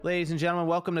Ladies and gentlemen,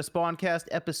 welcome to Spawncast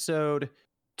episode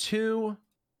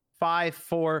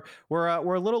 254. We're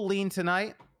a little lean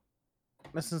tonight,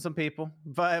 missing some people,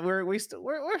 but we're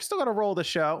still gonna roll the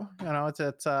show. You know, it's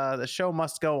the show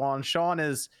must go on. Sean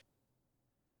he's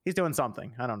doing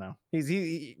something. I don't know.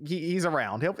 He's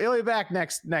around. He'll be back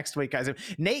next week, guys.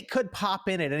 Nate could pop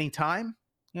in at any time,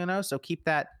 you know, so keep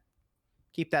that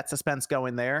suspense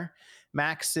going there.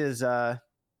 Max is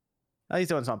he's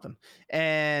doing something.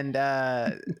 And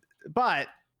but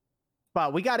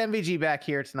we got MVG back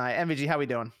here tonight. MVG, how we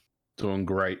doing? Doing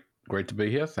great. Great to be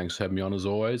here. Thanks for having me on as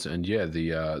always. And yeah,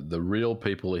 the real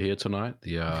people are here tonight.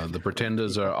 The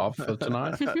pretenders are off for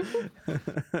tonight.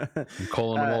 I'm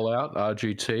calling them all out.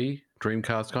 RGT,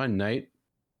 Dreamcast guy, Nate.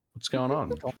 What's going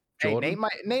on? Hey, Nate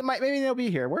might maybe they'll be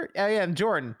here. And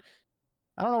Jordan.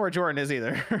 I don't know where Jordan is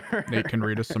either. Nate can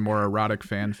read us some more erotic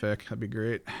fanfic. That'd be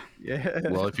great. Yeah.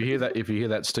 Well, if you hear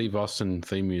that Steve Austin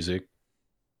theme music,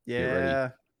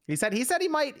 yeah. He said he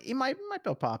might be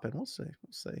popping. We'll see.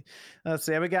 Let's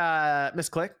see. We got Miss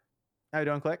Click. How you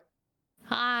doing, Click?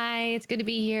 Hi, it's good to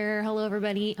be here. Hello,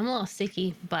 everybody. I'm a little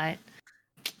sicky, but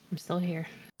I'm still here.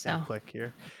 So Click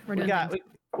here. we got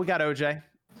OJ.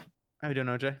 How you doing,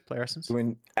 OJ? Player Essence.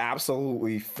 Doing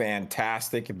absolutely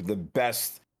fantastic. The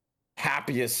best,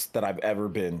 happiest that I've ever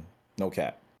been. No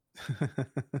cap.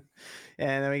 And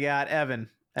then we got Evan.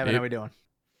 Evan, how we doing?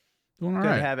 Doing all Good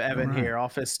right. to have Evan here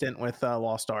off his stint with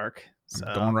Lost Ark. So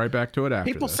I'm going right back to it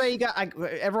after people this. say you got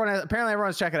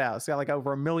everyone's checking it out. It's got like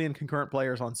over 1 million concurrent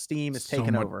players on Steam. It's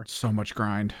taken over. So much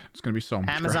grind. It's gonna be so much.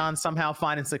 Amazon somehow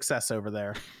finding success over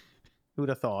there. Who'd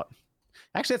have thought?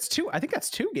 Actually, I think that's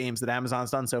 2 games that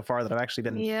Amazon's done so far that have actually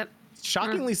been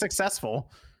shockingly successful.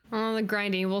 Well, the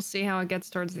grinding, we'll see how it gets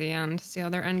towards the end. See how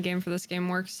their end game for this game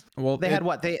works. Well, they had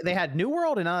what? They had New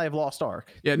World and now they have Lost Ark.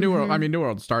 Yeah, New World. I mean, New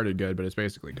World started good, but it's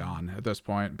basically gone at this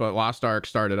point. But Lost Ark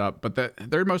started up, but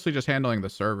they're mostly just handling the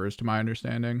servers, to my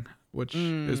understanding, which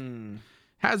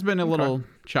has been a little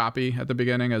choppy at the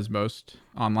beginning, as most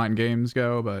online games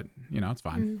go. But you know, it's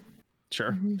fine.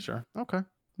 Sure. Okay.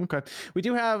 We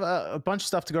do have a bunch of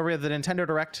stuff to go over. The Nintendo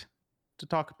Direct to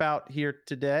talk about here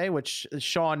today, which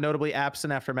Sean notably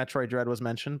absent after Metroid Dread was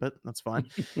mentioned, but that's fine.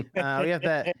 We have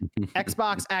the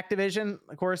Xbox, Activision,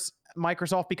 of course,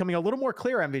 Microsoft becoming a little more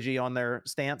clear, MVG, on their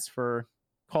stance for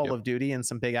Call of Duty and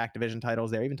some big Activision titles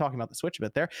there, even talking about the Switch a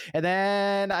bit there. And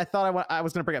then I thought I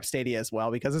was going to bring up Stadia as well,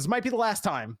 because this might be the last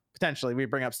time potentially we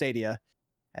bring up Stadia,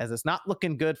 as it's not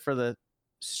looking good for the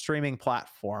streaming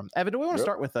platform. Evan, do we want to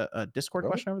start with a Discord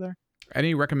question over there?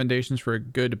 Any recommendations for a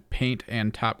good paint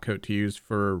and top coat to use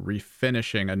for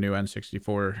refinishing a new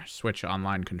N64 Switch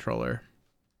online controller?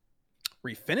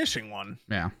 Refinishing one?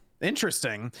 Yeah.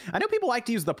 Interesting. I know people like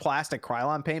to use the plastic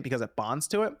Krylon paint because it bonds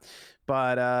to it,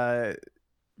 but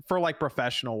for like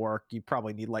professional work, you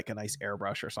probably need like a nice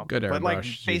airbrush or something. Good airbrush. But like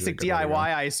basic DIY,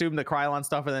 I assume the Krylon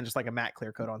stuff and then just like a matte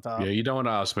clear coat on top. Yeah, you don't want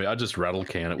to ask me. I just rattle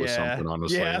can it with something,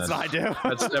 honestly. Yeah, that's what I do.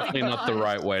 That's definitely not the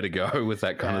right way to go with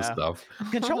that kind of stuff.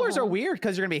 Controllers are weird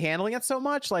because you're gonna be handling it so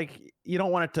much. Like you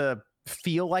don't want it to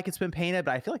feel like it's been painted,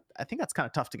 but I think that's kind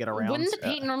of tough to get around. Wouldn't the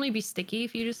paint normally be sticky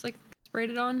if you just like sprayed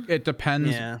it on? It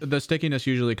depends. The stickiness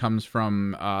usually comes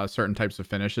from certain types of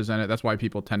finishes in it. That's why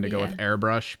people tend to go with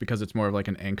airbrush, because it's more of like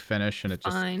an ink finish and it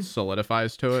just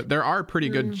solidifies to it. There are pretty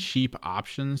good cheap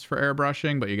options for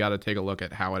airbrushing, but you got to take a look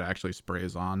at how it actually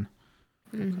sprays on.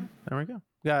 There we go.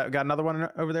 Got another one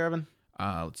over there, Evan?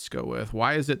 Let's go with,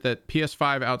 why is it that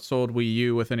PS5 outsold Wii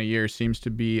U within a year seems to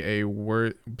be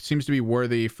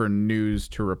worthy for news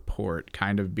to report,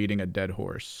 kind of beating a dead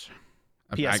horse?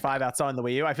 PS5 outselling the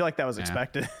Wii U. I feel like that was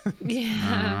expected.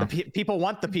 Yeah. People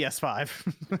want the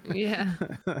PS5. Yeah.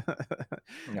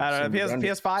 I don't know.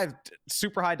 PS5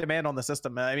 super high demand on the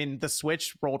system. I mean, the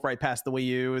Switch rolled right past the Wii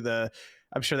U.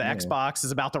 I'm sure the Xbox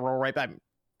is about to roll right back.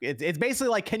 It's basically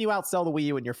like, can you outsell the Wii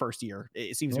U in your first year?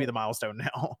 It seems to be the milestone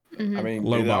now. I mean,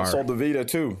 they outsold the Vita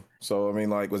too. So I mean,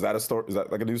 like, was that a story? Is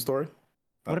that like a news story?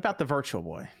 What about the Virtual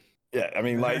Boy? Yeah, I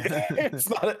mean, like, it's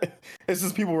not. It's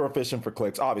just people were fishing for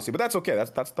clicks, obviously, but that's okay.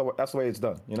 That's the way it's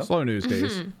done. You know, slow news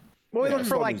days. Well, we look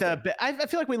for like I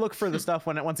feel like we look for the stuff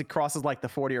once it crosses like the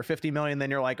 40 or 50 million, then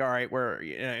you're like, all right,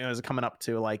 is it coming up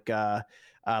to like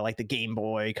the Game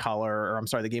Boy Color, or I'm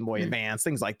sorry, the Game Boy Advance,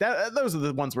 things like that. Those are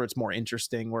the ones where it's more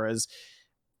interesting. Whereas,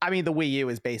 I mean, the Wii U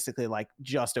is basically like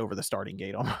just over the starting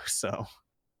gate almost. So.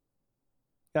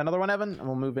 Got another one, Evan? And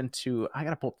we'll move into, I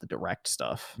gotta pull up the Direct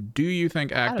stuff. Do you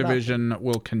think Activision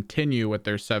will continue with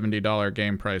their $70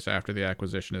 game price after the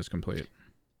acquisition is complete?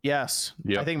 Yes.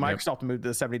 I Yep. think Microsoft moved to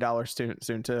the $70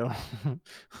 soon too.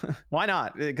 Why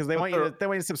not? Because they want you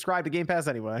to subscribe to Game Pass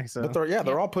anyway. So But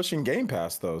they're all pushing Game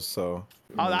Pass though. So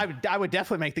I would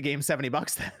definitely make the game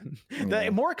 $70 then.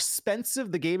 The more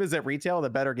expensive the game is at retail,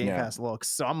 the better Game Pass looks.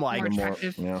 So I'm like, More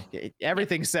attractive.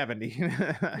 everything's 70.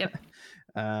 Yep.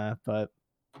 But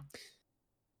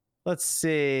let's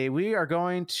see. We are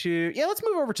going to let's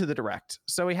move over to the Direct.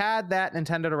 So we had that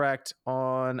Nintendo Direct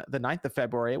on the 9th of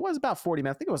February. It was about 40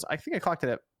 minutes. I think I clocked it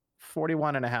at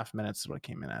 41 and a half minutes is what it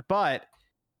came in at. But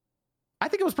I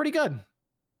think it was pretty good.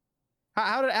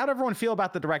 How did everyone feel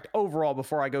about the Direct overall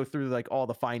before I go through like all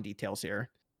the fine details here?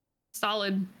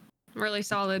 Solid. Really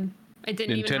solid. It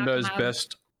didn't Nintendo's even have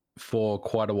best for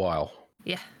quite a while.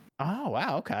 Yeah. Oh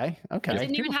wow, okay. It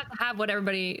didn't even have to have what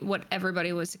everybody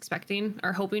was expecting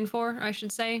or hoping for, I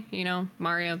should say. You know,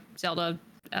 Mario, Zelda,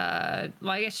 I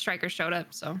guess Striker showed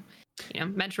up, so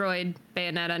Metroid,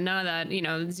 Bayonetta, none of that,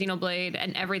 Xenoblade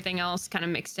and everything else kind of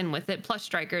mixed in with it, plus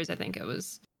Strikers. I think it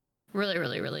was really,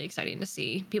 really, really exciting to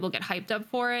see people get hyped up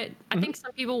for it. I think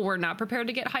some people were not prepared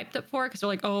to get hyped up for it because they're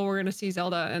like, oh, we're gonna see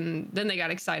Zelda, and then they got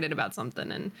excited about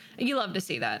something, and you love to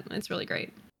see that. It's really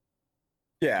great.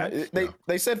 Yeah,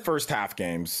 they said first half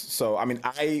games. So I mean,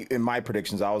 in my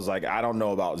predictions, I was like, I don't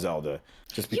know about Zelda,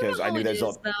 just because I knew that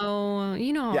Zelda.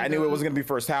 I knew it wasn't gonna be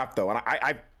first half though, and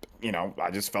I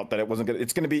just felt that it wasn't gonna.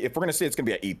 It's gonna be, if we're gonna see, it's gonna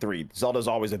be at E3. Zelda's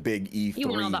always a big E3. You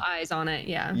want all the eyes on it,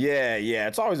 yeah. Yeah,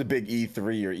 it's always a big E3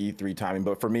 or E3 timing.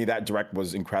 But for me, that Direct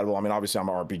was incredible. I mean, obviously, I'm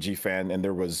an RPG fan, and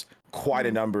there was quite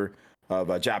a number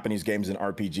of Japanese games and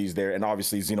RPGs there, and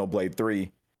obviously Xenoblade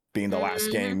 3 being the last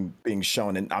game being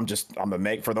shown. And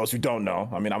for those who don't know,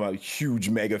 I mean, I'm a huge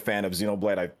mega fan of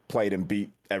Xenoblade. I played and beat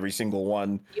every single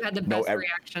one. You had the best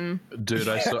reaction. Dude,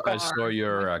 I saw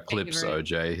your clips,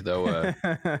 OJ.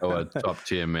 They were top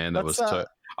tier, man. That was so.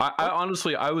 I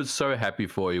honestly, I was so happy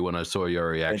for you when I saw your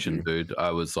reaction, dude.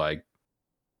 I was like,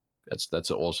 that's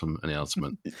an awesome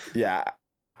announcement. Yeah,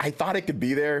 I thought it could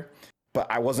be there, but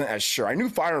I wasn't as sure. I knew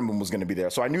Fire Emblem was going to be there,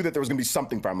 so I knew that there was going to be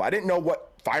something Fire Emblem. I didn't know what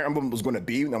Fire Emblem was going to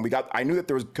be, and I knew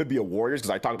that could be a Warriors,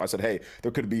 because I said, hey,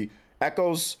 there could be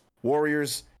Echoes,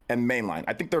 Warriors, and Mainline.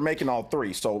 I think they're making all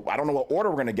three, so I don't know what order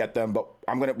we're going to get them, but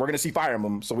we're going to see Fire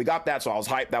Emblem. So we got that, so I was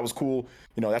hyped. That was cool.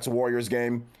 That's a Warriors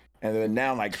game. And then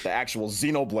now, like, the actual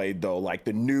Xenoblade, though, like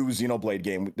the new Xenoblade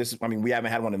game. We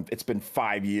haven't had one. It's been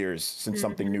 5 years since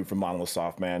something new from Monolith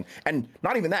Soft, man. And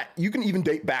not even that. You can even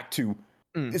date back to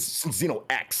since Xeno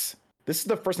X. This is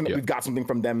the first time that we've got something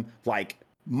from them, like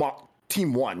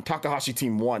Team 1, Takahashi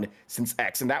Team 1 since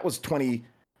X, and that was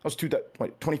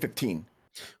 2015.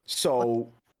 So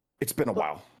it's been a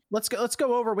while. Let's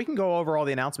go over. We can go over all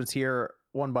the announcements here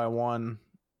one by one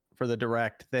for the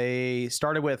Direct. They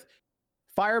started with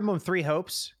Fire Emblem 3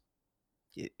 Hopes.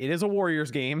 It is a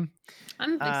Warriors game.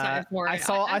 I'm excited for it.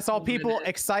 I saw people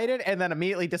excited and then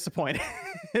immediately disappointed.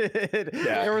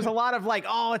 There was a lot of like,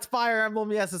 oh, it's Fire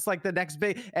Emblem. Yes, it's like the next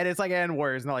big, and it's like and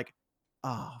Warriors, and they're like,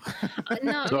 oh.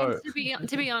 No,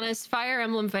 to be honest, Fire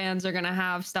Emblem fans are gonna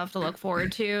have stuff to look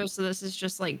forward to. So this is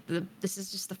just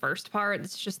the first part.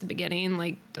 This is just the beginning.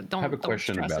 Like, don't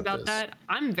stress about that.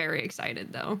 I'm very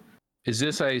excited though. Is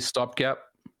this a stopgap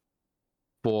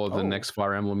for the next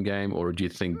Fire Emblem game, or do you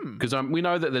think, because we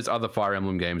know that there's other Fire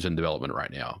Emblem games in development right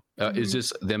now, is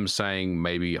this them saying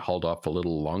maybe hold off a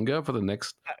little longer for the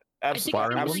next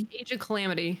Fire Emblem? Like Age of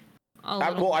Calamity.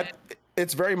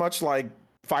 It's very much like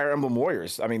Fire Emblem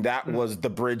Warriors. I mean, that was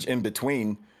the bridge in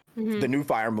between the new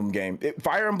Fire Emblem game.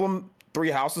 Fire Emblem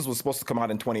Three Houses was supposed to come out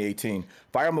in 2018.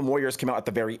 Fire Emblem Warriors came out at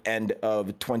the very end of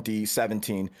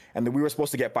 2017, and then we were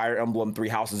supposed to get Fire Emblem Three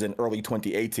Houses in early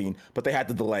 2018, but they had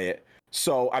to delay it.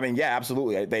 So, I mean, yeah,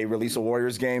 absolutely. They released a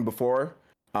Warriors game before,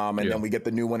 then we get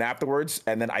the new one afterwards.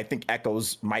 And then I think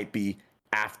Echoes might be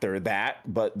after that,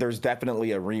 but there's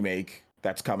definitely a remake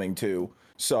that's coming too.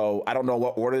 So I don't know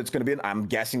what order it's going to be in. I'm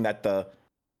guessing that the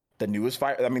newest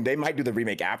Fire, I mean, they might do the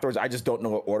remake afterwards. I just don't know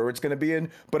what order it's going to be in,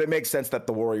 but it makes sense that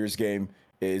the Warriors game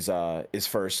is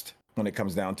first when it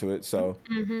comes down to it. So,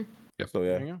 so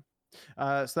yeah.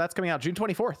 So that's coming out June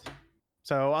 24th.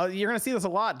 So you're going to see this a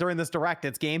lot during this Direct.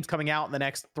 It's games coming out in the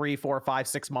next 3, 4, 5,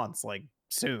 6 months, like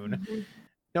soon.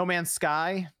 No Man's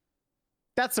Sky.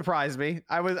 That surprised me.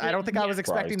 I don't think I was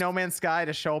expecting No Man's Sky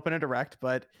to show up in a Direct,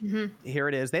 but here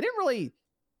it is. They didn't really,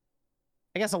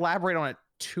 I guess, elaborate on it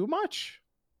too much.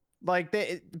 Like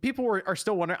people are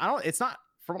still wondering. It's not,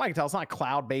 from what I can tell, it's not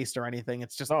cloud-based or anything.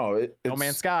 It's just No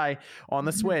Man's Sky on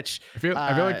the Switch. I feel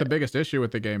like the biggest issue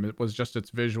with the game was just its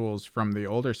visuals from the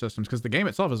older systems, because the game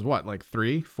itself is what, like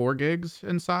 3-4 gigs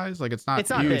in size? Like it's not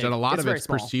huge, big. And a lot of it's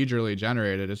procedurally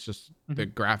generated. It's just the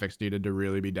graphics needed to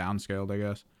really be downscaled, I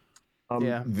guess.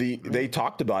 They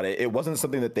talked about it. It wasn't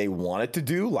something that they wanted to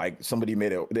do. Like somebody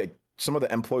made it. Some of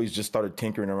the employees just started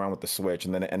tinkering around with the Switch,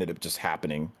 and then it ended up just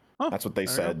happening. Huh, That's what they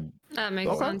said. That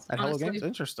makes sense. At Hello Games,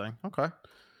 interesting. Okay.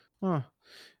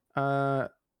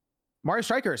 Mario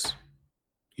Strikers.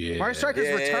 Yeah. Mario Strikers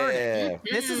returning. Yeah.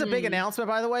 This is a big announcement,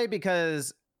 by the way,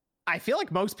 because I feel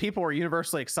like most people were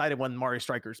universally excited when Mario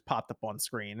Strikers popped up on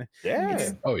screen.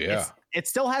 Yeah. Oh yeah. It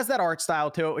still has that art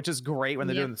style to it, which is great when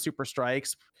they're Yep. doing the super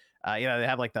strikes. They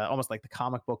have like almost like the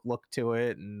comic book look to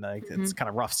it, and like it's kind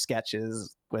of rough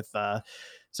sketches with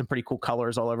some pretty cool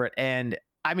colors all over it. And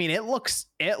I mean, it looks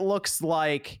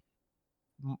like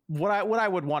what I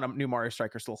would want a new Mario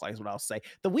Strikers to look like is what I'll say.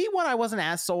 The Wii one I wasn't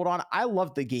as sold on. I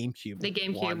loved the GameCube. The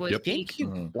GameCube one. was The peak.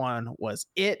 GameCube one was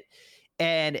it,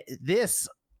 and this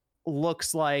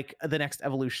looks like the next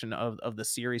evolution of the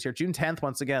series here. June 10th,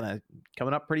 once again,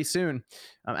 coming up pretty soon.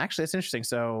 Actually, that's interesting.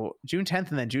 So June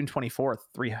 10th and then June 24th,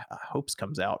 Three Hopes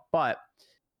comes out, but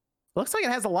looks like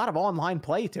it has a lot of online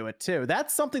play to it too.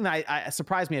 That's something that I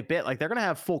surprised me a bit. Like they're gonna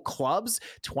have full clubs,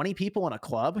 20 people in a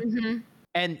club.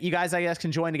 And you guys, I guess,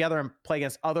 can join together and play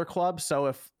against other clubs. So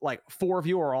if like 4 of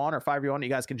you are on or 5 of you are on, you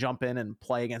guys can jump in and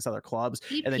play against other clubs.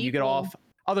 And then you get off.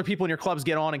 Other people in your clubs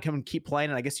get on and come and keep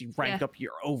playing. And I guess you rank up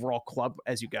your overall club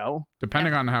as you go.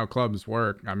 Depending on how clubs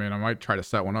work. I mean, I might try to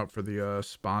set one up for the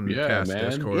Spawn Cast man.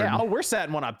 Discord. Yeah, we're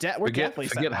setting one up. We're definitely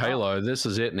setting forget Halo. This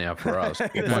is it now for us.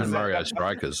 Mario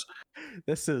Strikers.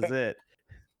 This is it.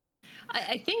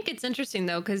 I think it's interesting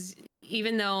though, because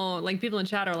even though like people in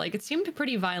chat are like, it seemed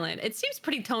pretty violent. It seems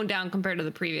pretty toned down compared to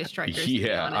the previous Strikers.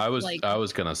 Yeah, I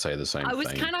was gonna say the same thing. I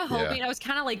was kind of hoping. Yeah. I was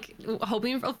kind of like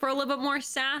hoping for a little bit more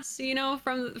sass,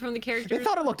 from the characters. You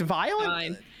thought it looked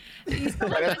violent.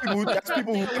 That's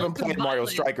people who haven't played Mario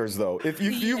Strikers, though. If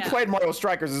you've played Mario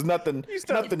Strikers, there's nothing.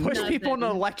 Push people in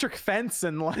an electric fence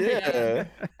and like. Yeah.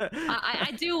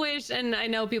 I do wish, and I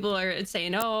know people are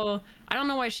saying, "Oh, I don't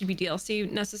know why it should be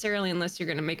DLC necessarily, unless you're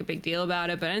gonna make a big deal about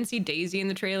it." But I didn't see Daisy in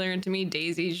the trailer, and to me,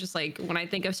 Daisy is just like when I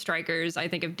think of Strikers, I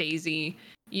think of Daisy.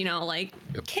 Like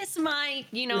kiss my,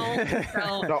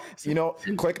 So.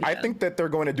 Click. I think that they're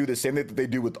going to do the same thing that they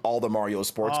do with all the Mario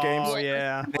sports games. Oh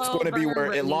yeah. It's going to be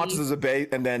where it launches as a base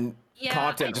and then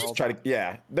content just try to.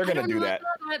 Yeah, they're going to do that.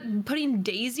 Putting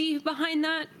Daisy behind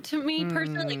that, to me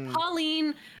personally, like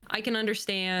Pauline, I can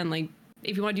understand. Like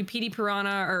if you want to do PD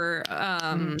Piranha or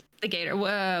the Gator,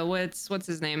 what's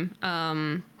his name?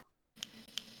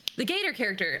 The Gator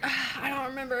character. I don't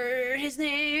remember his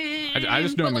name. I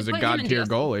just know him as a god tier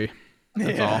goalie.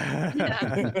 That's all.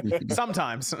 Yeah.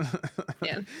 Sometimes.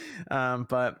 Yeah.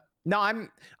 But no,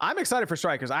 I'm excited for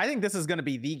Strikers. I think this is going to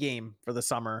be the game for the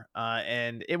summer.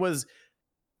 And it was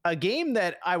a game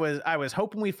that I was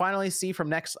hoping we finally see from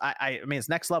next. I mean, it's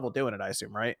Next Level doing it, I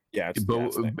assume, right? Yeah.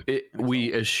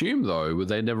 We assume though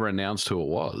they never announced who it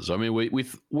was. I mean,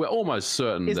 we're almost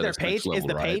certain. Is that their it's page? Next Level, is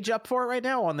the page up for it right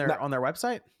now on their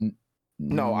website?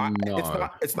 No,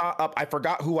 it's not up. I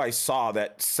forgot who I saw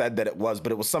that said that it was,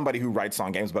 but it was somebody who writes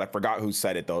on games. But I forgot who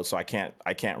said it though, so I can't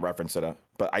reference it.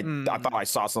 But I thought I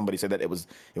saw somebody say that it was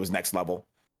Next Level.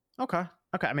 Okay.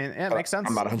 I mean, it makes sense.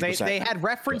 I'm not 100%. They had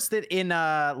referenced it in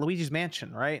Luigi's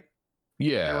Mansion, right?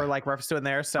 Yeah, they were like referenced to it in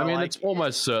there. So I mean, like, it's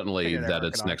almost certainly that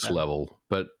it's Next Level.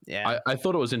 But yeah, I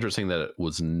thought it was interesting that it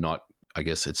was not. I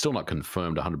guess it's still not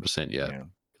confirmed 100% yet.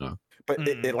 Yeah. But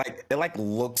it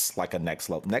looks like a Next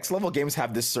Level. Next Level games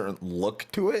have this certain look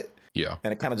to it. Yeah.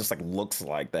 And it kind of just like looks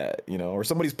like that, or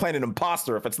somebody's playing an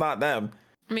imposter if it's not them.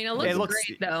 I mean, it looks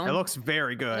great though. It looks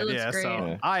very good. Looks great.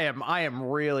 So I am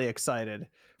really excited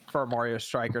for Mario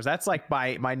Strikers. That's like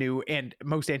my new and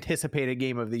most anticipated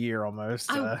game of the year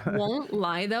almost. I won't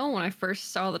lie though, when I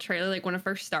first saw the trailer, like when it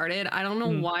first started, I don't know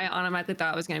why I automatically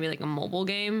thought it was gonna be like a mobile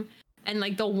game. And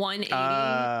like the 180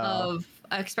 of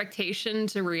expectation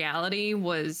to reality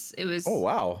was oh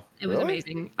wow, it was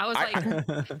amazing. I was like,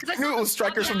 I knew it was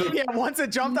Strikers from the once it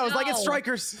jumped I was like, it's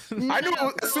Strikers. I knew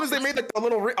as soon as they made like the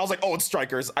little I was like, oh, it's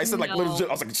Strikers. I said like legit,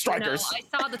 I was like, Strikers.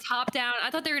 I saw the top down.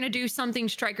 I thought they were gonna do something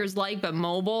Strikers like but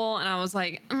mobile, and I was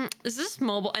like, is this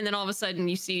mobile? And then all of a sudden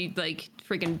you see like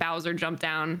freaking Bowser jump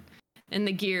down in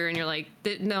the gear and you're like,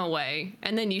 no way.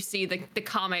 And then you see the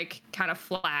comic kind of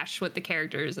flash with the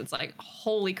characters. It's like,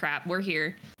 holy crap, we're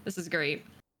here. This is great.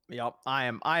 Yep, I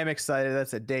am excited.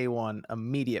 That's a day one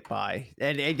immediate buy.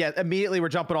 And yeah, immediately we're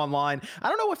jumping online. I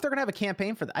don't know if they're gonna have a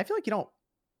campaign for that. I feel like you don't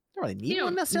don't really need You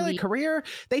one don't necessarily. need- Career.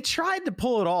 They tried to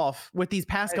pull it off with these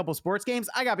past couple sports games.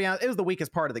 I gotta be honest, it was the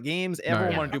weakest part of the games.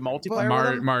 Everyone yeah. wanted to do multiplayer.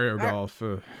 with them. Mario Golf.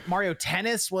 Mario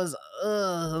Tennis was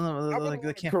like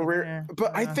they can't be career, there.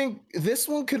 but I think this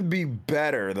one could be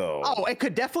better though. Oh, it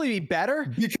could definitely be better.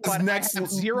 Because But next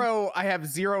I have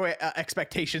zero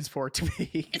expectations for it to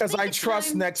be. because I trust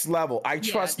time- next level. I Yeah,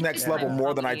 trust I think next it's level time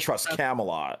more than I probably trust stuff.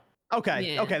 Camelot.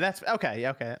 Okay. Yeah. Okay. That's okay.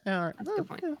 Yeah, okay. All right. That's a good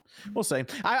point. Yeah, we'll see.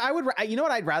 I would. You know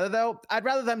what I'd rather though? I'd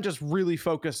rather them just really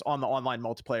focus on the online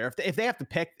multiplayer. If they have to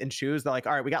pick and choose, they're like,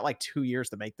 all right, we got like 2 years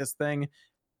to make this thing.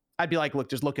 I'd be like, look,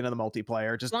 just look into the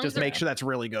multiplayer. Just long as make they're- sure that's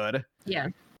really good. Yeah.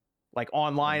 Like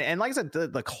online, and like I said,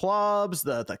 the clubs,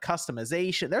 the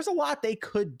customization. There's a lot they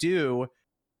could do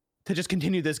to just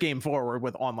continue this game forward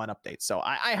with online updates. So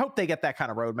I hope they get that kind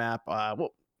of roadmap.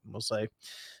 We'll see.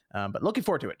 But looking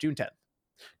forward to it. June 10th.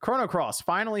 Chrono Cross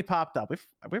finally popped up.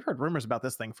 We've heard rumors about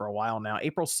this thing for a while now.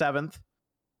 April 7th.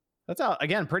 That's out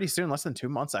again pretty soon, less than 2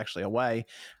 months actually away.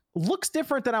 Looks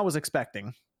different than I was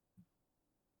expecting.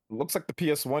 Looks like the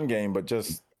PS1 game, but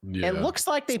just Yeah. It looks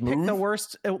like they picked the Smooth?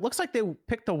 worst. It looks like they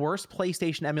picked the worst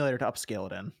PlayStation emulator to upscale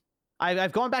it in.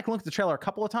 I've gone back and looked at the trailer a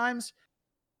couple of times.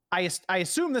 I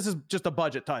assume this is just a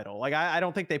budget title. Like I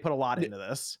don't think they put a lot into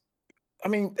this. I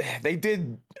mean, they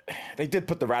did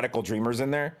put the Radical Dreamers in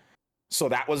there. So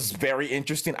that was very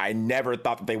interesting. I never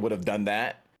thought that they would have done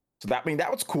that. So that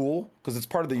was cool because it's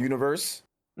part of the universe.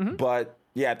 Mhm. But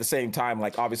yeah, at the same time,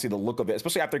 like obviously the look of it,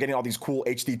 especially after getting all these cool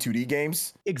HD 2D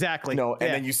games, Exactly. you know, and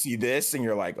Yeah. then you see this and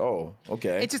you're like, oh,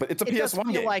 okay. It just, but it's a it does PS1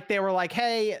 feel game. like they were like,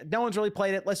 hey, no one's really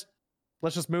played it. Let's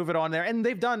just move it on there. And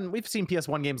we've seen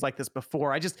PS1 games like this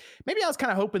before. Maybe I was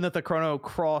kind of hoping that the Chrono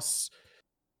Cross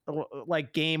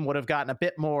like game would have gotten a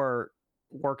bit more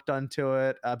work done to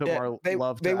it, a bit more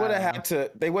love. They would have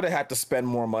had to spend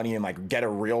more money and like get a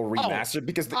real remaster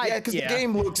because the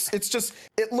game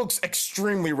looks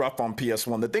extremely rough on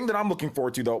PS1. The thing that I'm looking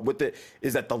forward to though with it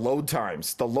is that the load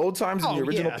times in the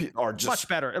original are just much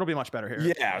better. It'll be much better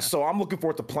here. Yeah, so I'm looking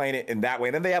forward to playing it in that way.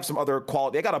 And then they have some other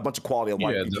quality. They got a bunch of quality of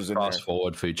life features the in there. fast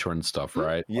forward feature and stuff,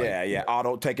 right? Yeah,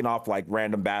 auto taking off like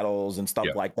random battles and stuff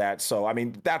like that. So I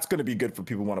mean, that's going to be good for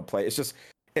people who want to play.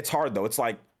 It's hard though. It's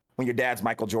like when your dad's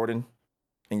Michael Jordan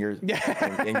and you're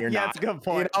and you're not. That's a good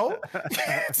point. You know,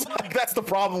 it's like, that's the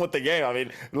problem with the game. I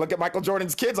mean, look at Michael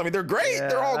Jordan's kids. I mean, they're great. Yeah,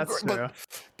 they're all that's great, but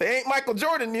they ain't Michael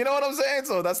Jordan. You know what I'm saying?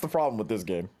 So that's the problem with this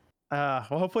game. Well,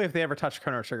 hopefully, if they ever touch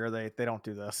Chrono Trigger, they don't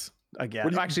do this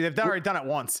again. Actually, they've already done it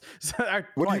once.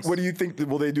 What do you think?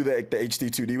 Will they do the HD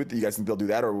 2D with it? You guys think they'll do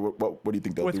that, or what do you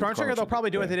think they'll with do? Chrono Trigger, they'll probably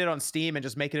do what they did on Steam and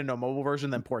just make it into a mobile version,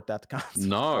 then port that to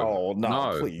console.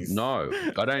 No, please. No,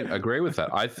 I don't agree with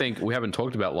that. I think we haven't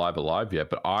talked about Live Alive yet,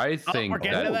 but I think we're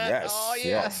getting to that. Yes, Oh yeah.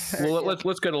 yes. Well,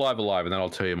 let's go to Live Alive, and then I'll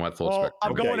tell you my thoughts. Well,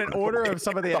 I'm going in order of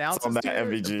some of the Thoughts on announcements, that,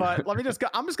 here, MVG. but let me just go.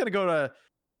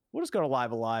 We'll just go to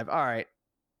Live Alive. All right.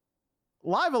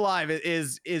 Live Alive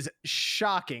is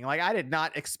shocking. Like I did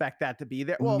not expect that to be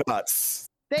there. Well, Nuts.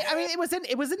 it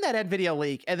was in that Ed video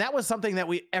leak, and that was something that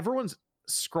everyone's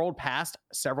scrolled past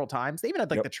several times. They even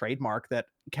had like the trademark that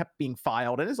kept being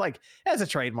filed, and it's like as a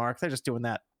trademark, they're just doing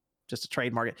that just to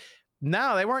trademark it.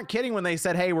 No, they weren't kidding when they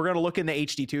said, "Hey, we're going to look into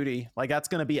HD 2D. Like that's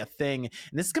going to be a thing."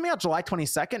 And this is coming out July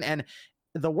 22nd, and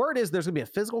the word is there's going to be a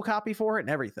physical copy for it and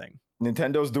everything.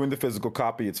 Nintendo's doing the physical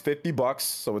copy. It's $50,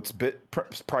 so it's a bit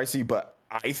pricey, but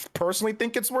I personally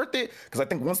think it's worth it because I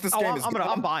think once this game is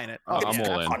I'm buying it. I'm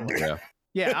all in.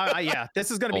 Yeah. Yeah,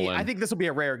 this is gonna be. I think this will be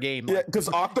a rare game. Yeah, because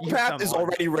Octopath is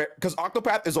already rare. Because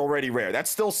Octopath is already rare. That's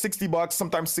still $60,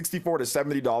 sometimes $64 to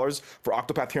 $70 for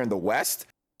Octopath here in the West.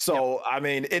 So I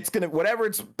mean, it's gonna whatever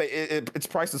its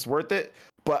price is worth it.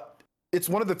 But it's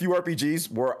one of the few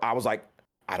RPGs where I was like,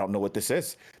 I don't know what this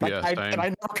is. Like, I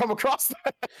never come across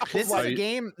that. This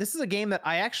is a game that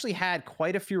I actually had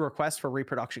quite a few requests for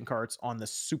reproduction carts on the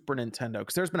Super Nintendo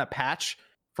because there's been a patch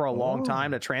for a long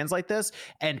time to translate this,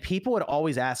 and people would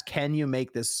always ask, "Can you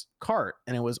make this cart?"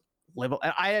 And it was Live.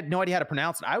 I had no idea how to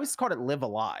pronounce it. I always called it Live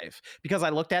Alive because I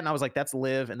looked at it and I was like, "That's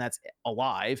live and that's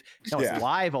alive." No, it's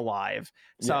Live Alive.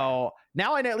 So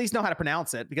now I at least know how to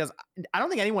pronounce it because I don't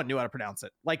think anyone knew how to pronounce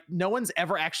it. Like no one's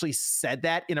ever actually said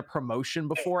that in a promotion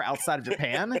before outside of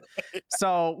Japan.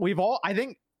 So I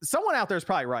think someone out there is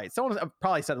probably right. Someone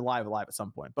probably said Live Alive at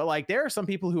some point. But like there are some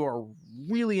people who are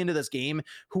really into this game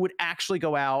who would actually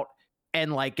go out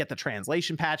and like get the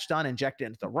translation patch done, inject it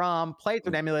into the ROM, play it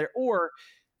through an emulator, or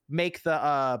make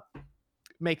the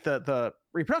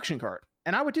reproduction card.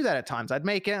 And I would do that at times. I'd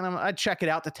make it and I'd check it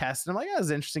out to test. And I'm like, "Oh, this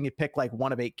is interesting." You pick like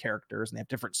one of 8 characters and they have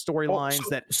different storylines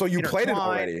So you played it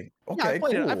already? Okay, I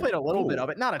played a little bit of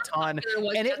it, not a ton.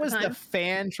 And it was the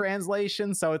fan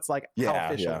translation. So it's like, how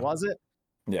official was it?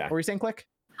 Yeah. What were you saying, Click?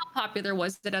 How popular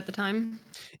was it at the time?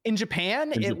 In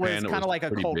Japan, it was kind of like a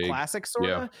cult big. classic, sort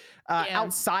of. Yeah.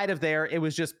 Outside of there, it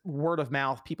was just word of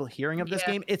mouth, people hearing of this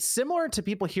Yeah. game. It's similar to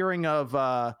people hearing of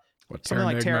What, something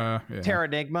like Terranigma?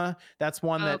 Terranigma. That's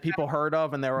one that Okay. people heard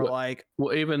of, and they were like,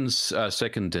 Well, even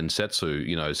Second Densetsu,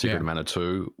 you know, Secret Yeah. Mana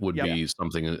 2 would Yep. be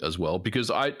something as well.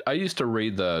 Because I used to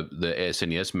read the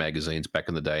SNES magazines back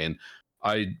in the day, and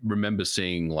I remember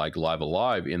seeing like Live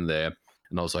Alive in there,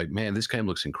 and I was like, man, this game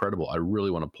looks incredible. I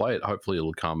really want to play it. Hopefully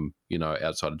it'll come, you know,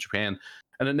 outside of Japan.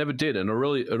 And it never did. And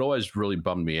it always really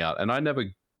bummed me out. And I never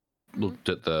looked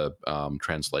at the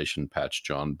translation patch,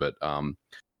 John, but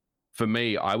for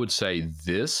me, I would say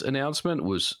this announcement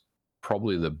was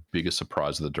probably the biggest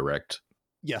surprise of the Direct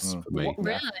yes. for me.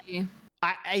 Really?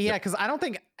 Yeah, because I don't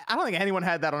think anyone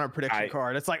had that on a prediction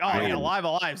card. It's like, oh I yeah, didn't- Live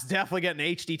Alive's definitely getting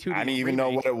an HD 2D. I didn't even know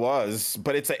what it was,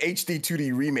 but it's a HD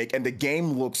 2D remake, and the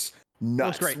game looks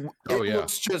nuts. great. Oh, It yeah.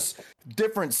 looks just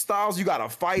different styles. You got a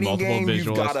fighting Multiple game.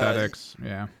 visual You've got aesthetics.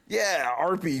 Yeah.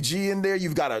 RPG in there.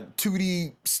 You've got a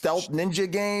 2D stealth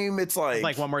ninja game. It's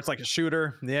like one where it's like a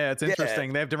shooter. Yeah, it's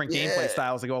interesting. They have different gameplay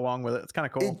styles that go along with it. It's kind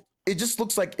of cool. It just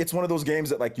looks like it's one of those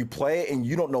games that like you play and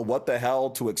you don't know what the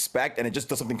hell to expect, and it just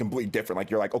does something completely different.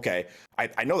 Like you're like, okay,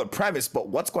 I know the premise, but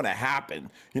what's going to happen?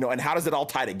 You know, and how does it all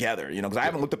tie together? You know, because I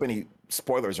haven't looked up any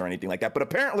spoilers or anything like that, but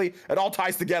apparently it all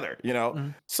ties together. You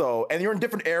know, so and you're in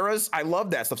different eras. I love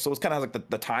that stuff. So it's kind of like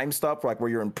the time stuff, like where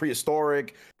you're in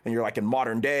prehistoric and you're like in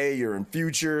modern day, you're in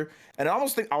future, and I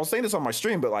almost think I was saying this on my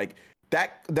stream, but like.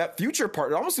 That future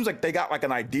part, it almost seems like they got like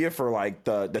an idea for like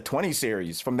the 20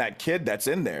 series from that kid that's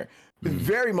in there. It's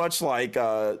very much like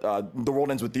The World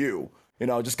Ends With You, you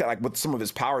know, just got like with some of his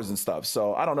powers and stuff.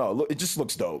 So I don't know. It just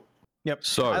looks dope. Yep.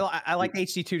 So I like the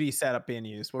HD 2D setup being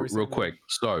used. What were you real saying? quick,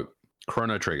 so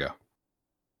Chrono Trigger.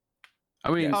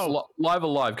 I mean, Yes. Live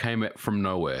Alive came out from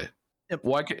nowhere. Yep.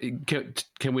 Why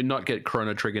can we not get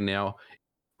Chrono Trigger now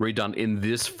redone in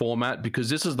this format? Because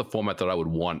this is the format that I would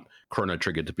want Chrono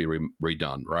Trigger to be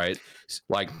redone, right?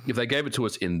 Like if they gave it to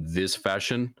us in this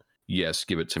fashion, yes,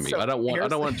 give it to me. So I don't want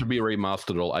here's it to be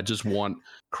remastered at all. I just want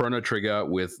Chrono Trigger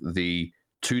with the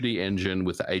 2D engine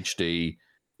with the HD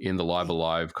in the Live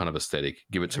Alive kind of aesthetic.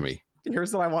 Give it to me.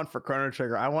 Here's what I want for Chrono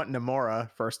Trigger. I want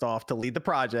Nomura, first off, to lead the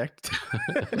project.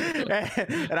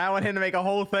 And I want him to make a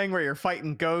whole thing where you're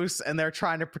fighting ghosts and they're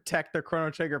trying to protect their Chrono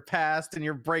Trigger past and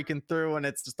you're breaking through and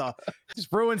it's just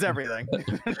ruins everything.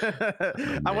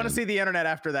 I want to see the internet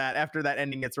after that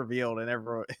ending gets revealed and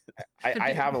everyone.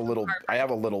 I have a little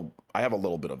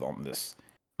bit of on this.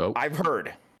 Oh, I've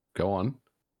heard go on.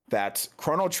 that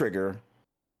Chrono Trigger,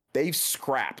 they've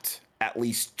scrapped at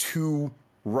least 2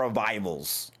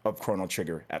 revivals of Chrono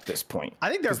Trigger at this point. I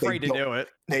think they're 'Cause they afraid to don't- do it.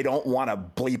 They don't want to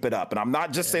bleep it up. And I'm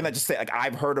not just saying that, just say like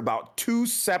I've heard about 2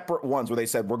 separate ones where they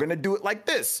said, we're going to do it like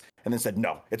this. And then said,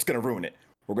 no, it's going to ruin it.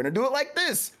 We're going to do it like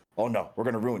this. Oh no, we're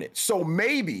going to ruin it. So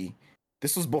maybe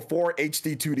this was before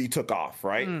HD 2D took off,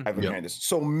 right? I've been hearing this.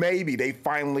 So maybe they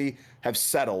finally have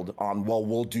settled on, well,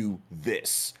 we'll do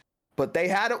this. But they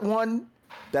had one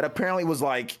that apparently was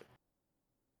like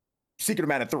Secret of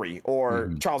Mana 3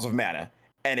 or Trials of Mana.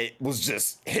 And it was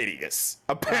just hideous,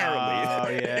 apparently. Oh,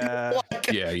 yeah.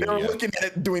 Like, Yeah, they were looking at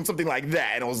it doing something like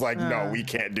that, and I was like, no, we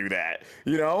can't do that,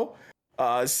 you know?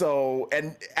 So,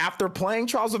 and after playing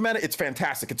Trials of Mana, it's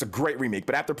fantastic. It's a great remake.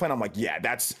 But after playing, I'm like, yeah,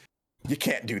 you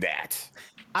can't do that.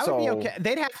 I would be okay.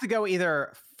 They'd have to go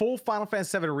either full Final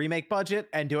Fantasy VII remake budget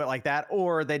and do it like that,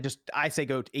 or I say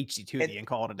go to HD 2D and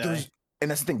call it a day.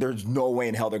 And that's the thing. There's no way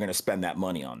in hell they're going to spend that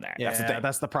money on that. Yeah, that's the thing.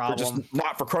 that's the They're problem. just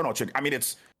not for Chrono Trigger. I mean,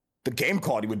 the game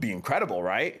quality would be incredible,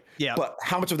 right? Yeah. But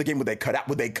how much of the game would they cut out?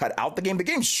 Would they cut out the game? The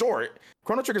game's short.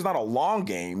 Chrono Trigger's not a long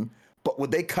game, but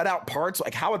would they cut out parts?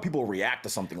 Like, how would people react to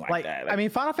something like that? I mean,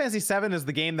 Final Fantasy VII is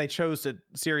the game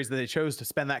series that they chose to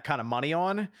spend that kind of money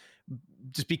on,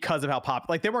 just because of how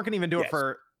popular. Like, they weren't going to even do it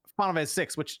for Final Fantasy VI,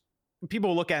 which people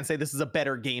will look at and say this is a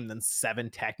better game than 7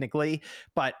 technically,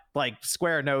 but like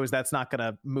Square knows that's not going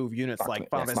to move units like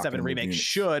Final Fantasy VII Remake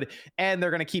should, and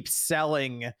they're going to keep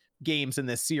selling games in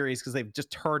this series because they've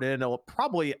just turned it into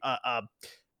probably I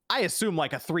assume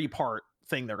like a 3-part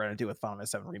thing they're going to do with Final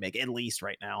Fantasy VII Remake, at least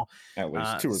right now. At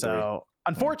least 2 or 3. So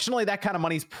unfortunately, that kind of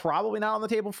money's probably not on the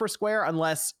table for Square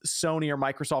unless Sony or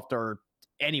Microsoft or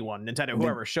anyone, Nintendo,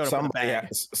 whoever showed up with a bag.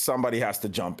 Somebody has to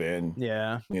jump in.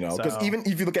 Yeah. You know, because even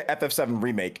if you look at FF7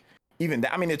 Remake, even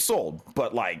that, I mean, it sold,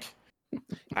 but like.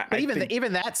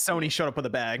 Even that Sony showed up with a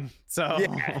bag. So.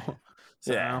 Yeah.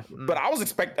 Yeah. But I was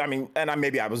expecting, I mean, and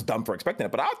maybe I was dumb for expecting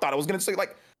it, but I thought it was going to say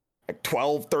like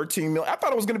 12, 13 million. I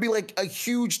thought it was going to be like a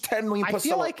huge 10 million plus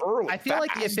seller early. I feel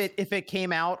like if it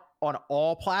came out on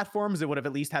all platforms, it would have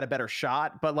at least had a better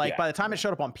shot. But like Yeah, by the time it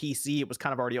showed up on PC, it was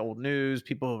kind of already old news.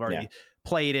 People have already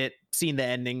played it, seen the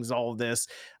endings, all of this.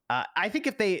 I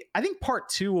think part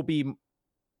 2 will be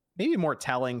maybe more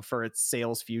telling for its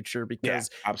sales future, because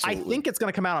I think it's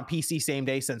going to come out on PC same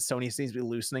day, since Sony seems to be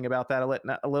loosening about that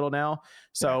a little now.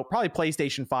 So probably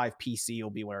PlayStation 5 PC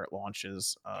will be where it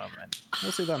launches, and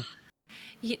we'll see then.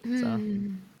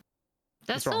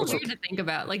 That's so weird to think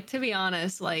about. Like, to be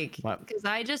honest, like, because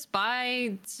I just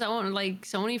buy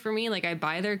Sony for me. Like, I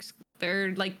buy their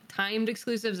like timed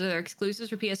exclusives or their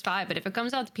exclusives for PS5. But if it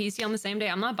comes out to PC on the same day,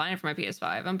 I'm not buying it for my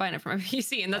PS5. I'm buying it for my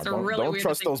PC, and that's really weird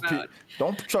to think about.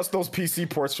 Don't trust those PC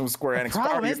ports from Square Enix. The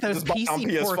problem is those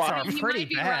PC ports are you pretty might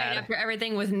be bad. right after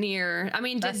everything with Nier. I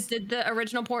mean, did the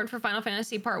original port for Final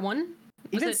Fantasy Part 1?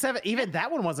 Even that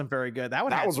one wasn't very good. That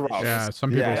was rough. Yeah,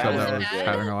 some people said that was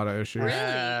having a lot of issues. Really?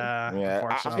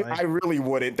 I really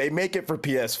wouldn't. They make it for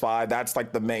PS5. That's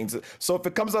like the main. So if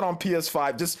it comes out on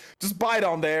PS5, just buy it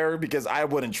on there, because I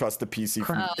wouldn't trust the PC.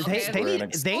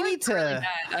 They need to.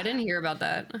 I didn't hear about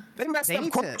that. They messed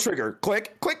up Chrono Trigger.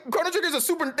 Click. Chrono Trigger's a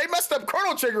super. They messed up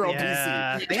Chrono Trigger on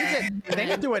PC. They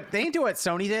need to do it. They need to do what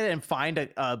Sony did and find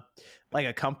a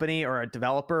company or a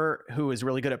developer who is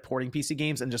really good at porting PC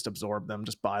games and just absorb them,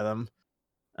 just buy them.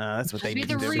 That's what they need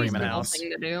to do. Reasonable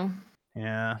thing to do.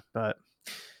 Yeah, but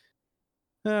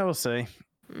we'll see.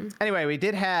 Anyway, we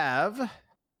did have.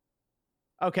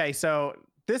 Okay, so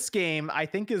this game I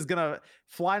think is gonna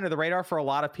fly under the radar for a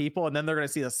lot of people, and then they're gonna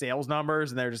see the sales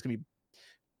numbers and they're just gonna be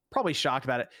probably shocked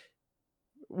about it.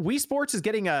 Wii Sports is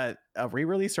getting a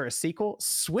re-release or a sequel.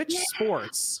 Switch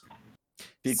Sports.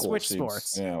 Switch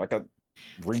Sports. Yeah, like a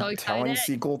retelling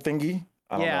sequel thingy.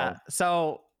 I don't know.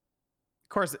 So of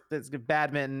course it's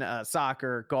badminton,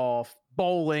 soccer, golf,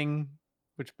 bowling,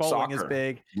 which bowling is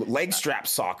big. Leg strap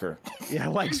soccer. Yeah,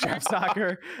 leg strap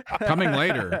soccer. Coming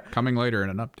later in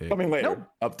an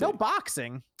update. No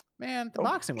boxing. Man, the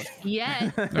boxing was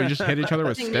No, you just hit each other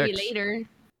with sticks. Later.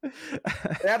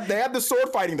 They have the sword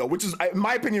fighting though, which is, in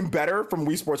my opinion, better from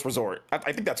Wii Sports Resort.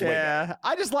 I think that's way better.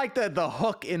 I just like the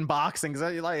hook in boxing,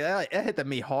 because it hit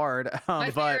me hard. My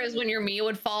fear is when your Mii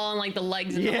would fall on like the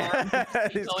legs and the arms,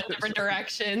 go in different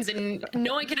directions, and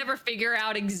no one could ever figure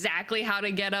out exactly how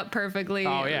to get up perfectly.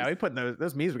 Oh yeah, we put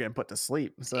those Miis were getting put to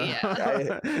sleep. So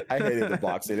I hated the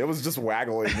boxing. It was just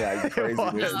waggling like crazy.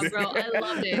 No, bro, I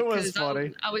loved it. It was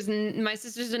funny. My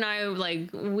sisters and I, like,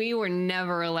 we were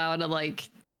never allowed to like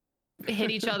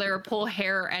hit each other or pull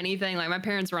hair or anything. Like, my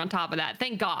parents were on top of that,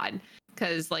 thank God,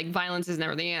 because like violence is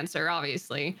never the answer,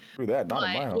 obviously. True that, not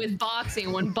in my house. With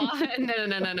boxing, no. They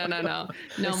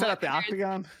set up the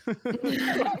octagon.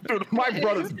 Dude, my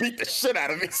brothers beat the shit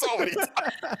out of me so many times.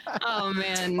 Oh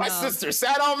man, my sister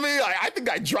sat on me. I think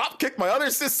I drop kicked my other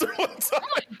sister one time. Oh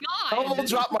my God! I almost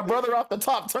dropped my brother off the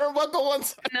top turnbuckle one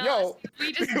time. No,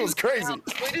 it was crazy.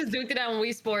 We just duked it out on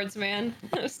Wii Sports, man.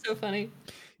 It was so funny.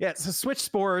 Yeah, so Switch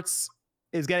Sports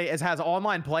has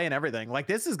online play and everything. Like,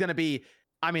 this is going to be,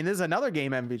 I mean, this is another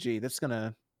game MVG that's going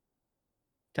to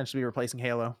potentially be replacing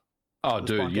Halo. Oh,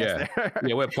 dude, yeah.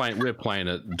 Yeah, we're playing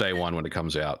it day one when it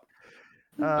comes out.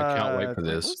 I can't wait for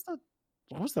this.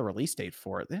 What was the release date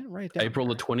for it? They didn't write it down. April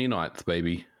the 29th,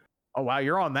 baby. Oh, wow,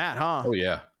 you're on that, huh? Oh,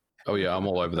 yeah, I'm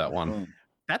all over that one.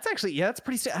 That's actually, that's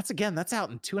pretty, that's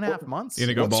out in 2.5 months.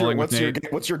 You're gonna go bowling with Nate.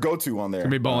 What's your go-to on there? It's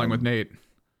gonna be bowling with Nate.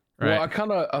 Right.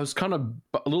 Well, I was kind of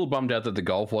a little bummed out that the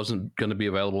golf wasn't going to be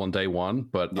available on day one,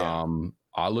 but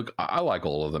I like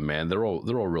all of them, man. They're all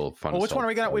real fun. Well, which one are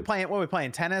we gonna? What are we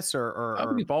playing? Tennis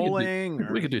or bowling?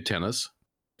 We could do tennis.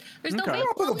 There's no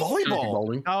baseball.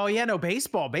 Volleyball. Oh yeah, no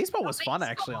baseball. Baseball was fun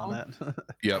actually on that.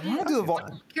 Yep.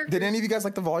 Did any of you guys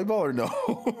like the volleyball or no?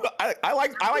 I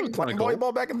like playing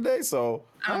volleyball back in the day. So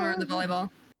I don't remember the volleyball.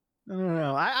 I don't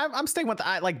know. I'm sticking with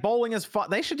like bowling is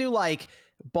fun. They should do like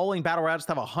bowling battle royale, just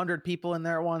have 100 people in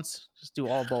there at once. Just do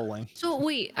all bowling. So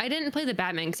wait, I didn't play the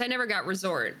badminton because I never got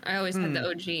Resort. I always had the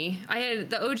OG. I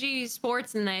had the OG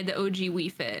Sports and I had the OG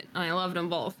Wii Fit, and I loved them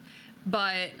both.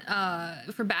 But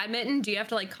for badminton, do you have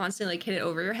to like constantly like hit it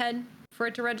over your head for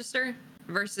it to register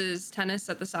versus tennis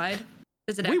at the side?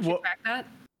 Does it actually track that?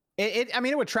 I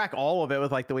mean, it would track all of it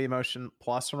with like the Wii Motion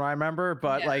Plus from what I remember,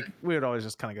 but like we would always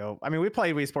just kind of go. I mean, we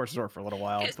played Wii Sports Resort for a little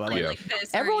while, but like,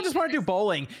 everyone just wanted to do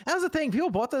bowling. That was the thing.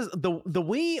 People bought the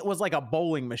Wii was like a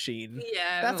bowling machine.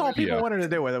 Yeah, that's all people wanted to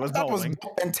do with it was bowling.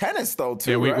 And tennis though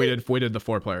too. Yeah, we did the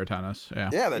 4-player tennis.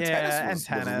 Yeah, the tennis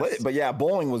was lit. But yeah,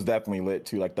 bowling was definitely lit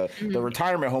too. Like the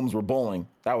retirement homes were bowling.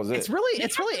 That was it. It's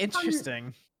really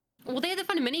interesting. Well, they had the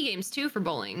fun mini games too for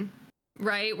bowling.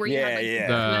 right? Where you had like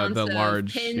Yeah. The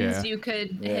large pins you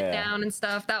could hit down and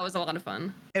stuff. That was a lot of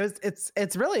fun.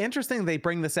 It's really interesting they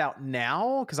bring this out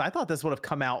now, because I thought this would have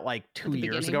come out like 2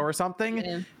 years ago or something.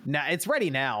 Yeah. Now it's ready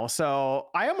now. So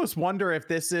I almost wonder if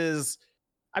this is,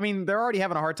 I mean, they're already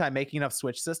having a hard time making enough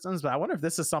Switch systems, but I wonder if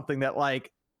this is something that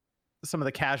like some of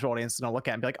the casual audience is gonna look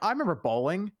at and be like, I remember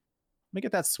bowling. Let me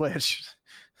get that Switch.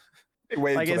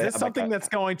 Like, is this something that's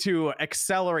going to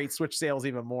accelerate Switch sales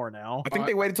even more now? I think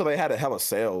they waited till they had a hella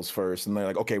sales first, and they're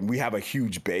like, okay, we have a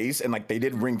huge base, and like they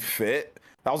did Ring Fit.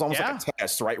 That was almost like a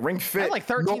test, right? Ring Fit, like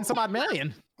 13 some odd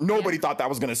million. Nobody thought that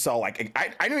was gonna sell. Like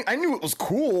I knew it was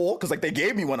cool because like they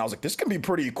gave me one. I was like, this can be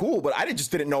pretty cool, but I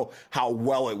just didn't know how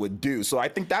well it would do. So I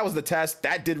think that was the test.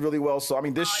 That did really well. So I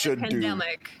mean, this should do.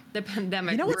 The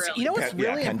pandemic. You know what's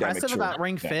really impressive about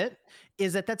Ring Yeah. Fit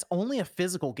is that that's only a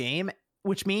physical game,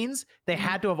 which means they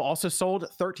had to have also sold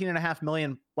 13.5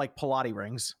 million like Pilates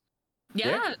rings.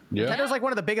 Yeah. Nintendo's like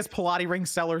one of the biggest Pilates ring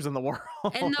sellers in the world.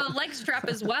 And the leg strap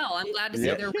as well. I'm glad to see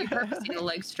they're repurposing the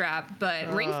leg strap.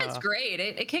 But Ring Fit's great.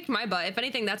 It kicked my butt. If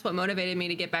anything, that's what motivated me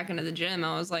to get back into the gym.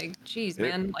 I was like, geez,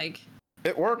 man, like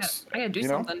it works. I gotta do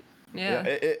something. Yeah.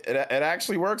 It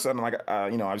actually works. And like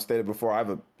I've stated before, I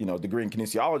have a degree in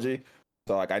kinesiology.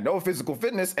 So like I know physical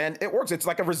fitness, and it works. It's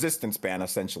like a resistance band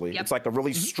essentially. It's like a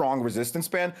really strong resistance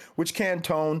band, which can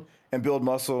tone and build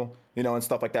muscle, and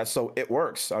stuff like that. So it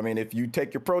works. I mean, if you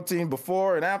take your protein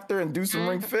before and after and do some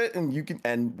Ring Fit, and you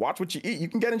can watch what you eat, you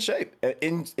can get in shape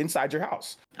inside your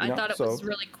house. I thought it was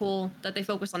really cool that they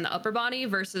focus on the upper body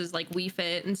versus like Wii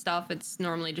Fit and stuff. It's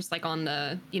normally just like on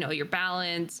the your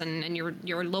balance and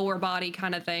your lower body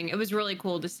kind of thing. It was really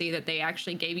cool to see that they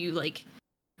actually gave you like.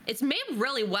 It's made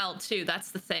really well too. That's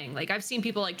the thing. Like I've seen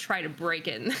people like try to break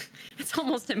it. It's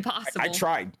almost impossible. I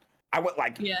tried. I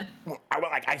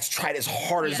tried as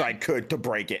hard as I could to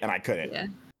break it, and I couldn't. Yeah.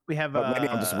 We have maybe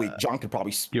I'm just weak. John could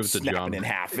probably Give it to snap John. it in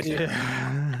half.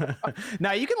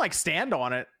 Now you can like stand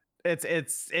on it. It's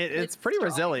pretty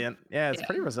strong. Resilient. Yeah, it's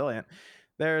pretty resilient.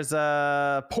 There's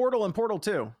Portal and Portal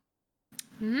 2.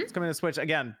 It's coming to Switch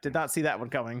again. Did not see that one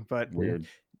coming, but Weird.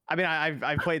 I mean,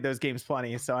 I've played those games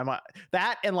plenty, so I'm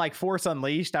that and like Force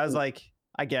Unleashed. I was like,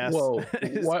 I guess. Well,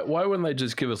 why wouldn't they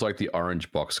just give us like the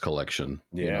orange box collection?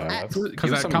 Yeah.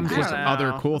 Because that comes with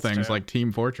other cool things like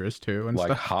Team Fortress 2 and like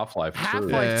stuff. Half-Life 2.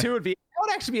 Half-Life 2 would be. That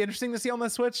would actually be interesting to see on the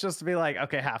Switch, just to be like,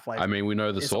 okay, Half-Life. I mean, we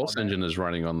know the Source engine is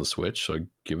running on the Switch, so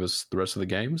give us the rest of the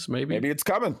games, maybe. Maybe it's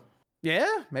coming. Yeah,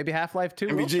 maybe Half-Life 2.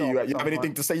 MVG, you have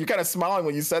anything to say? You're kind of smiling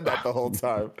when you said that the whole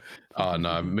time. Oh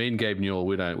no, me and Gabe Newell,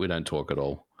 we don't talk at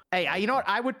all. Hey, you know what?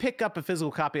 I would pick up a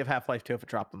physical copy of Half-Life 2 if it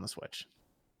dropped on the Switch.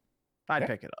 I'd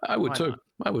pick it up. I would Why too. not?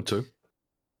 I would too.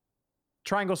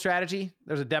 Triangle Strategy.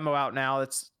 There's a demo out now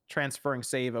that's transferring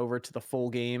save over to the full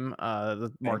game.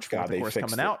 The March 4th, of course,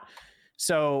 coming out.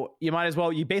 So you might as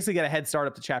well. You basically get a head start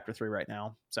up to Chapter 3 right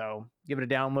now. So give it a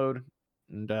download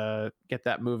and get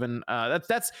that moving.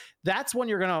 That's when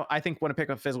you're gonna, I think, want to pick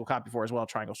up a physical copy for as well.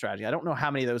 Triangle Strategy. I don't know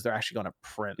how many of those they're actually gonna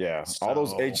print. Yeah, all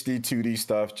those HD 2D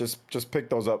stuff. Just pick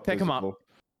those up. Pick them up.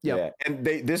 Yep. Yeah, and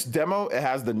this demo, it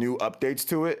has the new updates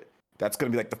to it. That's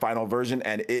going to be like the final version,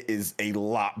 and it is a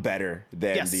lot better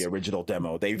than the original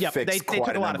demo. They fixed they quite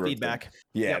took a lot of number feedback. things.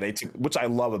 Yeah, they took, which I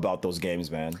love about those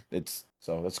games, man.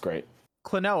 That's great.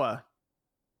 Klonoa.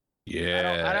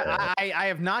 Yeah. I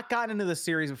have not gotten into this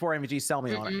series before. MVG, sell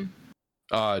me on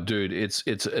it. Dude,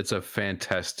 it's a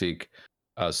fantastic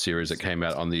series that came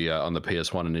out on the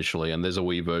PS1 initially, and there's a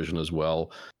Wii version as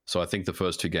well. So I think the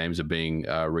first two games are being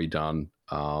redone.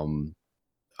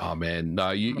 Oh man,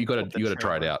 no, you got to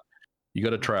try it out. You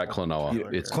got to try out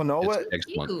Klonoa. It's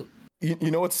excellent.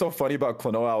 You know what's so funny about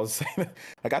Klonoa? I was saying,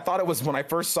 like, I thought it was when I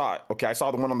first saw it. Okay, I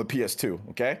saw the one on the PS2.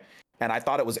 Okay, and I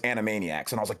thought it was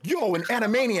Animaniacs, and I was like, "Yo, an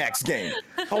Animaniacs game."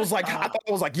 I thought it was like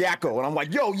Yakko, and I'm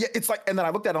like, "Yo, yeah." It's like, and then I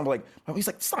looked at it, I'm like, he's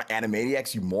like, "It's not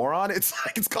Animaniacs, you moron." It's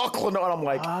called Klonoa. And I'm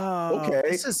like,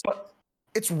 okay, but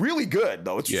it's really good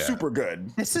though. It's super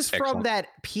good. This is from that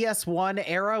PS1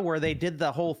 era where they did the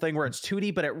whole thing where it's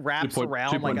 2D, but it wraps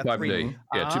around like a 3D.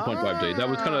 Yeah, 2.5D.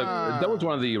 That was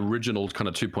one of the original kind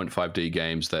of 2.5D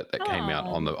games that came out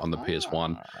on the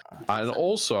PS1. And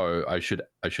also, I should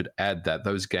add that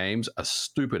those games are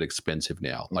stupid expensive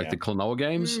now. Like the Klonoa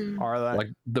games, are they? Like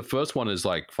the first one is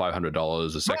like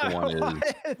 $500. The second one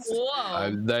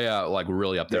is they are like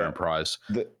really up there in price.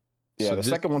 The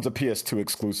second one's a PS2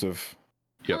 exclusive.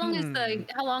 Yep.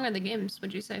 How long are the games,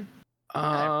 would you say?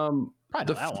 Probably not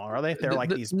that long, are they? They're like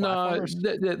these platformers?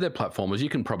 No, they're platformers. You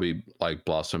can probably like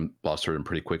blast through them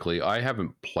pretty quickly. I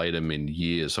haven't played them in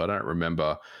years, so I don't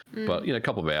remember. But a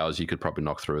couple of hours, you could probably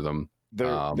knock through them.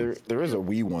 There is a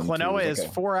Wii one. Klonoa is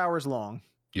 4 hours long.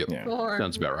 Yep,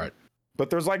 sounds about right. but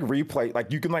there's like replay,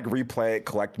 like you can like replay it,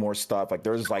 collect more stuff. Like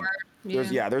there's like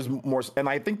there's more, and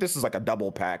I think this is like a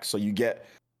double pack, so you get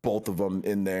both of them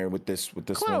in there with this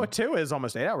Klonoa one. 2 is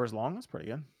almost 8 hours long. That's pretty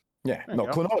good. Yeah, no,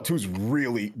 Klonoa 2 is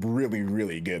really, really,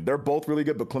 really good. They're both really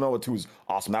good, but Klonoa 2 is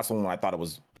awesome. That's the one I thought it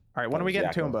was. All right, when are we getting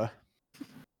Toomba?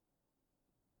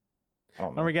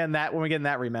 When are we getting that? When we getting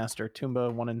that remaster,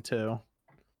 Toomba 1 and 2.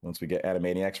 Once we get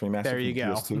Animaniacs remastered. There you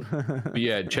go. But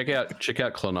yeah, check out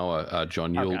Klonoa,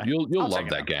 John. You'll love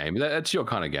that game. That's your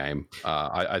kind of game.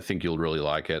 I think you'll really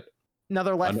like it.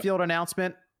 Another left field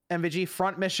announcement. MVG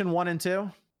Front Mission 1 and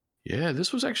 2. Yeah,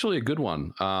 this was actually a good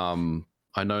one.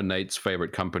 I know Nate's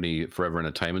favorite company, Forever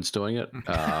Entertainment's doing it,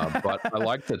 but I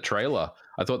liked the trailer.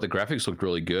 I thought the graphics looked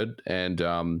really good, and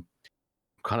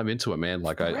kind of into it, man.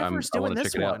 Like I want to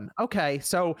check it out. Okay,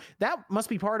 so that must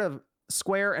be part of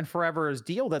Square and Forever's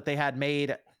deal that they had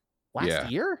made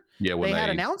last year. Yeah, when they had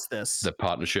announced this. The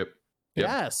partnership.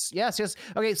 Yep. Yes.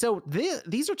 Okay, so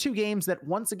these are two games that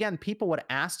once again people would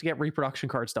ask to get reproduction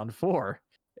cards done for.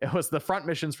 It was the Front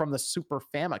Missions from the Super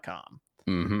Famicom.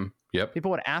 Mm-hmm. Yep. People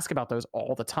would ask about those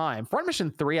all the time. Front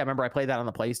Mission 3, I remember I played that on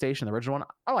the PlayStation, the original one.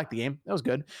 I liked the game. It was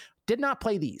good. Did not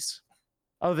play these,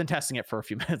 other than testing it for a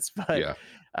few minutes. But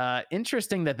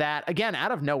interesting that again,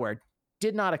 out of nowhere,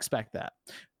 did not expect that.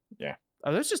 Yeah.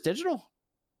 Are those just digital?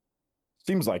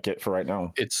 Seems like it for right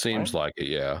now. It seems like it,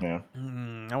 yeah.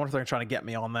 I wonder if they're trying to get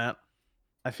me on that.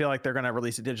 I feel like they're going to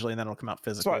release it digitally and then it'll come out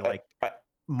physically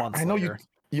months later.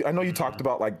 I know you talked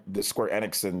about like the Square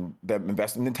Enix and them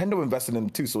investing. Nintendo invested in them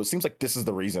too, so it seems like this is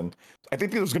the reason. I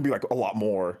think there's gonna be like a lot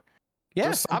more.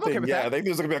 Yes, I'm okay with that. I think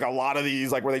there's gonna be like a lot of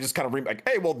these, like where they just kind of like,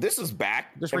 hey, well, this is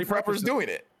back. Just Forever's doing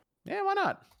it. Yeah, why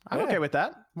not? I'm okay with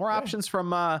that. More options from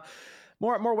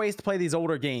more ways to play these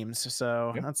older games.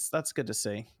 So that's good to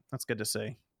see. That's good to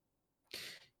see.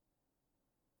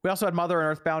 We also had Mother and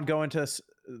Earthbound go into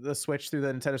the Switch through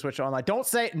the Nintendo Switch Online.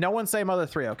 No one say Mother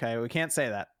 3, okay? We can't say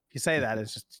that. If you say that,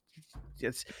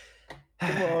 it's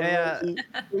come on,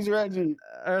 who's Reggie?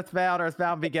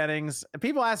 Earthbound Beginnings.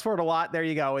 People ask for it a lot. There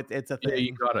you go. It's a thing. Yeah,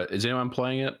 you got it. Is anyone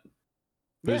playing it?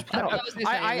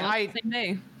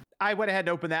 I went ahead and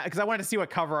opened that because I wanted to see what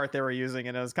cover art they were using,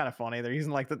 and it was kind of funny. They're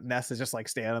using like the Ness is just like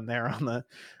standing there on the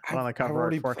cover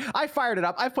art for it. I fired it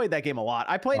up. I played that game a lot.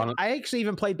 I actually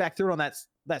even played back through it on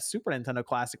that Super Nintendo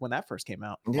Classic when that first came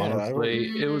out. Yeah,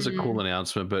 honestly, it was a cool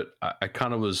announcement, but I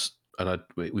kind of was. And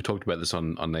we talked about this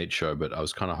on Nate's show, but I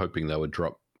was kind of hoping they would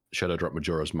Shadow drop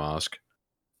Majora's Mask.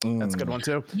 That's a good one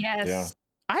too. Yes. Yeah.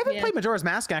 I haven't played Majora's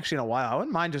Mask actually in a while. I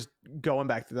wouldn't mind just going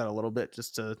back through that a little bit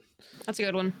just to. That's a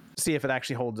good one. See if it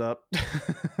actually holds up.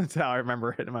 That's how I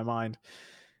remember it in my mind.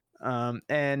 One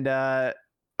of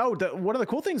the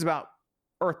cool things about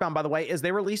Earthbound, by the way, is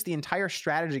they released the entire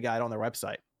strategy guide on their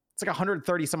website. It's like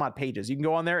 130 some odd pages. You can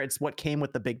go on there. It's what came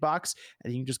with the big box,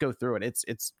 and you can just go through it.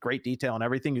 It's great detail and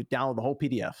everything. You download the whole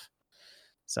PDF.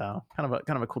 So kind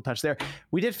of a cool touch there.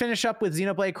 We did finish up with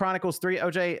Xenoblade Chronicles 3.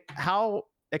 OJ, how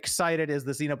excited is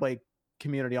the Xenoblade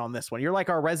community on this one? You're like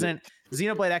our resident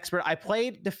Xenoblade expert. I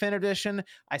played Definitive Edition.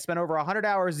 I spent over 100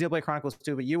 hours Xenoblade Chronicles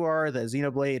 2, but you are the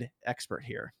Xenoblade expert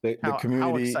here. The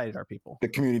community, how excited are people? The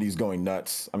community's going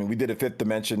nuts. I mean, we did a Fifth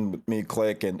Dimension with me,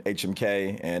 Click, and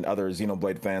HMK, and other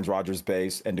Xenoblade fans, Rogers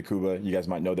Base and Dakuba. You guys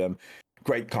might know them.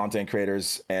 Great content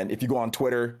creators. And if you go on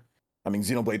Twitter, I mean,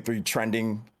 Xenoblade 3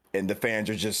 trending, and the fans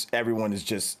are everyone is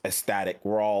just ecstatic.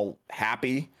 We're all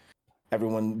happy.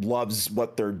 Everyone loves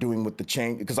what they're doing with the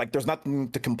change because like there's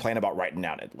nothing to complain about right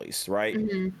now, at least, right?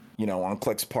 Mm-hmm. You know, on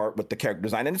Click's part with the character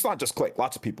design, and it's not just Click,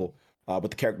 lots of people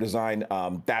with the character design.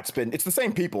 It's the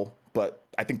same people, but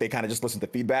I think they kind of just listen to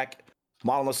feedback.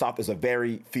 Monolith Soft is a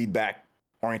very feedback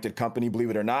oriented company, believe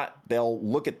it or not. They'll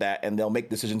look at that and they'll make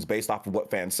decisions based off of what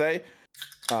fans say.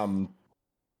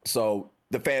 So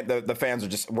the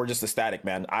fans we're just ecstatic,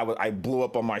 man. I blew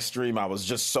up on my stream. I was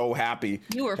just so happy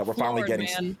that we're finally getting.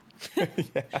 Man.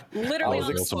 Literally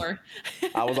on the floor.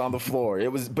 I was on the floor.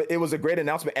 It was a great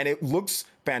announcement, and it looks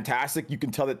fantastic. You can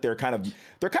tell that they're kind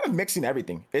of mixing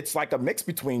everything. It's like a mix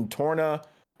between Torna,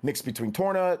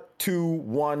 2,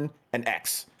 1, and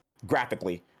X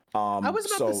graphically. I was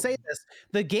about to say this.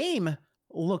 The game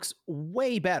looks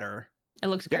way better. It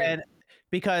looks great.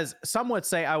 Because some would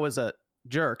say I was a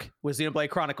jerk with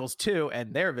Xenoblade Chronicles 2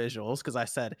 and their visuals because I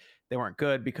said they weren't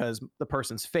good because the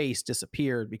person's face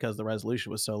disappeared because the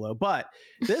resolution was so low. But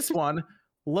this one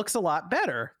looks a lot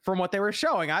better from what they were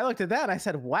showing. I looked at that and I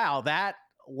said, wow, that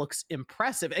looks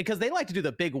impressive. Because they like to do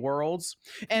the big worlds,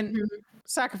 and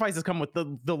sacrifices come with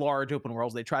the large open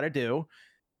worlds they try to do.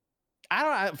 I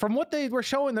don't know. From what they were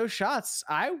showing those shots,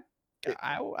 I'm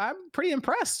pretty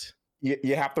impressed.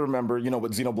 you have to remember,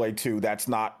 with Xenoblade 2, that's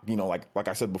not, like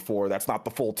I said before, that's not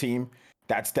the full team.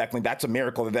 That's a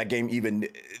miracle that game even,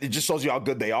 it just shows you how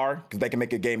good they are, because they can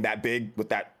make a game that big with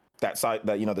that size,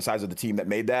 the size of the team that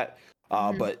made that.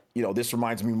 But this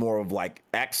reminds me more of like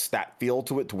X, that feel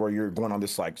to it, to where you're going on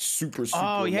this like super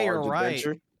large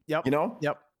adventure. Yep.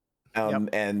 Yep.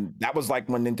 And that was like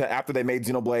when after they made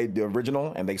Xenoblade the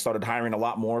original and they started hiring a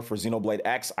lot more for Xenoblade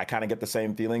X, I kind of get the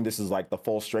same feeling. This is like the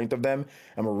full strength of them,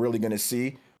 and we're really going to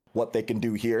see what they can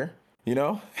do here,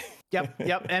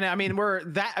 Yep. And I mean,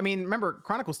 remember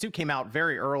Chronicles 2 came out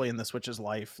very early in the Switch's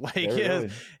life. Like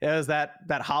it was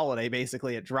that holiday,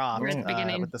 basically it dropped with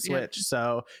the Switch. Yeah.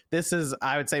 So this is,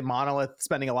 I would say, Monolith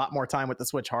spending a lot more time with the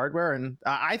Switch hardware. And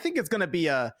I think it's going to be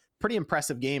a pretty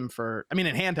impressive game in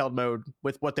handheld mode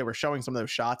with what they were showing, some of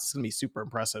those shots. It's going to be super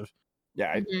impressive.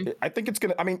 Yeah, I think it's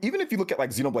going to, even if you look at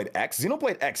like Xenoblade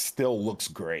X still looks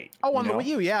great. Oh, on the Wii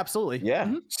U, yeah, absolutely.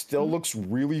 Yeah, still looks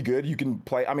really good. You can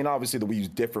play, obviously the Wii U is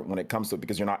different when it comes to it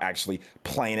because you're not actually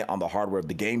playing it on the hardware of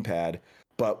the gamepad.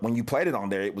 But when you played it on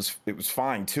there, it was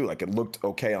fine too. Like it looked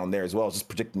okay on there as well, just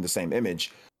projecting the same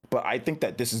image. But I think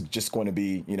that this is just going to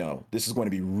be, this is going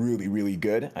to be really, really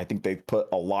good. I think they've put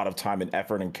a lot of time and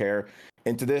effort and care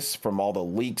into this from all the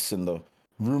leaks and the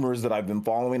rumors that I've been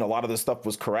following. A lot of this stuff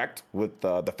was correct with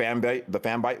the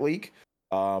Fanbyte leak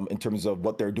in terms of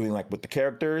what they're doing, like with the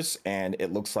characters, and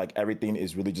it looks like everything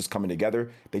is really just coming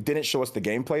together. They didn't show us the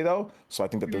gameplay though, so I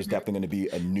think that there's definitely going to be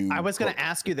a new. I was going to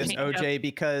ask you this, OJ,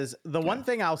 because the one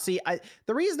thing I'll see,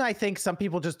 the reason I think some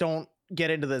people just don't get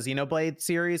into the Xenoblade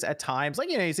series at times, like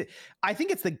I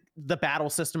think it's the battle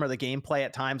system or the gameplay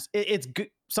at times. It's good.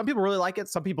 Some people really like it.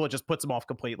 Some people it just puts them off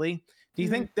completely. Do you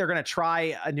think they're going to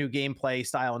try a new gameplay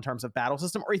style in terms of battle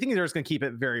system, or you think they're just going to keep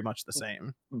it very much the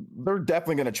same? They're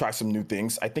definitely going to try some new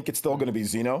things. I think it's still going to be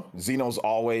Xeno. Xeno's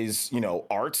always,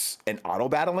 arts and auto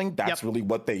battling. That's really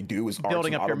what they do, is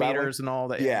building arts up your battling. meters and all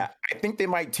that. Yeah, I think they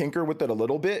might tinker with it a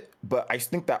little bit, but I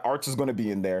think that arts is going to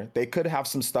be in there. They could have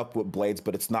some stuff with blades,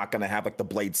 but it's not going to have like the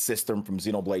blade system from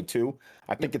Xenoblade 2.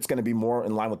 I think it's going to be more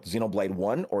in line with Xenoblade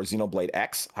 1 or Xenoblade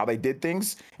X, how they did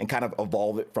things, and kind of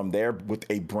evolve it from there with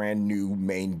a brand new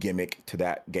main gimmick to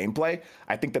that gameplay.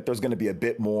 I think that there's going to be a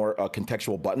bit more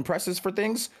contextual button presses for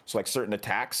things. So like certain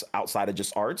attacks outside of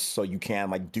just arts. So you can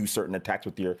like do certain attacks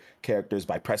with your characters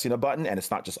by pressing a button, and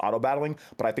it's not just auto battling.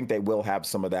 But I think they will have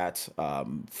some of that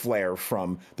flair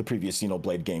from the previous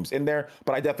Xenoblade games in there.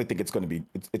 But I definitely think it's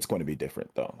going to be different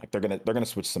though. Like they're gonna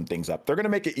switch some things up. They're gonna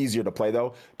make it easier to play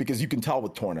though, because you can tell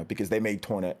with Torna, because they made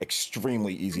Torna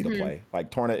extremely easy to play.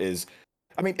 Like Torna is,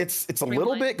 it's a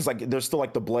little bit, because like there's still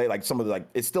like the blade, like some of the, like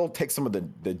it still takes some of the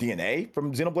DNA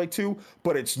from Xenoblade 2,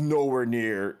 but it's nowhere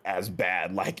near as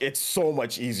bad. Like it's so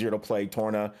much easier to play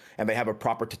Torna, and they have a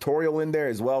proper tutorial in there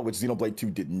as well, which Xenoblade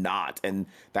 2 did not. And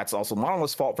that's also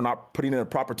Monolith's fault for not putting in a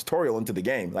proper tutorial into the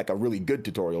game, like a really good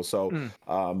tutorial. So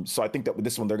so I think that with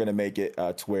this one, they're going to make it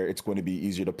to where it's going to be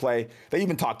easier to play. They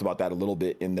even talked about that a little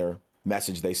bit in their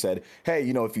message. They said, hey,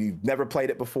 if you've never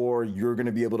played it before, you're going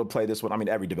to be able to play this one.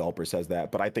 Every developer says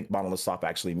that, but I think Monolith Soft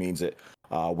actually means it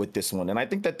with this one. And I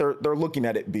think that they're looking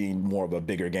at it being more of a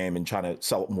bigger game and trying to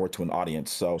sell it more to an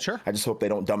audience. So I just hope they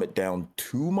don't dumb it down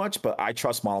too much, but I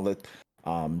trust Monolith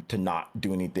to not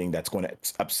do anything that's going to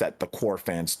upset the core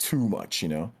fans too much,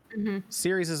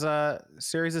 Series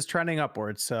is trending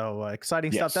upwards. So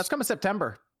exciting stuff. That's coming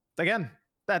September. Again,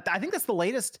 I think that's the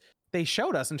latest they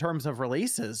showed us in terms of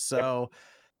releases. So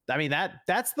that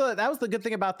was the good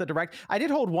thing about the Direct. I did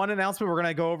hold one announcement we're going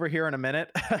to go over here in a minute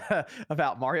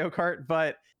about Mario Kart,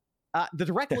 but the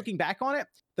Direct, looking back on it,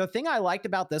 the thing I liked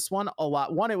about this one a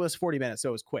lot, one, it was 40 minutes, so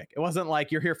it was quick. It wasn't like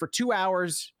you're here for 2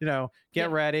 hours, get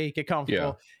ready, get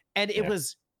comfortable. And it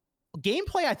was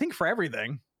gameplay, I think, for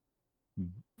everything.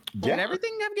 Did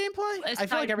everyththing have gameplay? I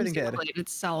feel like everything did.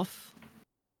 Itself.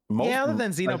 Other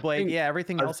than Xenoblade,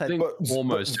 everything else had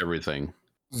almost everything.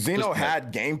 Xeno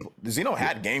had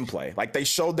gameplay. Like they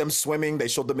showed them swimming, they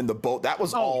showed them in the boat. That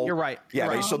was all. You're right. Yeah,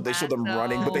 they showed them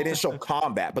running, but they didn't show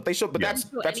combat. But that's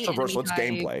traversal. It's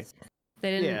gameplay.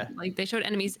 They didn't they showed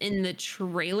enemies in the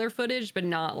trailer footage, but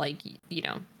not like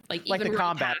even the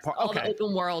combat part. All the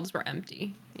open worlds were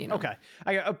empty. Okay,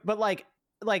 but like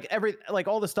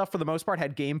all the stuff for the most part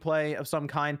had gameplay of some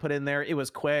kind put in there. It was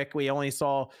quick. We only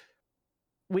saw.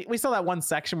 We saw that one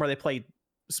section where they played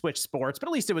Switch Sports, but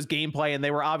at least it was gameplay, and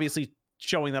they were obviously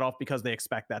showing that off because they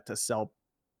expect that to sell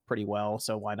pretty well,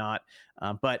 so why not?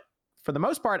 But for the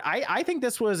most part, I think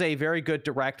this was a very good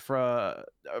Direct for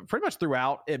pretty much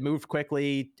throughout. It moved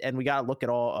quickly, and we got to look at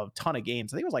a ton of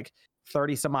games. I think it was like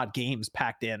 30 some odd games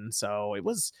packed in, so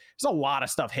there's a lot of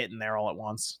stuff hitting there all at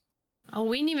once. Oh,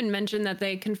 we didn't even mention that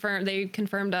they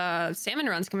confirmed salmon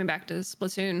runs coming back to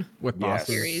Splatoon with Yes.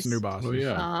 bosses, new bosses. Oh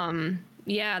yeah.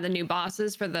 Yeah, the new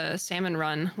bosses for the salmon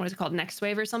run. What is it called? Next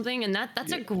Wave or something? And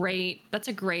that's a great,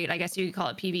 I guess you could call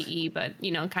it PvE, but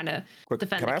kind of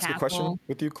defend Can the I ask castle. a question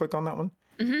with you? Click on that one.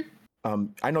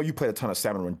 I know you played a ton of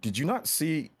Salmon Run. Did you not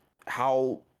see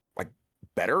how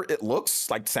better it looks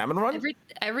like Salmon Run?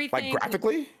 Everything Like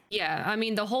graphically? Yeah, I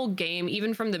mean the whole game,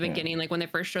 even from the beginning, like when they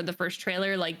first showed the first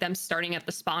trailer, like them starting at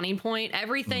the spawning point,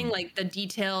 everything, like the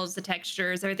details, the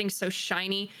textures, everything's so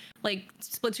shiny. Like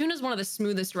Splatoon is one of the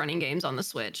smoothest running games on the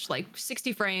Switch. Like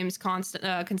 60 frames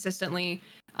consistently.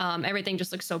 Everything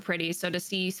just looks so pretty. So to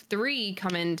see 3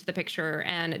 come into the picture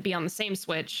and be on the same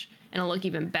Switch and it'll look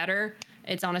even better,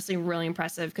 it's honestly really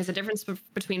impressive because the difference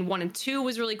between 1 and 2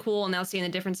 was really cool, and now seeing the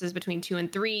differences between 2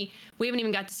 and 3, we haven't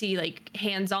even got to see like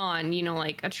hands-on,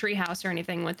 like a treehouse or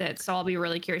anything with it. So I'll be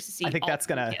really curious to see. I think that's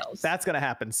gonna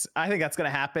happen. I think that's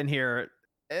gonna happen here.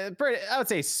 I would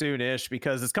say soonish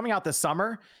because it's coming out this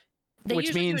summer,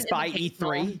 which means by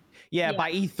E3. Yeah,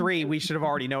 by E3 we should have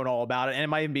already known all about it, and it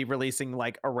might even be releasing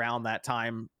like around that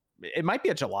time. It might be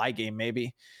a July game,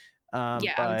 maybe. I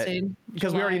would say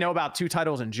because we already know about 2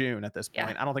 titles in June at this point.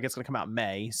 Yeah. I don't think it's going to come out in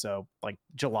May, so like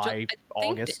July,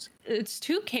 August. It's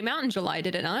 2 came out in July,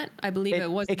 did it not? I believe it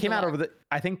was. It came out over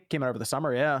the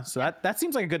summer. Yeah, so that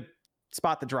seems like a good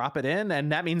spot to drop it in,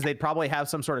 and that means they'd probably have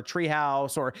some sort of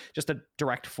treehouse or just a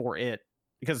direct for it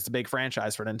because it's a big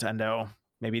franchise for Nintendo.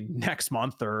 Maybe next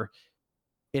month or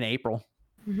in April.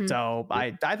 Mm-hmm. So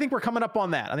I think we're coming up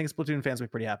on that. I think Splatoon fans will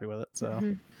be pretty happy with it.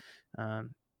 So,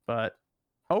 but.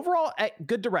 Overall,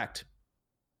 good direct.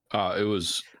 It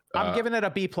was. I'm giving it a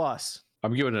B+.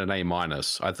 I'm giving it an A-.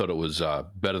 I thought it was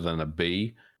better than a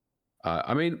B.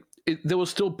 I mean, there was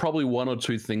still probably 1 or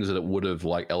 2 things that it would have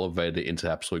elevated it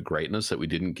into absolute greatness that we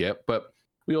didn't get. But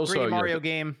we also 3D Mario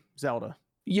game, Zelda.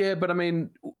 Yeah, but I mean,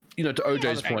 to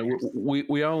OJ's point,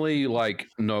 we only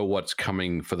know what's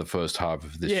coming for the first half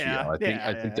of this year. I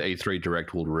think the E3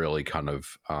 Direct will really kind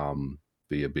of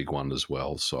be a big one as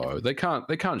well. So they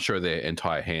can't show their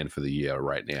entire hand for the year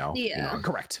right now. Yeah,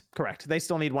 correct. They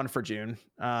still need one for June,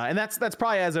 and that's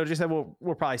probably, as OJ said,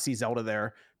 we'll probably see Zelda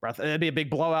there. It'd be a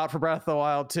big blowout for Breath of the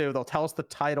Wild too. They'll tell us the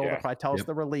title. They'll probably tell us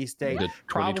the release date.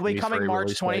 Probably coming March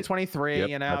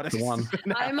 2023. That's the one.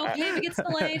 I'm okay if it gets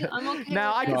delayed. I'm okay.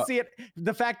 Now I can see it.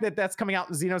 The fact that that's coming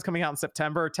out, Xeno's coming out in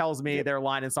September, tells me they're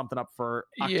lining something up for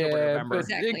October, November. But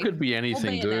it could be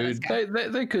anything, dude.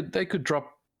 They could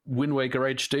drop Wind Waker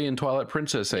HD and Twilight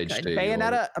Princess HD.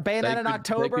 Bayonetta in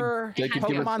October. They could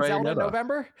give us Pokemon Zelda in Bayonetta.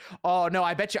 November. Oh no,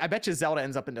 I bet you Zelda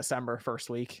ends up in December first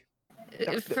week.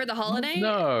 For the holiday?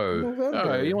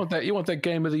 No, you want that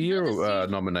Game of the Year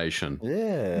nomination.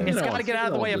 Yeah, It's got to get out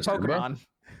of the way of December. Pokemon.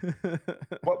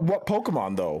 What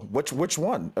Pokemon though? Which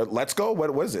one? Let's Go.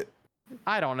 What was it?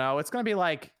 I don't know. It's gonna be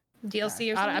like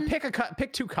DLC or I something?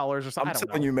 pick 2 colors or something. I'm I don't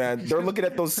telling know. you, man. They're looking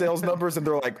at those sales numbers and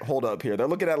they're like, "Hold up here." They're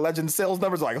looking at Legends sales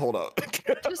numbers, like, "Hold up."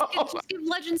 Just give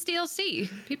Legends DLC.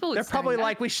 People would They're sign probably that.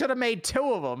 like, we should have made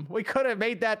 2 of them. We could have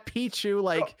made that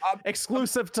Pichu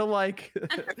exclusive to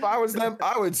If I was them,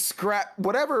 I would scrap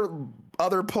whatever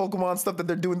other Pokemon stuff that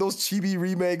they're doing. Those chibi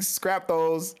remakes, scrap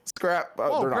those. Scrap.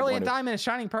 oh, they're not Brilliant going to. Diamond and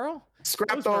Shining Pearl.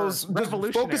 Scrap Those were those.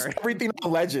 Just focus revolutionary. everything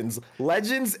on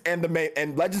Legends and the main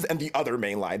and Legends and the other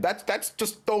main line. That's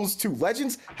just those 2.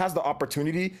 Legends has the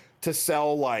opportunity to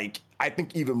sell I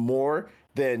think even more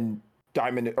than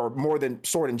Diamond or more than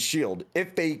Sword and Shield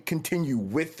if they continue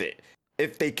with it.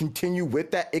 If they continue with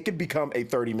that, it could become a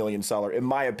 30 million seller, in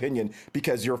my opinion,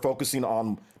 because you're focusing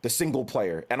on the single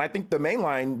player. And I think the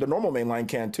normal main line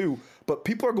can too. But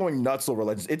people are going nuts over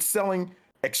Legends. It's selling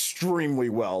extremely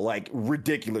well,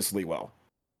 ridiculously well.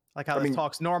 Like how this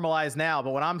talk's normalized now,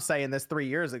 but when I'm saying this 3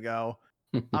 years ago,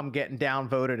 I'm getting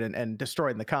downvoted and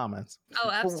destroyed in the comments.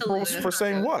 Oh, absolutely. For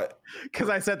saying what? Because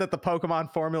I said that the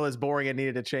Pokemon formula is boring and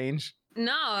needed to change.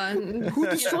 No. Who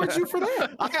destroyed you for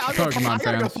that? I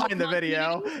gotta go find the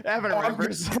video. Evan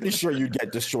remembers. I'm pretty sure you'd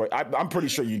get destroyed. I'm pretty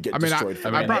sure you'd get destroyed.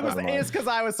 It's because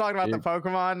I was talking about the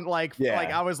Pokemon.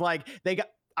 I was like,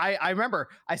 I remember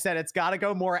I said it's got to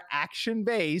go more action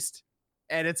based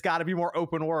and it's got to be more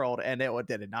open world, and it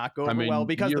did not go over well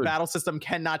because the battle system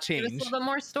cannot change. Give us a little bit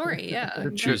more story, yeah.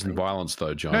 You're choosing violence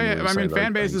though, John. I mean,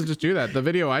 fan bases just do that. The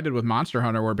video I did with Monster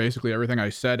Hunter, where basically everything I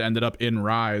said ended up in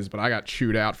Rise, but I got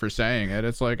chewed out for saying it.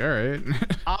 It's like, all right.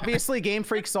 Obviously, Game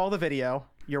Freak saw the video.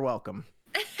 You're welcome.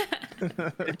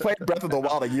 They played Breath of the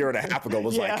Wild a year and a half ago.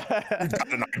 Was like, you got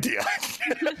an idea.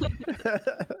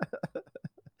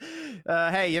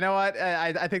 Hey, you know what?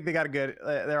 I think they got a good.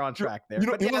 They're on track there. You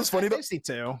know what's funny though? FC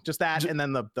two, just that, and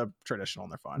then the traditional,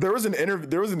 and they're fine. There was an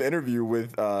interview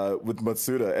with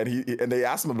Matsuda, and they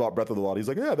asked him about Breath of the Wild. He's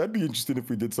like, yeah, that'd be interesting if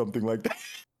we did something like that.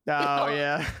 Oh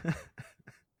yeah.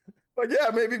 Like,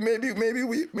 yeah, maybe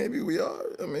we are.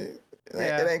 I mean,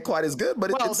 it ain't quite as good,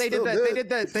 but it's still good.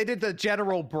 They did the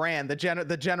general brand, the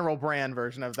general brand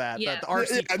version of that. Yeah. The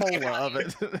RC Cola of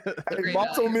it. Hey,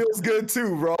 Matzo Meal's good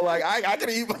too, bro. Like I can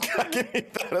eat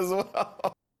that as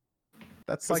well.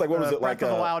 That's It's like what was the it, Breath like of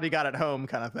the Wild you got at home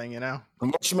kind of thing, you know?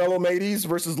 Marshmallow Mateys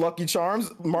versus Lucky Charms.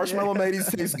 Marshmallow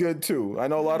Mateys tastes good too. I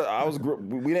know a lot of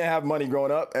we didn't have money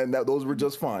growing up, and those were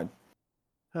just fine.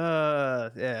 Yeah,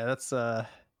 that's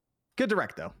good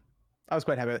direct though. I was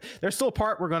quite happy with it. There's still a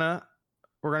part we're gonna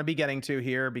be getting to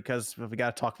here because we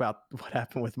got to talk about what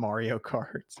happened with Mario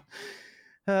Kart.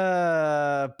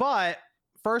 But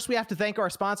first we have to thank our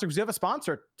sponsor, because we have a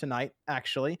sponsor tonight.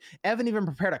 Actually, Evan even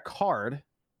prepared a card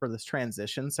for this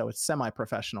transition, so it's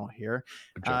semi-professional here.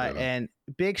 Good job, And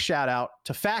big shout out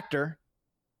to Factor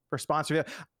for sponsoring.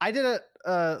 I did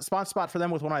a sponsor spot for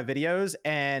them with one of my videos,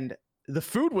 and the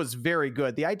food was very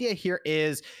good. The idea here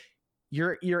is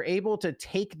you're able to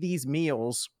take these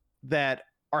meals that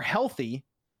are healthy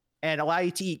and allow you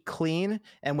to eat clean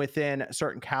and within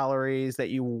certain calories that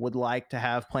you would like to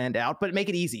have planned out, but make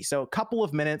it easy. So a couple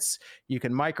of minutes, you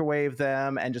can microwave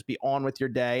them and just be on with your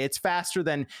day. It's faster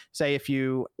than, say, if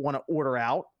you want to order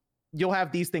out. You'll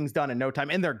have these things done in no time,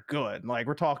 and they're good. Like,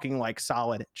 we're talking like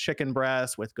solid chicken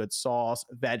breast with good sauce,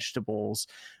 vegetables.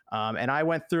 And I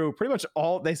went through pretty much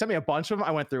they sent me a bunch of them.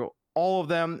 I went through all of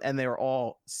them, and they were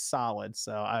all solid.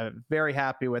 So I'm very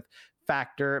happy with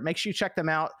Factor. Make sure you check them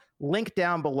out. Link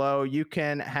down below. You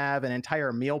can have an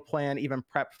entire meal plan even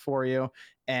prepped for you.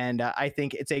 And I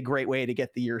think it's a great way to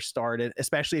get the year started,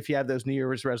 especially if you have those New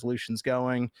Year's resolutions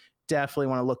going. Definitely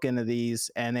want to look into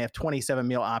these. And they have 27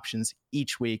 meal options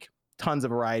each week. Tons of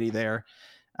variety there.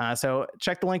 So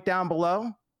check the link down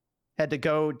below. Head to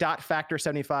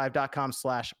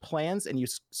go.factor75.com/plans and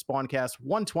use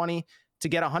Spawncast120 to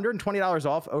get $120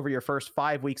 off over your first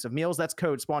 5 weeks of meals. That's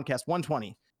code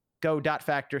Spawncast120.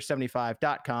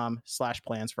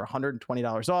 Go.factor75.com/plans for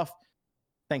 $120 off.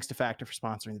 Thanks to Factor for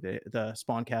sponsoring the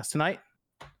Spawncast tonight.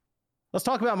 Let's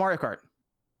talk about Mario Kart,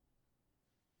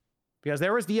 because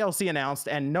there was DLC announced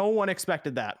and no one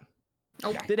expected that.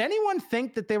 Oh. Did anyone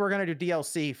think that they were going to do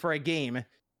DLC for a game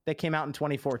that came out in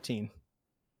 2014?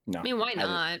 No. I mean, why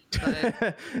not?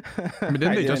 I mean,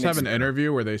 didn't they just have an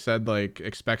interview where they said, like,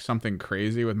 expect something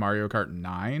crazy with Mario Kart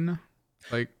 9?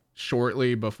 Like,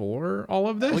 shortly before all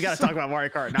of this? We got to talk about Mario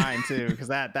Kart 9 too, because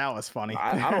that was funny.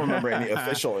 I don't remember any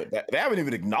official. They haven't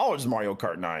even acknowledged Mario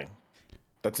Kart 9.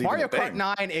 That's Mario Kart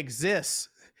 9 exists.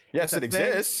 Yes, it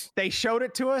exists. They showed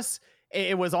it to us.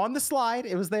 It was on the slide.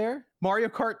 It was there. Mario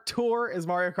Kart Tour is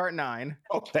Mario Kart 9.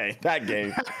 Okay, that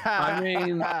game. I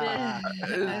mean,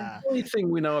 the only thing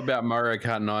we know about Mario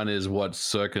Kart 9 is what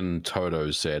Sirkin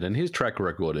Toto said, and his track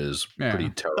record is pretty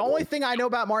terrible. The only thing I know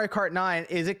about Mario Kart 9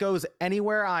 is it goes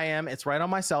anywhere I am. It's right on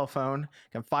my cell phone.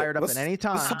 Can fire it up at any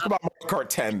time. Let's talk about Mario Kart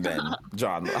 10 then,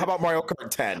 John. How about Mario Kart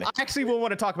 10? I actually will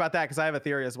want to talk about that because I have a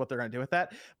theory as to what they're going to do with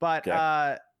that. But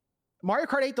Mario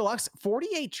Kart 8 Deluxe,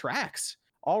 48 tracks.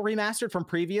 All remastered from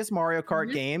previous Mario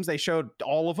Kart games. They showed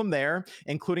all of them there,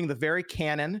 including the very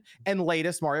canon and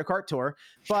latest Mario Kart Tour.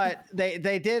 But they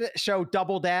did show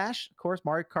Double Dash, of course,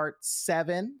 Mario Kart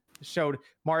 7. Showed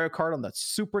Mario Kart on the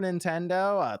Super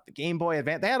Nintendo, the Game Boy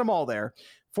Advance. They had them all there.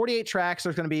 48 tracks.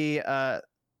 There's going to be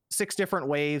 6 different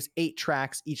waves, 8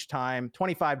 tracks each time,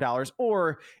 $25,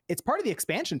 or it's part of the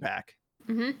expansion pack.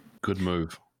 Good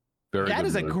move. That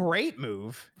is a great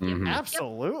move. Mm-hmm.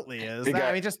 Absolutely is.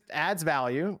 I mean, just adds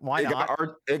value. Why not?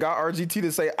 It got RGT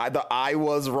to say the "I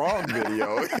was wrong"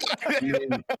 video.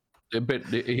 But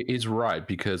he's right,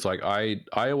 because like I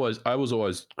was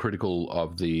always critical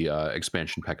of the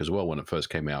expansion pack as well when it first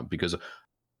came out, because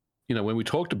when we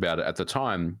talked about it at the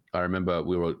time, I remember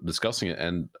we were discussing it,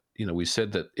 and we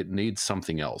said that it needs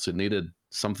something else. It needed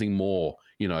something more,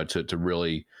 to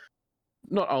really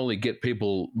not only get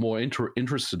people more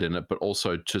interested in it, but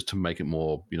also just to make it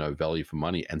more, value for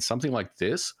money. And something like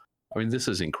this, I mean, this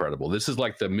is incredible. This is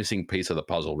like the missing piece of the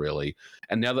puzzle, really.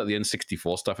 And now that the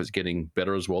N64 stuff is getting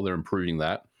better as well, they're improving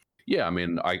that. Yeah, I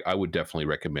mean, I would definitely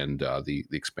recommend the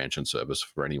expansion service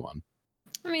for anyone.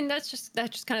 I mean, that just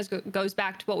kind of goes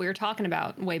back to what we were talking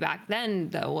about way back then,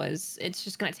 though, was it's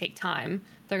just going to take time.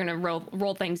 They're going to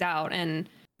roll things out, and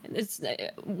it's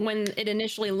when it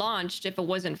initially launched, if it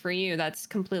wasn't for you, that's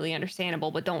completely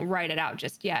understandable, but don't write it out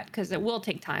just yet, because it will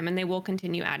take time and they will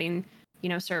continue adding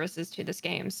services to this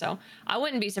game. So I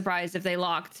wouldn't be surprised if they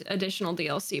locked additional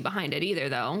DLC behind it either,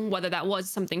 though, whether that was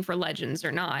something for Legends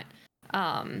or not.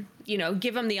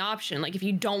 Give them the option. Like, if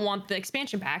you don't want the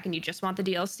expansion pack and you just want the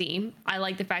DLC, I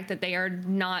like the fact that they are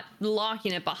not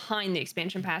locking it behind the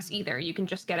expansion pass either. You can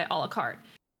just get it a la carte.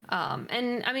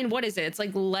 And I mean, what is it? It's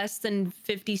like less than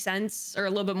 50 cents or a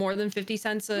little bit more than 50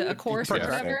 cents a course or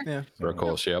whatever. Yeah. For a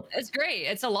course, yep. It's great.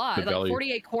 It's a lot. Good Like value.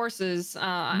 48 courses.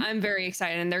 I'm very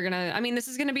excited. And this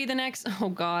is going to be the next, oh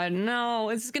God, no,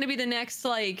 this is going to be the next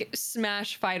like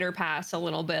Smash Fighter Pass a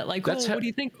little bit. Like, what do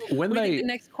you think? When what do you think the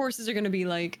next courses are going to be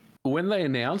like? When they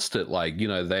announced it, like,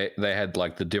 they had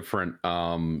like the different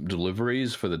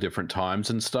deliveries for the different times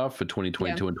and stuff for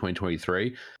 2022 and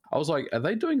 2023. I was like, are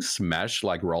they doing Smash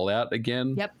like rollout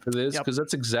again for this? Because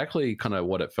that's exactly kind of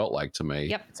what it felt like to me.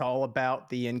 Yep. It's all about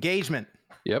the engagement.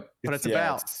 Yep. What it's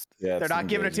about. They're not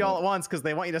giving it to you all at once because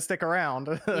they want you to stick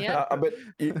around. Yeah. But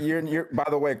you're by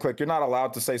the way, Click, you're not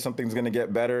allowed to say something's going to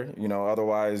get better.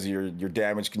 Otherwise you're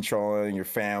damage controlling, you're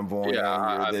fanboying,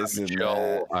 you're this and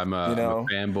that. I'm a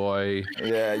fanboy.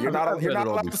 Yeah, you're not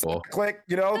allowed to say Click.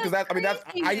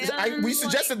 Because we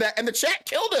suggested that, and the chat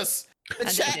killed us. The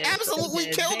chat absolutely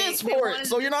killed us for it.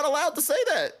 So you're not allowed to say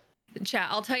that. Chat,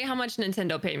 I'll tell you how much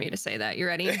Nintendo paid me to say that. You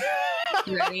ready?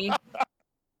 You ready?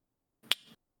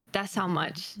 That's how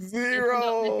much.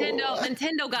 Zero.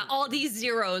 Nintendo got all these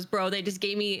zeros, bro. They just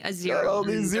gave me a zero. All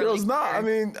these zeros. Not. I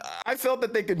mean, I felt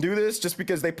that they could do this just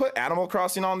because they put Animal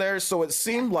Crossing on there, so it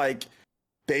seemed like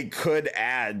they could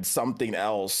add something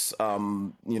else,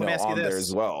 on there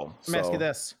as well. Let me ask you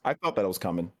this. I thought that it was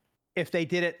coming. If they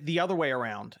did it the other way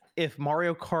around, if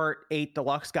Mario Kart 8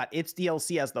 Deluxe got its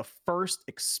DLC as the first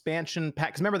expansion pack,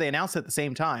 because remember they announced it at the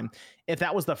same time, if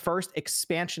that was the first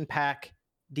expansion pack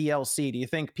DLC, do you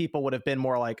think people would have been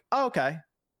more like, oh, okay,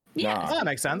 yeah, that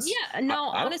makes sense? Yeah, no,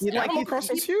 honestly, Animal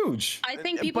Crossing's huge. I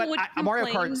think people would complain. Mario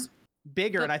Kart's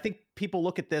bigger, and I think people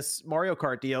look at this Mario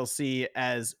Kart DLC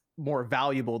as more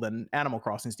valuable than Animal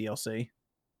Crossing's DLC.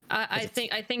 I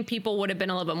think people would have been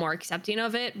a little bit more accepting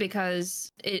of it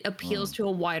because it appeals to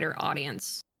a wider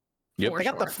audience. Yep. They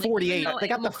got the 48. They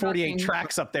got the 48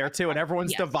 tracks up there too, and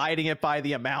everyone's dividing it by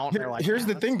the amount. They're like, here's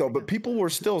the thing though, but people were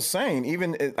still saying,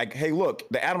 even like, hey, look,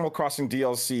 the Animal Crossing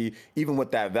DLC, even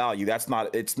with that value, it's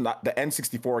not the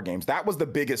N64 games. That was the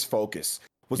biggest focus.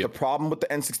 Was the problem with the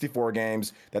N64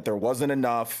 games that there wasn't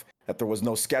enough, that there was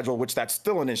no schedule, which that's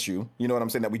still an issue. You know what I'm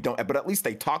saying? That we don't, but at least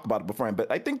they talked about it beforehand. But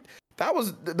I think that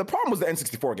was the problem was the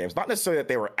N64 games, not necessarily that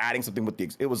they were adding something with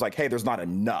it was like, hey, there's not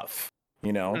enough.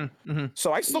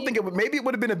 So I still think it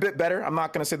would have been a bit better. I'm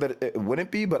not going to say that it wouldn't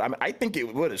be, but I think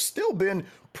it would have still been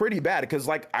pretty bad because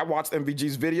like I watched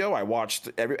MVG's video, I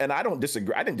watched and I didn't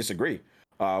disagree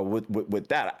with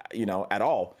that, at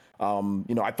all.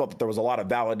 I felt that there was a lot of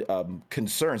valid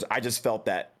concerns. I just felt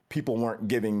that people weren't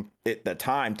giving it the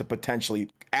time to potentially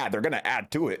add. They're going to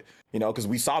add to it, because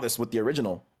we saw this with the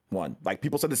original one. Like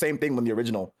people said the same thing when the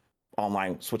original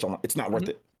Switch Online. It's not worth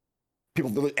it. People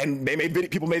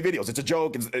made videos. It's a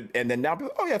joke, and then now,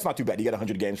 oh yeah, it's not too bad. You get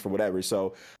 100 games for whatever.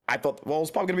 So I thought, well, it's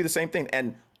probably gonna be the same thing.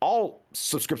 And all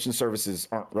subscription services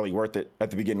aren't really worth it at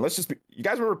the beginning. You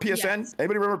guys remember PSN? Yes.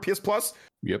 Anybody remember PS Plus?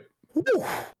 Yep. Whew,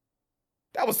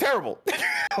 that was terrible.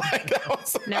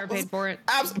 Never paid for it.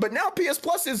 But now PS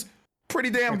Plus is pretty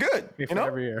damn good.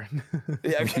 Every year.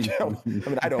 Yeah,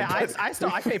 I don't.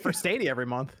 I pay for Stadia every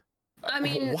month. I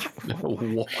mean,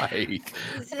 why?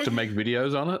 To make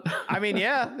videos on it? I mean,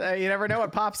 yeah, you never know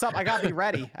what pops up. I gotta be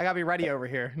ready. Over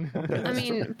here. I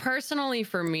mean, personally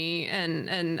for me,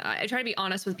 and I try to be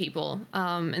honest with people,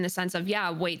 in the sense of,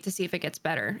 wait to see if it gets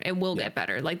better. It will get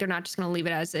better. Like they're not just gonna leave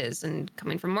it as is. And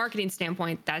coming from a marketing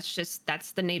standpoint,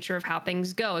 that's the nature of how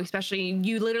things go. Especially,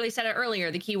 you literally said it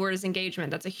earlier. The keyword is engagement.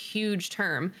 That's a huge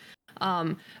term.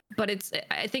 But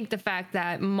I think the fact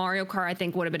that Mario Kart, I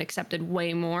think, would have been accepted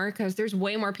way more because there's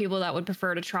way more people that would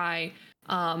prefer to try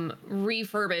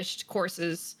refurbished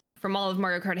courses from all of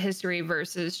Mario Kart history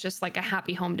versus just like a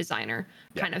happy home designer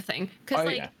kind of thing.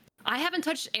 Because I haven't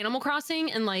touched Animal Crossing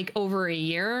in like over a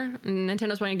year.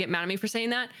 Nintendo's going to get mad at me for saying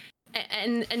that.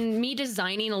 And me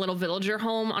designing a little villager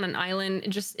home on an island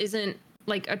just isn't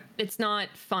it's not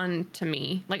fun to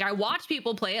me. Like I watch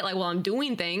people play it like while I'm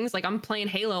doing things, like I'm playing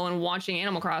Halo and watching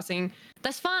Animal Crossing.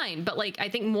 That's fine. But like I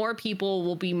think more people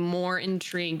will be more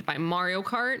intrigued by Mario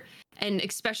Kart, and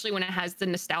especially when it has the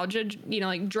nostalgia,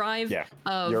 drive. Yeah,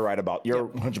 of you're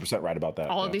 100% right about that.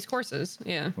 All of these courses.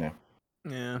 Yeah.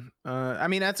 I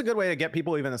mean, that's a good way to get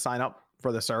people even to sign up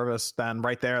for the service. Then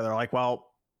right there, they're like, well,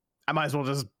 I might as well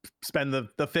just spend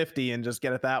the 50 and just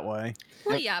get it that way.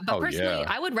 Well, yeah, but personally,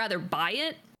 I would rather buy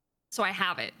it so I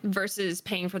have it versus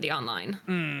paying for the online.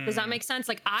 Does that make sense?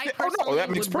 Like I Oh, no, personally that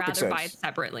makes would perfect rather buy it sense.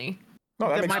 separately. No,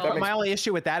 that makes, my only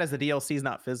issue with that is the DLC is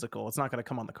not physical. It's not going to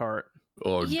come on the cart.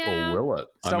 Or will it?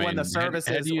 So when the service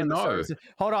how is, do you know?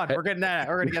 Hold on, we're getting that.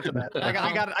 We're gonna get to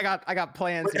that. I got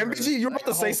plans. Wait, MVG, you're about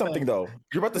to say something though.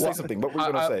 You're about to say something. What were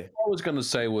you gonna say? What I was gonna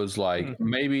say was like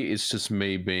maybe it's just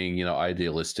me being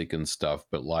idealistic and stuff,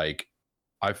 but like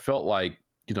I felt like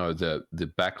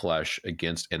the backlash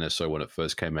against NSO when it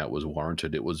first came out was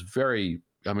warranted. It was very.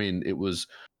 I mean, it was.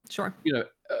 Sure.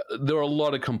 There were a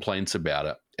lot of complaints about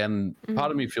it, and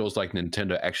part of me feels like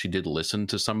Nintendo actually did listen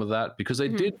to some of that because they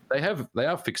did. They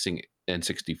are fixing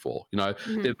N64.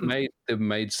 They've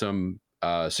made some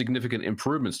significant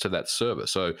improvements to that server.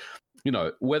 So,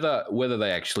 whether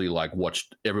they actually like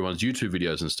watched everyone's YouTube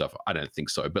videos and stuff, I don't think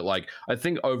so. But like, I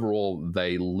think overall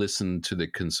they listened to the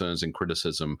concerns and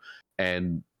criticism,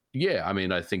 and yeah, I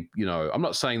mean, I think I'm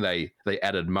not saying they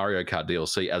added Mario Kart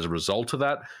DLC as a result of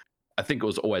that. I think it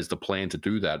was always the plan to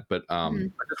do that, but I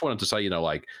just wanted to say,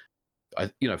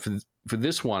 for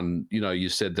this one, you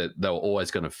said that they were always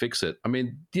going to fix it. I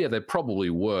mean, yeah, they probably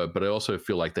were, but I also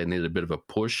feel like they needed a bit of a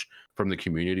push from the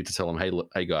community to tell them,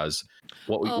 hey guys,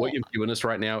 what you're giving us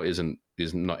right now is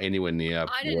not anywhere near.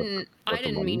 I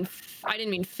didn't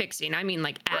mean fixing. I mean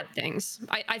like add things.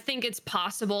 I think it's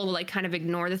possible to like kind of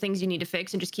ignore the things you need to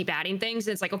fix and just keep adding things.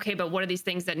 It's like, okay, but what are these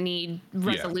things that need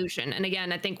resolution? Yeah. And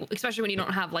again, I think especially when you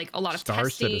don't have like a lot of Star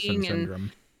testing Citizen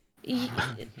syndrome.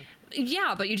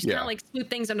 Yeah, but you just kind of like sweep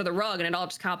things under the rug and it all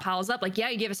just kind of piles up. Like, yeah,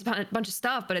 you give us a bunch of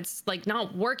stuff, but it's like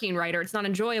not working right, or it's not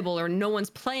enjoyable, or no one's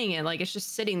playing it. Like it's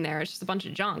just sitting there. It's just a bunch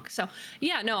of junk. So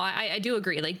yeah, no, I do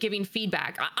agree. Like giving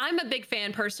feedback. I'm a big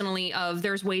fan personally of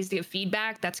there's ways to give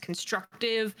feedback that's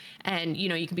constructive, and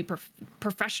you can be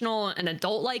professional and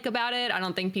adult-like about it. I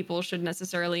don't think people should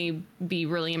necessarily be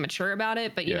really immature about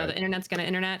it, but the internet's gonna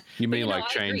internet. You mean like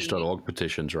change.org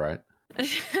petitions, right?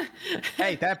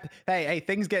 hey,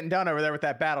 things getting done over there with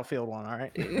that Battlefield one. All right,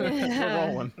 we're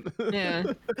rolling. Yeah,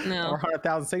 no, or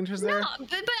 100,000 signatures there. No, but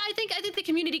I think the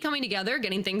community coming together,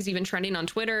 getting things even trending on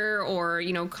Twitter, or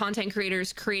content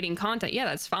creators creating content. Yeah,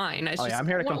 that's fine. It's just, I'm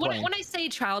here to complain. When I say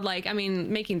childlike, I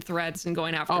mean making threats and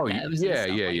going after devs.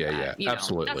 Yeah,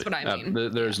 absolutely. That's what I mean.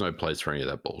 There's no place for any of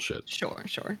that bullshit.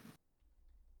 Sure.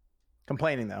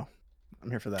 Complaining though, I'm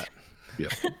here for that. Yeah,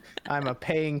 I'm a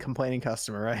paying, complaining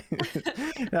customer, right?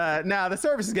 Now the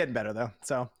service is getting better though,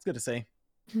 so it's good to see.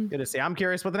 Good to see. I'm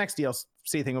curious what the next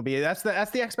DLC thing will be. That's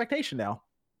the expectation now.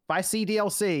 If I see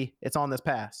DLC, it's on this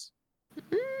pass.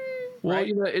 Well,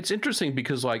 right? It's interesting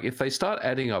because like if they start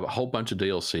adding a whole bunch of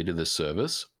DLC to this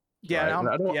service, yeah, right?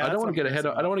 I don't want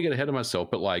to get ahead of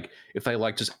myself, but like if they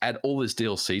like just add all this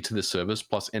DLC to this service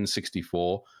plus N64,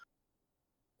 all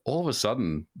of a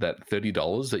sudden that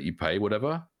 $30 that you pay,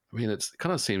 whatever. I mean, it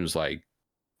kind of seems like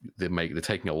they're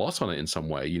taking a loss on it in some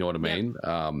way. You know what I mean?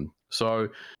 Yeah. So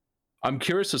I'm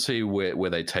curious to see where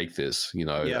they take this.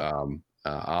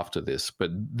 After this,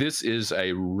 but this is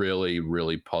a really,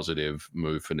 really positive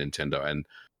move for Nintendo. And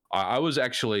I was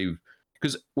actually,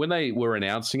 because when they were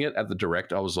announcing it at the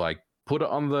Direct, I was like, put it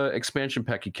on the expansion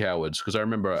pack, you cowards. Because I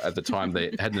remember at the time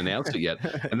they hadn't announced it yet,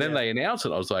 and then they announced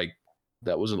it. I was like,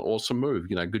 that was an awesome move.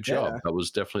 Good job. That was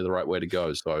definitely the right way to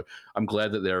go. So I'm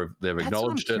glad that they've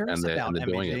acknowledged it and they're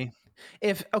doing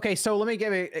it. So let me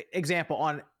give an example.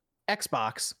 On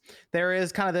Xbox, there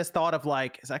is kind of this thought of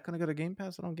like, is that going to go to Game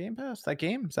Pass? On Game Pass? That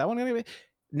game? Is that one going to be?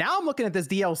 Now I'm looking at this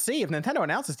DLC. If Nintendo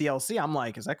announces DLC, I'm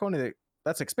like, is that going to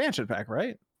that's expansion pack,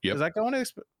 right? Yep. Is that going to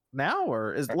now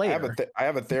or is later? I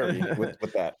have a theory with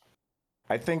that.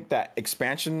 I think that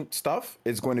expansion stuff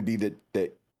is going to be the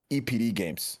EPD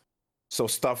games. So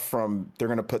stuff they're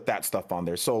going to put that stuff on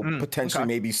there. So potentially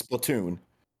maybe Splatoon,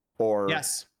 or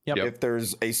if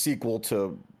there's a sequel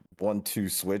to 1-2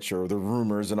 Switch or the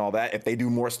rumors and all that, if they do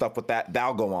more stuff with that,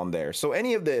 that'll go on there. So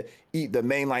any of the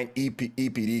mainline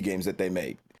EPD games that they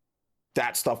make,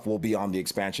 that stuff will be on the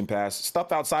expansion pass.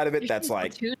 Stuff outside of it, that's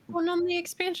like one on the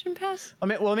expansion pass.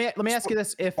 Let me ask you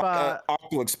this: if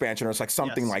Octo expansion or it's like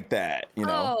something like that,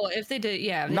 Oh, if they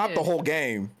did, not the whole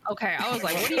game. Okay, I was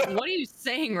like, what are you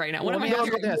saying right now? What am I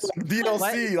doing this?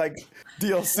 DLC, like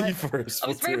DLC first. I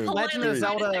was very Legend of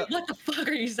Zelda. What the fuck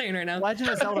are you saying right now? Legend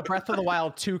of Zelda: Breath of the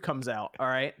Wild 2 comes out. All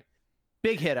right,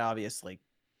 big hit, obviously,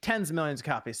 tens of millions of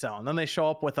copies selling. Then they show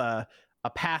up with a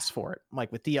pass for it, like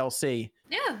with DLC.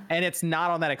 Yeah. And it's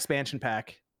not on that expansion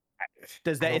pack.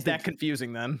 Is that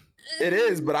confusing then? It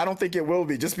is, but I don't think it will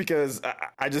be, just because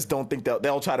I just don't think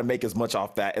they'll try to make as much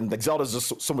off that. And the Zelda's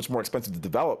just so much more expensive to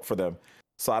develop for them.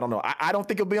 So I don't know. I don't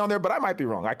think it'll be on there, but I might be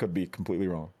wrong. I could be completely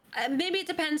wrong. Maybe it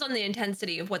depends on the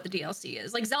intensity of what the DLC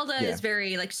is. Like Zelda is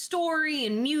very like story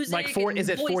and music. Like is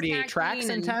it 48 tracks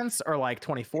intense or like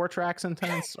 24 tracks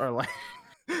intense or like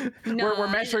we're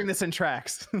measuring this in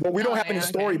tracks. Well, we don't have any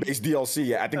story-based DLC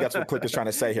yet. I think that's what Click is trying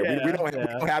to say here. We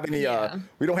don't have any.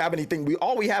 We don't have anything.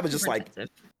 All we have is just like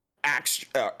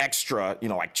extra,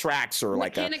 like tracks or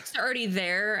like mechanics are already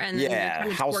there, and then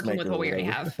kind of just working with what we already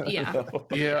have.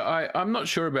 I'm not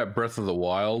sure about Breath of the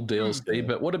Wild DLC,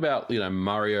 but what about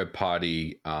Mario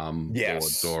Party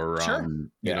boards or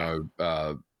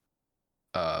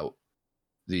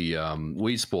the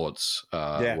Wii Sports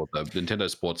or the Nintendo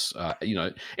Sports,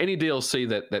 any DLC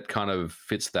that kind of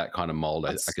fits that kind of mold,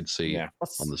 I could see on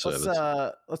the service.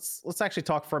 Let's actually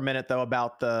talk for a minute though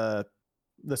about the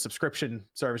subscription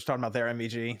service you're talking about there,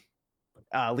 MVG,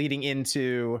 leading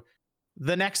into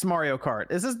the next Mario Kart.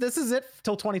 This is it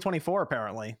till 2024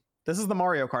 apparently. This is the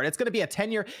Mario Kart. It's going to be a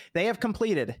 10-year. They have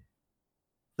completed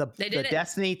the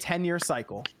Destiny 10-year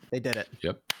cycle. They did it.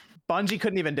 Yep. Bungie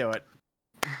couldn't even do it.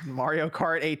 Mario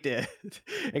Kart 8 did.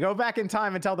 And go back in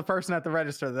time and tell the person at the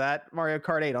register that Mario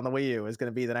Kart 8 on the Wii U is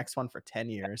going to be the next one for 10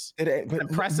 years.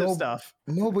 Impressive stuff.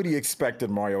 Nobody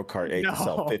expected Mario Kart 8 to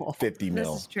sell 50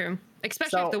 mil. This is true.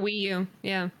 Especially with the Wii U.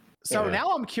 Yeah. So now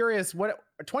I'm curious what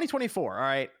 2024, all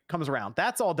right, comes around.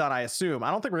 That's all done, I assume. I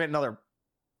don't think we're getting another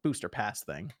booster pass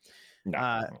thing.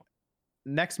 No.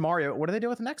 Next Mario, what do they do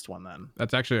with the next one then?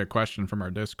 That's actually a question from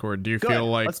our Discord. Do you feel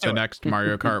like the next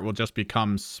Mario Kart will just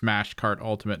become Smash Kart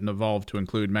Ultimate and evolve to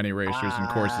to many racers and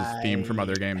courses themed from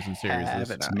other games and series?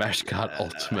 Smash Kart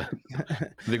Ultimate.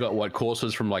 They got what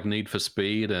courses from like Need for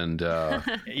Speed and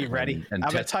you ready? And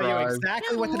I'm gonna tell you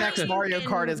exactly what the next Mario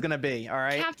Kart is gonna be. All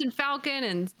right, Captain Falcon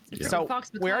and so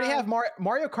we already have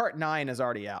Mario Kart 9 is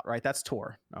already out, right? That's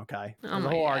Tour. Okay, there's a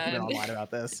whole argument online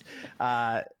about this.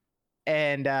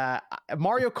 And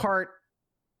Mario Kart,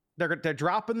 they're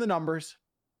dropping the numbers.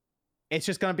 It's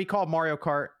just going to be called Mario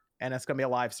Kart, and it's going to be a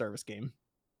live service game.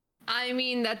 I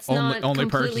mean, that's only not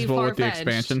purchasable with the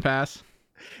expansion pass.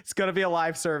 It's going to be a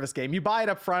live service game. You buy it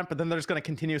up front, but then they're just going to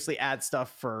continuously add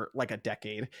stuff for like a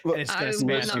decade, and it's going to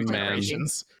span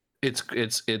generations.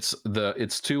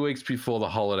 It's 2 weeks before the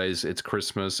holidays. It's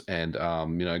Christmas, and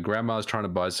grandma's trying to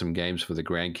buy some games for the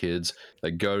grandkids.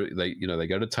 They go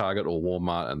to Target or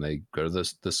Walmart, and they go to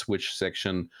the Switch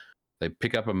section. They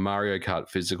pick up a Mario Kart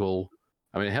physical.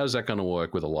 I mean, how's that going to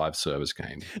work with a live service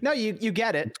game? No, you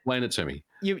get it. Explain it to me.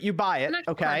 You buy it,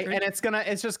 okay, and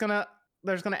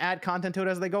there's gonna add content to it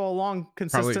as they go along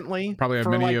consistently. Probably have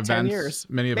many events, 10 years.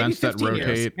 Many events that rotate.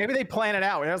 Years. Maybe they plan it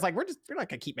out. And I was like, we're not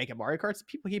gonna keep making Mario Karts.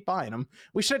 People keep buying them.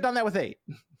 We should have done that with 8.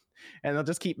 And they'll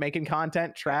just keep making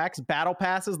content, tracks, battle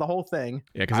passes, the whole thing.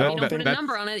 Yeah, because you don't put a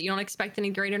number on it. You don't expect any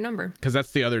greater number. Because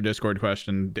that's the other Discord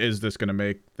question: is this going to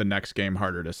make the next game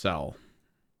harder to sell?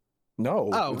 No.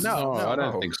 Oh no, I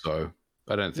don't think so.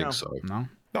 I don't think so. No.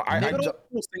 No,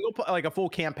 a full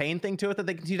campaign thing to it that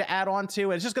they continue to add on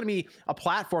to. It's just going to be a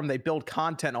platform they build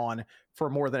content on for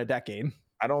more than a decade.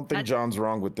 I don't think John's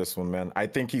wrong with this one, man. I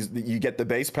think you get the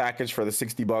base package for the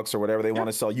 $60 or whatever they want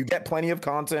to sell. You get plenty of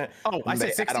content. Oh, I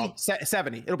said 60,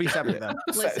 70. It'll be 70 then.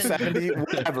 70,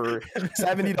 whatever.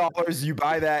 $70. You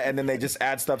buy that, and then they just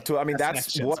add stuff to it. I mean,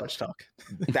 that's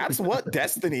what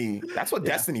Destiny. That's what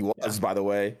Destiny was, by the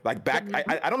way. Like back,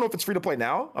 I don't know if it's free to play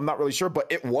now. I'm not really sure,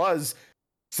 but it was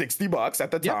 $60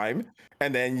 at the time,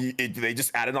 and then they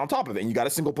just added on top of it, and you got a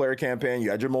single player campaign,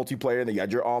 you had your multiplayer, and then you had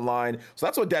your online. So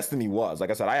that's what Destiny was.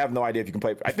 Like I said, I have no idea if you can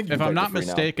play. I think you if I'm not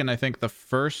mistaken, I think the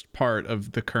first part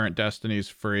of the current Destiny is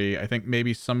free. I think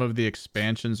maybe some of the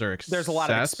expansions are accessible. There's a lot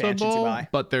of expansions you buy,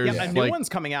 but there's a new one's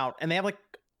coming out, and they have like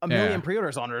a million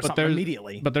pre-orders on it or something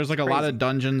immediately. But there's like a lot of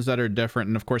dungeons that are different,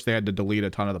 and of course they had to delete a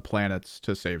ton of the planets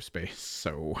to save space.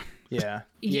 So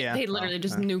they literally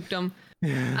just nuked them.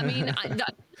 I mean,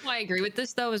 why I agree with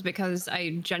this though is because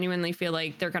I genuinely feel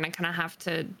like they're gonna kind of have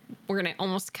to. We're gonna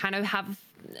almost kind of have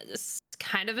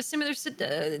kind of a similar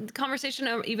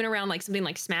conversation, even around like something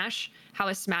like Smash. How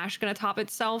is Smash gonna top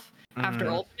itself after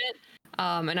Ultimate?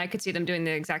 And I could see them doing the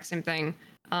exact same thing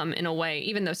in a way,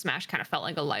 even though Smash kind of felt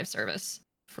like a live service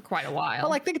for quite a while.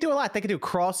 Well, like they could do a lot. They could do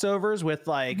crossovers with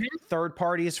like third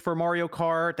parties for Mario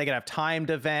Kart. They could have timed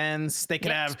events. They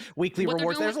could have weekly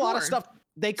rewards. There's a lot of stuff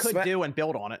they could do and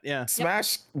build on it. Yeah.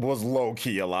 Smash was low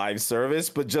key a live service,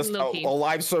 but just a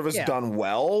live service done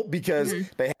well, because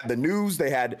they had the news, they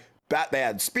had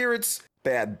spirits,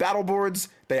 they had battle boards,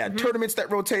 they had tournaments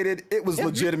that rotated. It was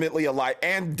legitimately a live,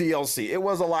 and DLC. It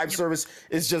was a live service.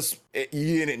 It's just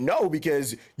you didn't know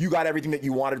because you got everything that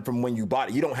you wanted from when you bought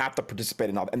it. You don't have to participate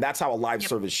in all that. And that's how a live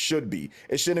service should be.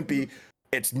 It shouldn't be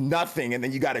it's nothing, and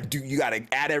then you got to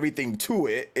add everything to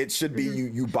it. It should be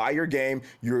you buy your game,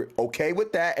 you're okay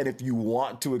with that, and if you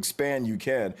want to expand, you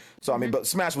can. So I mean, but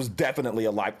Smash was definitely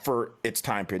a live for its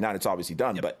time period. Now it's obviously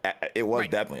done, but it was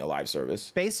definitely a live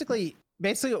service. Basically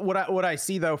what I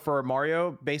see though for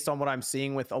Mario, based on what I'm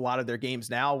seeing with a lot of their games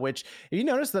now, which if you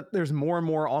notice that there's more and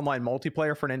more online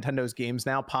multiplayer for Nintendo's games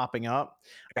now popping up.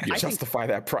 You justify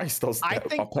that price. I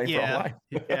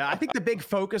think the big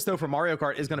focus though for Mario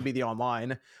Kart is going to be the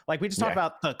online. Like we just talked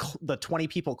about the 20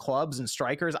 people clubs and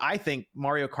strikers. I think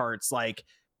Mario Kart's like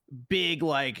big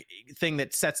like thing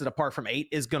that sets it apart from 8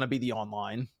 is going to be the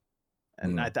online.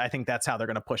 And I think that's how they're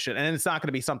going to push it. And it's not going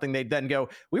to be something they then go,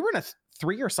 we were in a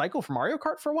 3-year cycle for Mario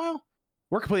Kart for a while.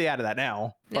 We're completely out of that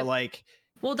now. But like,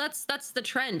 well, that's the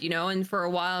trend, you know. And for a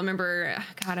while, I remember,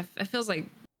 God, it feels like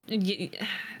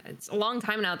it's a long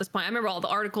time now at this point. I remember all the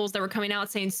articles that were coming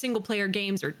out saying single player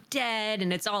games are dead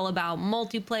and it's all about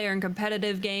multiplayer and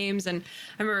competitive games. And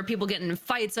I remember people getting in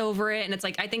fights over it. And it's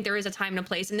like, I think there is a time and a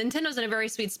place, and Nintendo's in a very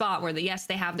sweet spot where yes,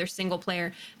 they have their single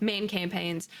player main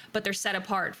campaigns, but they're set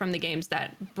apart from the games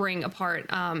that bring apart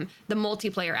the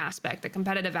multiplayer aspect, the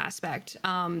competitive aspect,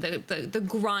 the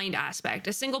grind aspect.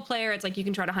 A single player, it's like you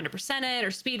can try to 100% it or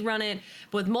speed run it.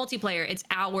 But with multiplayer, it's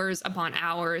hours upon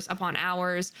hours upon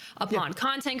hours upon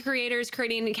content creators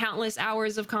creating countless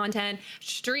hours of content,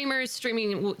 streamers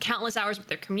streaming countless hours with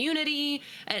their community,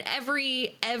 and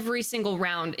every single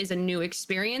round is a new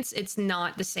experience. It's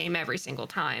not the same every single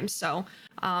time. So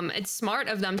it's smart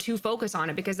of them to focus on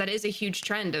it, because that is a huge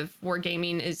trend of where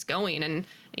gaming is going. And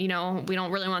you know, we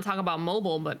don't really want to talk about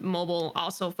mobile, but mobile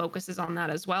also focuses on that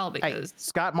as well, because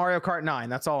Scott, Mario Kart 9,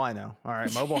 that's all I know. All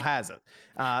right, mobile has it.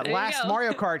 Last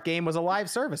Mario Kart game was a live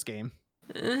service game.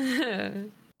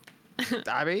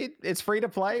 I mean, it's free to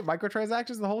play,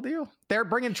 microtransactions, the whole deal. They're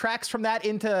bringing tracks from that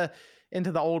into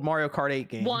the old Mario Kart 8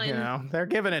 game. You know, they're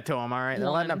giving it to them. All right,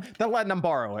 they're letting them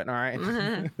borrow it. All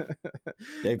right.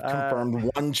 They've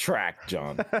confirmed one track,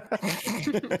 John.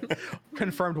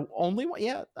 Confirmed only one.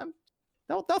 Yeah,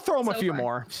 they'll throw them a few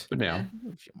more. Yeah,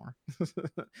 a few more.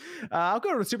 I'll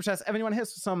go to the super chats. Anyone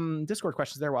has some Discord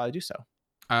questions there while I do so?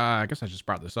 I guess I just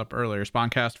brought this up earlier.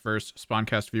 Spawncast versus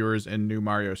Spawncast viewers in new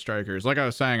Mario Strikers. Like I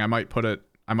was saying, I might try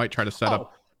to set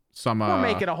up some. We're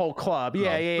making a whole club.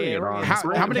 Yeah.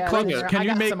 How many clubs can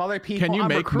you make? Some other people. Can you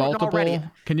make multiple? Already.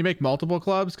 Can you make multiple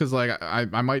clubs? Because like I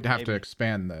might have to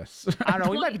expand this. I don't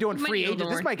know. We might be doing free agents.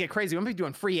 This might get crazy. We might be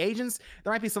doing free agents.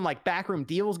 There might be some like backroom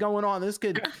deals going on. This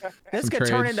could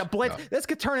turn into Blitz. Yeah. This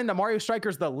could turn into Mario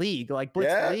Strikers the League, like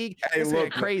Blitz the League. Hey, this could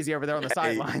get crazy over there on the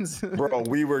sidelines. Bro,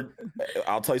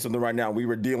 I'll tell you something right now. We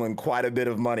were dealing quite a bit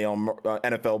of money on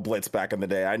NFL Blitz back in the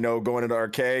day. I know, going to the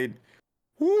arcade.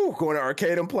 Going to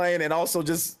arcade and playing, and also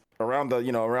just around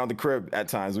the crib at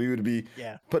times. We would be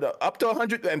put up to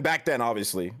 100, and back then,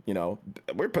 obviously,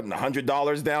 we're putting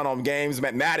 $100 down on games,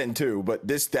 Madden too. But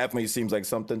this definitely seems like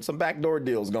some backdoor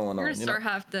deals going on. You're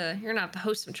gonna have to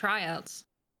host some tryouts.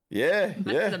 Yeah,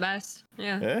 That's the best.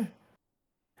 Yeah.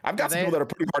 I've got some people that are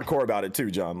pretty hardcore about it too,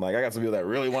 John. Like I got some people that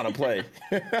really want to play.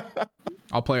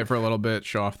 I'll play it for a little bit,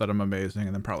 show off that I'm amazing,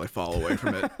 and then probably fall away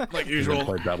from it like usual.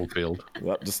 Play Battlefield.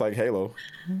 Yep, just like Halo.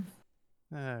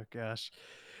 Oh gosh.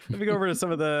 Let me go over to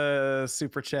some of the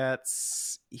super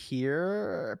chats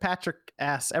here. Patrick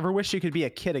asks, "Ever wish you could be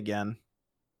a kid again?"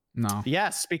 No.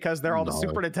 Yes, because they're all the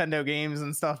Super Nintendo games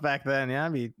and stuff back then. Yeah,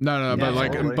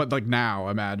 but like now,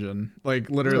 imagine like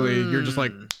literally you're just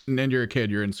like, and you're a kid,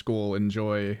 you're in school,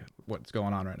 enjoy what's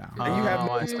going on right now. And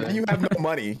you have no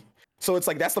money, so it's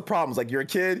like that's the problem. It's like you're a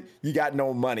kid, you got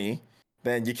no money,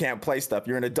 then you can't play stuff.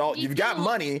 You're an adult, you've got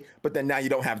money, but then now you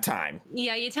don't have time.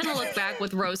 Yeah, you tend to look back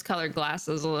with rose-colored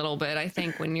glasses a little bit, I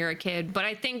think, when you're a kid. But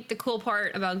I think the cool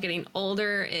part about getting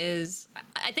older is,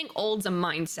 I think old's a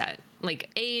mindset.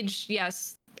 Like age,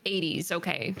 yes, 80s,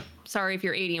 okay. Sorry if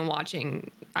you're 80 and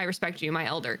watching. I respect you, my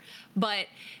elder. But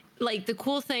like the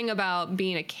cool thing about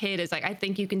being a kid is like I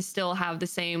think you can still have the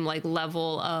same like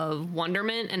level of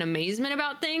wonderment and amazement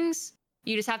about things.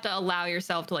 You just have to allow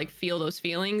yourself to like feel those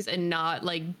feelings and not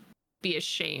like be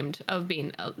ashamed of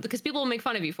being, because people will make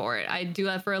fun of you for it. I do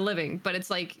that for a living, but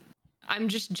it's like I'm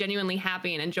just genuinely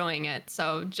happy and enjoying it.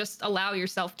 So just allow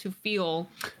yourself to feel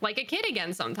like a kid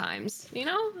again sometimes.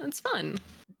 It's fun.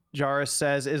 Jarvis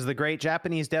says, "Is the great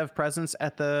Japanese dev presence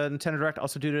at the Nintendo Direct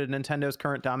also due to Nintendo's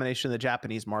current domination of the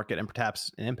Japanese market and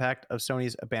perhaps an impact of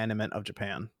Sony's abandonment of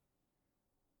Japan?"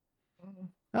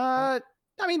 I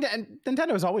mean,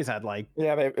 Nintendo has always had like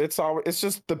it's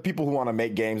just the people who want to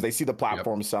make games. They see the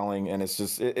platform selling, and it's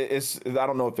just it's I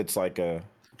don't know if it's like a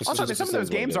Also, I mean, some of those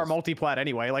games are multi-plat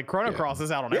anyway. Like Chrono Cross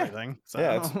is out on everything. So.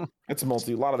 Yeah, it's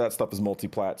multi. A lot of that stuff is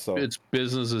multi-plat. So it's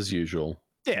business as usual.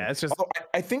 Yeah, it's just.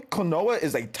 I think Klonoa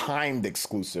is a timed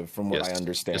exclusive, from what I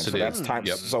understand. So that's timed.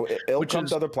 Yep. So it'll come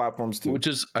to other platforms too. Which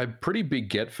is a pretty big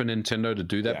get for Nintendo to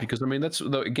do that, because I mean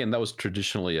that was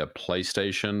traditionally a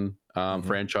PlayStation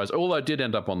franchise. Although it did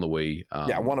end up on the Wii.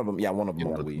 One of them. Yeah, one of them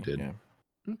on the Wii. Did. Yeah.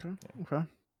 Okay.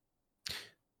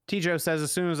 Tijo says,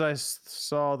 as soon as I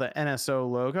saw the NSO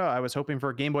logo, I was hoping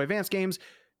for Game Boy Advance games.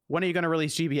 When are you going to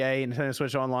release GBA and Nintendo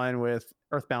Switch Online with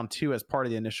Earthbound 2 as part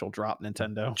of the initial drop,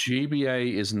 Nintendo?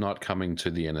 GBA is not coming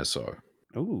to the NSO.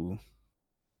 Ooh.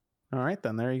 All right,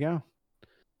 then. There you go.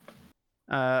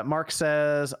 Mark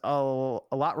says, a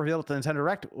lot revealed at the Nintendo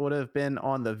Direct would have been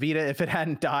on the Vita if it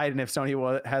hadn't died and if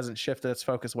Sony hasn't shifted its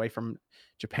focus away from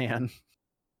Japan.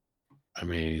 I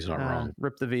mean, he's not wrong.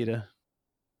 Rip the Vita.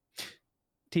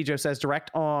 Tijo says,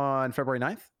 Direct on February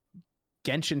 9th.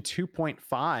 Genshin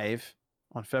 2.5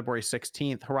 on February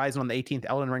 16th, Horizon on the 18th,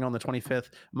 Elden Ring on the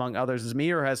 25th, among others. Is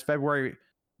me, or has February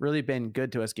really been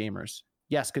good to us gamers?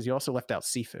 Yes, because you also left out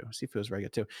Sifu. Sifu is very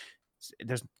good too.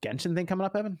 There's Genshin thing coming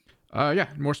up, Evan? Yeah,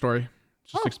 more story.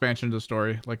 Just expansion to the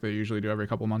story like they usually do every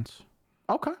couple months.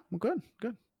 Okay, well,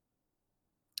 good.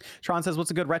 Tron says,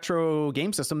 what's a good retro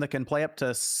game system that can play up to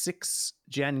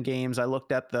 6th-gen games? I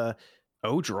looked at the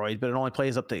Odroid, but it only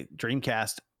plays up to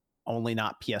Dreamcast, only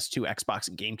not PS2, Xbox,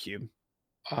 and GameCube.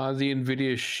 The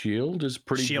NVIDIA Shield is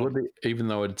pretty good, even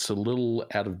though it's a little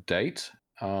out of date.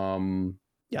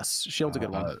 Yes, Shield's a good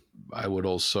one. I would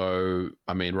also,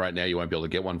 I mean, right now you won't be able to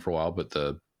get one for a while, but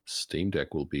the Steam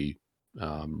Deck will be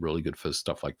really good for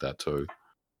stuff like that too.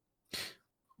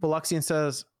 Veluxian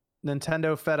says,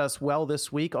 Nintendo fed us well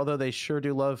this week, although they sure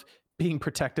do love being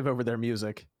protective over their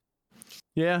music.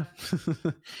 Yeah.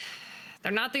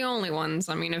 They're not the only ones.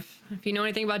 I mean, if you know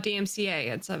anything about DMCA,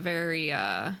 it's a very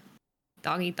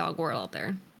dog-eat-dog world out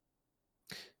there.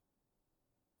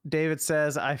 David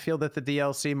says, I feel that the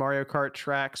DLC Mario Kart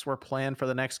tracks were planned for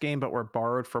the next game, but were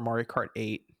borrowed for Mario Kart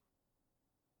 8.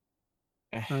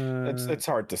 It's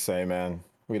hard to say, man.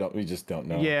 We just don't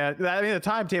know. Yeah, I mean the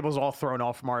timetable's all thrown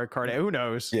off Mario Kart 8. Who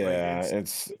knows? Yeah,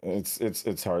 it's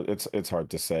hard. It's hard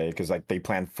to say because like they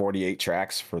planned 48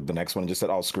 tracks for the next one and just said,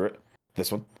 "Oh, screw it,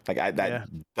 this one." Like that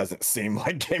doesn't seem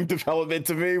like game development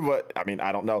to me. But I mean,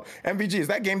 I don't know. MVG, is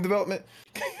that game development?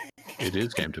 It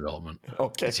is game development.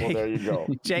 Okay, well there you go.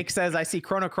 Jake says, I see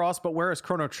Chrono Cross, but where is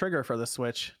Chrono Trigger for the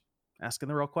Switch? Asking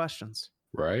the real questions.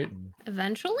 Right.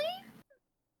 Eventually?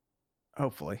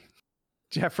 Hopefully.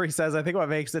 Jeffrey says, I think what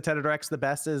makes Nintendo Directs the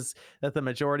best is that the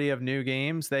majority of new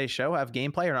games they show have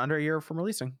gameplay or under a year from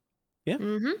releasing. Yeah.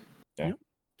 Mm-hmm. Yeah.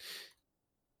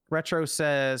 Retro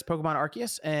says, Pokemon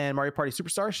Arceus and Mario Party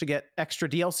Superstars should get extra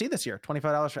DLC this year.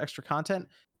 $25 for extra content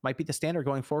might be the standard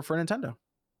going forward for Nintendo.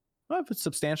 Well, if it's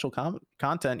substantial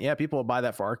content, yeah, people will buy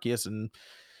that for Arceus and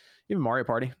even Mario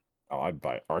Party. Oh, I'd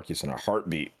buy Arceus in a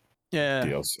heartbeat. Yeah.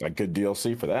 DLC, a good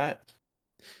DLC for that.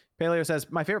 Paleo says,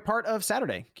 my favorite part of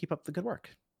Saturday. Keep up the good work.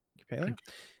 Paleo.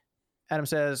 Adam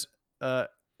says,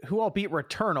 who all beat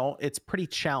Returnal? It's pretty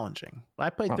challenging. I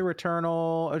played through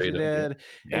Returnal. Oji did.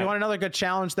 Yeah. If you want another good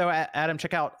challenge, though, Adam,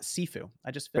 check out Sifu.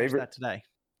 I just finished that today.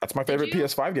 That's my favorite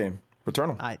PS5 game,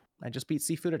 Returnal. I just beat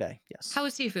Sifu today. Yes. How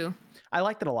was Sifu? I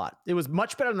liked it a lot. It was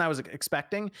much better than I was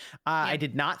expecting. I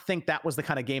did not think that was the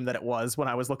kind of game that it was when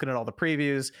I was looking at all the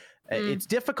previews. It's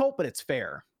difficult, but it's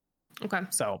fair. Okay.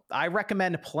 So I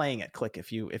recommend playing it. Click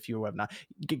if you have not.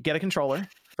 Get a controller,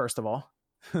 first of all.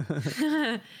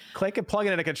 Click and plug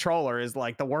it in a controller is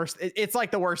like the worst. It's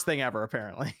like the worst thing ever,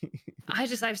 apparently. I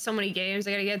have so many games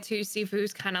I gotta get to.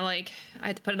 Sifu's kind of like I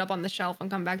had to put it up on the shelf and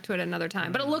come back to it another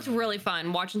time. But it looked really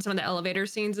fun watching some of the elevator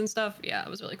scenes and stuff. Yeah, it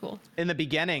was really cool. In the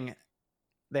beginning,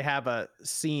 they have a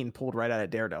scene pulled right out of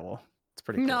Daredevil. It's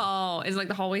pretty cool. No, it's like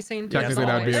the hallway scene. Technically,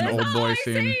 that'd be an old boy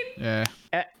scene. Yeah.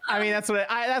 I mean, that's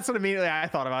what immediately I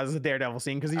thought about as a Daredevil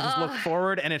scene, because you just look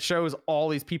forward and it shows all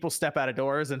these people step out of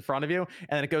doors in front of you, and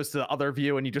then it goes to the other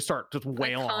view and you just start just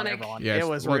wailing on everyone. Yeah, it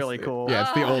was really cool. Yeah,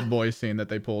 it's the old boy scene that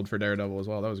they pulled for Daredevil as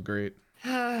well. That was great.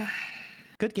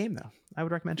 Good game though. I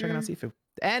would recommend checking out Sifu.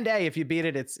 And hey, if you beat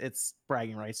it, it's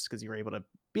bragging rights because you were able to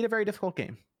beat a very difficult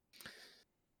game.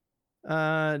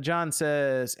 John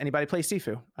says, anybody play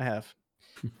Sifu? I have.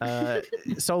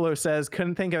 Solo says,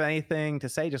 couldn't think of anything to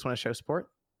say, just want to show support.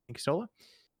 Thank you, Solo.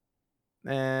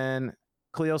 And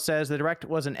Cleo says, the Direct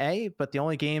was an A, but the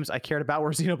only games I cared about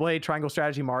were Xenoblade, Triangle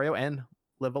Strategy, Mario, and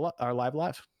Live Alive.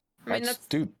 I mean,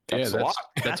 that's a lot.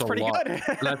 That's pretty lot. good.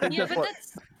 And I think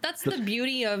That's the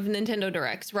beauty of Nintendo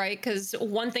Directs, right? Because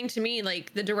one thing to me,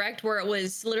 like the Direct where it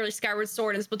was literally Skyward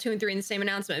Sword and Splatoon 3 in the same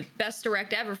announcement, best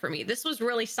Direct ever for me. This was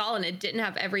really solid. It didn't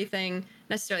have everything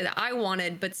necessarily that I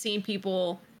wanted, but seeing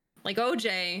people like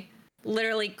OJ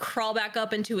literally crawl back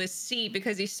up into his seat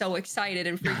because he's so excited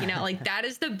and freaking out, like that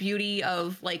is the beauty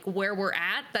of like where we're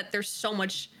at, that there's so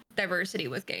much diversity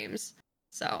with games.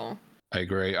 So I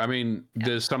agree. I mean,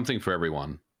 there's something for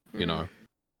everyone, you know.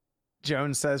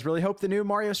 Jones says, really hope the new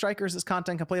Mario Strikers is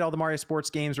content complete. All the Mario sports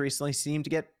games recently seem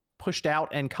to get pushed out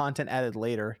and content added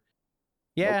later.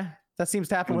 Yeah, that seems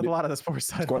to happen with a lot of the sports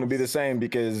titles. It's going to be the same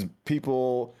because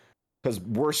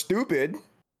we're stupid,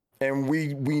 and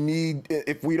we need,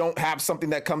 if we don't have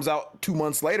something that comes out 2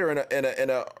 months later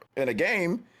in a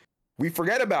game, we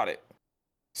forget about it.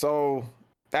 So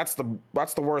that's the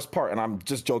worst part. And I'm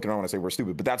just joking. I don't want to say we're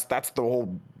stupid, but that's the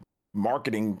whole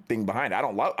marketing thing behind it. I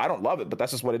don't love it, but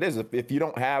that's just what it is. If you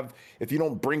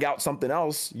don't bring out something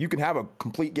else, you can have a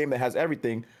complete game that has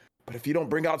everything, but if you don't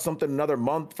bring out something another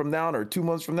month from now or 2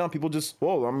 months from now, people just,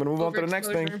 whoa, I'm gonna move on to the next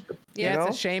thing. Yeah,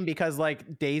 it's a shame because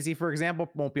like Daisy, for example,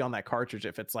 won't be on that cartridge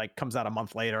if it's like comes out a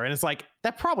month later, and it's like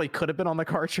that probably could have been on the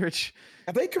cartridge.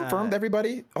 Have they confirmed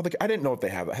everybody? I didn't know if they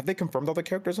have they confirmed all the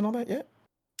characters and all that yet?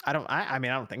 I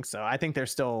mean I don't think so. I think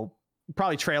there's still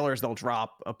probably trailers they'll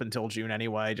drop up until June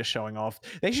anyway, just showing off.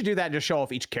 They should do that and just show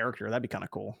off each character. That'd be kind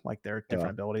of cool, like their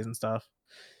different abilities and stuff.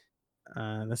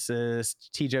 This is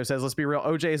T-Joe says, let's be real,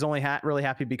 OJ is only really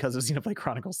happy because of Xenoblade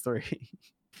Chronicles 3.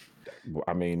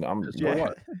 I mean,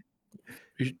 What?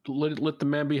 You should let the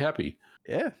man be happy.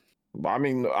 Yeah. I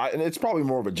mean, it's probably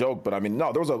more of a joke, but I mean,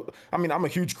 no, I'm a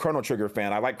huge Chrono Trigger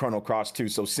fan. I like Chrono Cross too,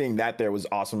 so seeing that there was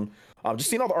awesome. Just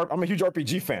seeing I'm a huge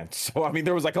RPG fan, so I mean,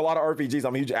 there was like a lot of RPGs.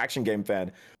 I'm a huge action game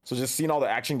fan, so just seeing all the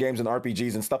action games and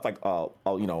RPGs and stuff like,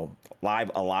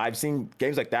 Alive, seeing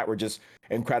games like that were just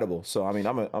incredible. So I mean,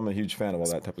 I'm a huge fan of all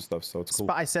that type of stuff. So it's cool.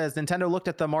 Spy says Nintendo looked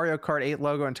at the Mario Kart 8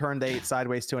 logo and turned the 8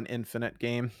 sideways to an infinite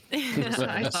game.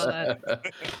 I saw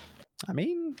that. I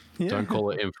mean, yeah. Don't call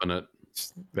it infinite.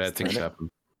 Bad things happen.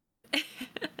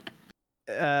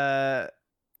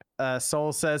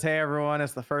 Soul says, hey everyone,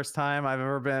 it's the first time I've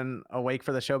ever been awake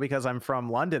for the show because I'm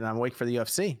from London and I'm awake for the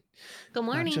UFC. Good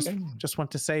morning. Just want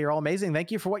to say you're all amazing.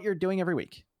 Thank you for what you're doing every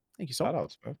week. Thank you, Soul.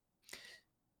 Shout-outs, man.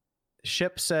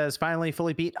 Ship says, finally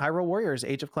fully beat Hyrule Warriors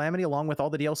Age of Calamity along with all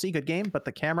the DLC. Good game, but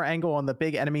the camera angle on the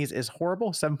big enemies is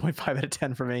horrible. 7.5 out of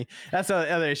 10 for me. That's the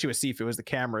other issue with Sifu, is the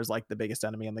camera is like the biggest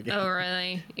enemy in the game. Oh,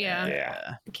 really? Yeah.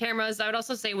 Yeah. Cameras. I would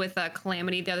also say with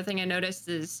Calamity, the other thing I noticed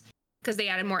is because they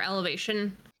added more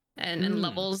elevation and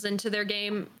levels into their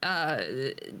game.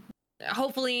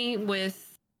 Hopefully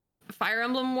with Fire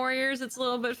Emblem Warriors, it's a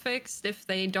little bit fixed if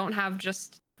they don't have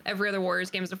just every other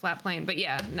Warriors game is a flat plane. But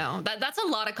yeah, no, that's a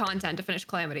lot of content to finish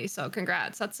Calamity. So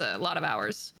congrats. That's a lot of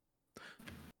hours.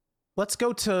 Let's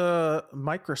go to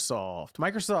Microsoft,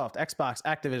 Xbox,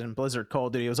 Activision, Blizzard, Call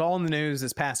of Duty. It was all in the news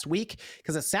this past week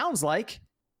because it sounds like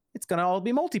it's going to all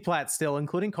be multi-plat still,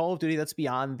 including Call of Duty. That's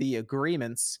beyond the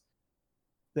agreements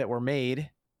that were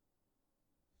made.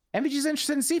 MVG's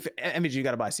interested in Sifu. MVG, you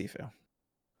got to buy Sifu.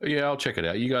 Yeah, I'll check it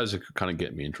out. You guys are kind of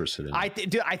getting me interested in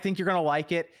it. I think you're going to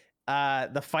like it.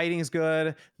 The fighting's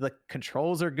good, the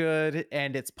controls are good,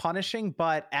 and it's punishing,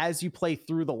 but as you play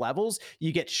through the levels,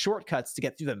 you get shortcuts to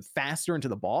get through them faster into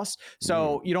the boss.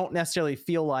 So you don't necessarily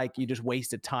feel like you just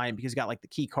wasted time because you got like the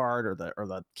key card or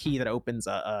the key that opens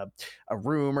a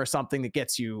room or something that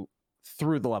gets you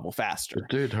through the level faster. But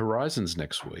dude, Horizon's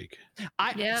next week.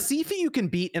 Sifu you can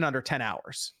beat in under 10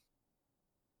 hours.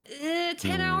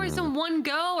 10 hours in one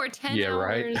go or 10 hours?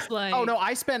 Right. Like... Oh, no,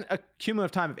 I spent a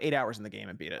cumulative time of 8 hours in the game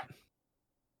and beat it.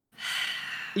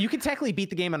 You can technically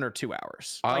beat the game under 2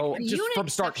 hours. Just from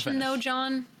start to finish. Though,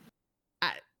 John?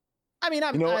 I mean,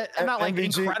 I'm not like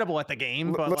MVG, incredible at the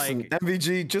game, but listen, like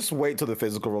MVG, just wait till the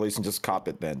physical release and just cop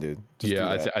it then, dude.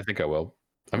 Just I think I will.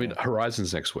 I mean,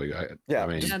 Horizon's next week. I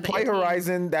mean, just play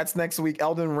Horizon. That's next week.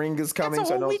 Elden Ring is coming. That's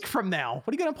a whole week from now. What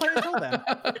are you gonna play until then?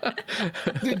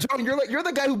 Dude, John, you're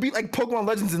the guy who beat like Pokemon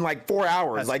Legends in like 4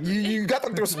 hours. Like you got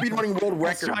like the speedrunning world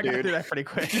record, I dude. Do that pretty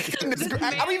quick.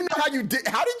 I don't even know how you did.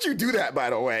 How did you do that, by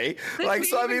the way? Like,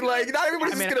 so I mean, like not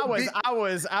everybody's just gonna beat. I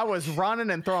was running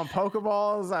and throwing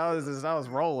Pokeballs. I was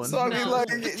rolling. So I mean, like,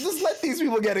 just let these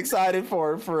people get excited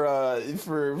for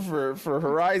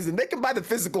Horizon. They can buy the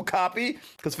physical copy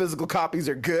because physical copies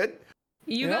are good.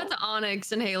 You got to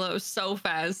Onyx and Halo so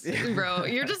fast, bro.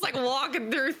 You're just like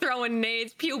walking through, throwing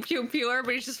nades, pew, pew, pew.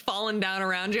 Everybody's just falling down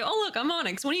around you. Oh, look, I'm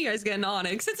Onyx. When are you guys getting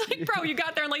Onyx? It's like, bro, you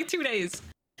got there in like 2 days.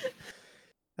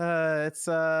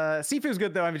 Sifu's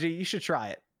good though, MVG. You should try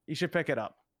it. You should pick it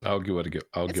up. I'll give it a go.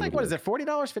 It's like, what is it? $40?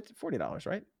 $40,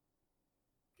 right?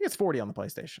 it's 40 on the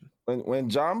PlayStation. When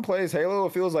John plays Halo,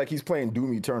 it feels like he's playing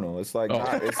Doom Eternal. It's like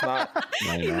it's not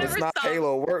it's not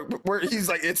Halo. Where he's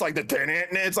like it's like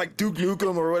it's like Duke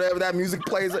Nukem or whatever that music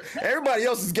plays. Everybody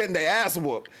else is getting their ass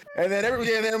whooped, and then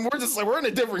we're just like we're in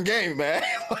a different game, man.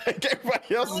 Like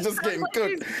everybody else is just getting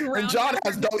cooked. And John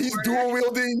he's dual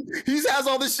wielding. He has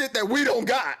all this shit that we don't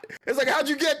got. It's like how'd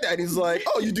you get that? He's like,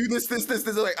 oh, you do this.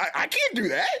 Like I can't do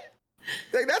that.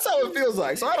 Like, that's how it feels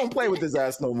like. So I don't play with his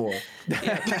ass no more.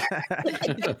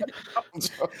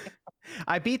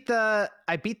 I beat Sifu.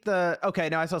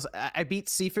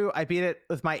 I beat it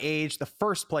with my age. The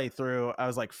first playthrough, I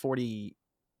was like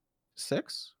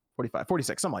 46, 45,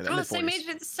 46, something like that. Oh, same age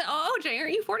as OJ. Are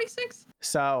you 46?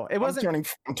 So it wasn't.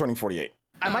 I'm turning 48.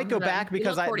 I might go back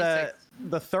because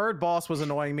the third boss was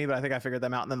annoying me, but I think I figured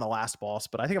them out, and then the last boss.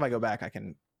 But I think if I go back, I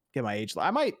can get my age.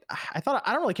 I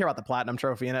don't really care about the platinum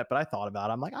trophy in it, but I thought about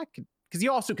it. I'm like, I could, because you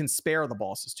also can spare the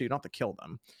bosses too. You don't have to kill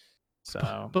them.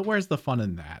 So, but where's the fun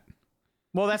in that?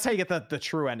 Well, that's how you get the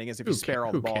true ending is if you spare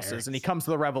all the bosses, cares? and he comes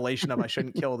to the revelation of I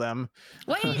shouldn't kill them.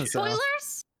 Wait,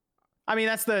 spoilers? I mean,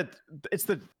 it's the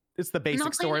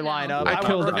basic storyline of I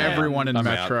killed everyone in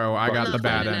Metro. I got the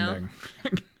bad ending.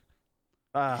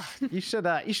 You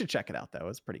should check it out though.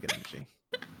 It's pretty good energy.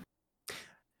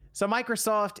 So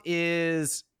Microsoft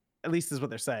is, at least is what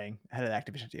they're saying, had an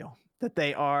Activision deal that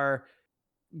they are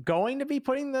going to be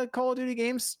putting the Call of Duty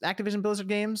games, Activision Blizzard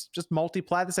games, just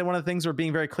multi-plat. They say one of the things we're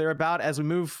being very clear about as we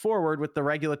move forward with the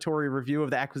regulatory review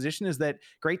of the acquisition is that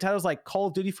great titles like Call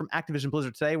of Duty from Activision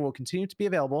Blizzard today will continue to be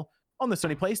available on the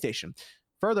Sony PlayStation.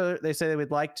 Further, they say they would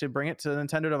like to bring it to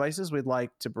Nintendo devices. We'd like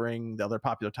to bring the other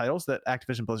popular titles that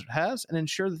Activision Blizzard has and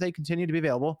ensure that they continue to be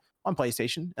available on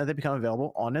PlayStation and they become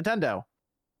available on Nintendo.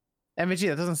 MVG,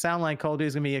 that doesn't sound like Call of Duty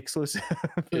is going to be exclusive.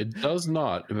 It does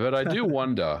not, but I do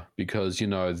wonder because, you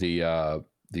know, the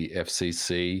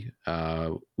FCC,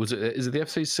 is it the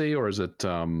FCC or is it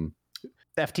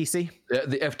FTC?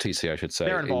 The FTC, I should say.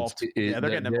 They're involved. They're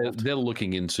getting involved. They're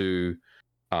looking into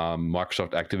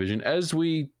Microsoft Activision, as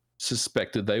we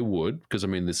suspected they would, because, I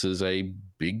mean, this is a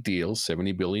big deal,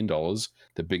 $70 billion,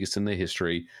 the biggest in their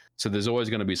history. So there's always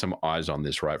going to be some eyes on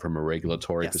this, right, from a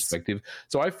regulatory perspective.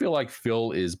 So I feel like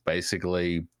Phil is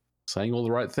basically saying all the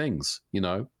right things, you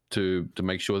know, to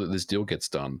make sure that this deal gets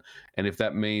done. And if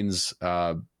that means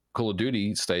Call of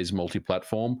Duty stays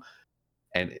multi-platform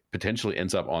and potentially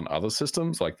ends up on other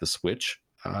systems like the Switch,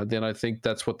 then I think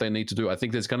that's what they need to do. I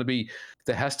think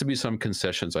there has to be some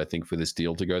concessions, I think, for this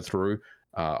deal to go through.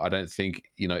 I don't think,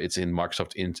 you know, it's in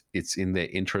Microsoft, it's in their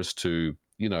interest to,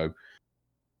 you know,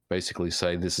 basically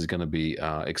say this is going to be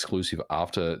exclusive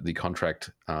after the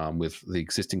contract with the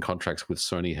existing contracts with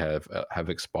Sony have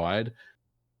expired.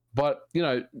 But, you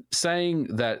know,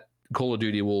 saying that Call of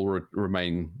Duty will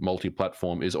remain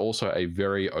multi-platform is also a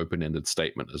very open-ended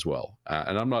statement as well.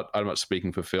 And I'm not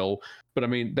speaking for Phil, but I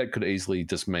mean, that could easily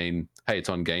just mean, hey, it's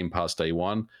on Game Pass day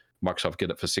one, Microsoft get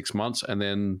it for 6 months, and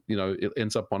then, you know, it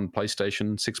ends up on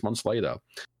PlayStation 6 months later.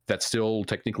 That still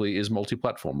technically is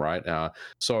multi-platform, right?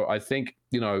 So I think,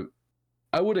 you know,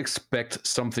 I would expect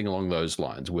something along those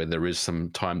lines where there is some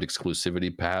timed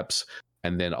exclusivity perhaps,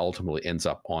 and then ultimately ends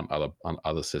up on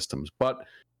other systems. But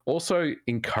also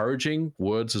encouraging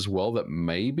words as well that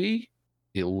maybe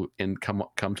it'll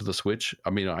come to the Switch.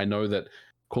 I mean, I know that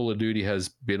Call of Duty has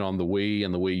been on the Wii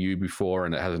and the Wii U before,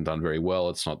 and it hasn't done very well.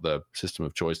 It's not the system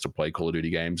of choice to play Call of Duty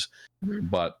games. Mm-hmm.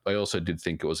 But I also did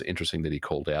think it was interesting that he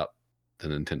called out the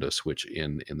Nintendo Switch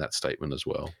in that statement as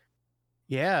well.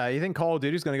 Yeah, you think Call of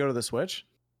Duty is going to go to the Switch?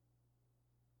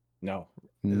 No.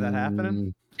 Is that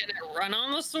happening? Can it run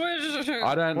on the Switch?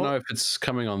 I don't know if it's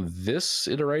coming on this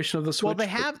iteration of the Switch.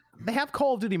 Well, they have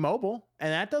Call of Duty Mobile,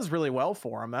 and that does really well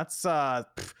for them. That's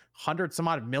 100 some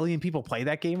odd million people play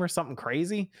that game or something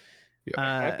crazy.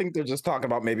 Yeah. I think they're just talking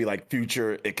about maybe like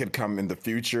future. It could come in the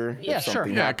future. Yeah, sure.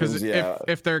 Yeah, because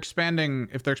if they're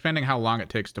expanding how long it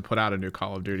takes to put out a new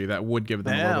Call of Duty, that would give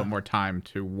them a little bit more time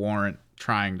to warrant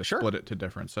trying to split it to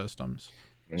different systems.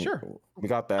 Sure. We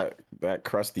got that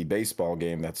crusty baseball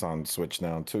game that's on Switch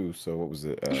now too. So what was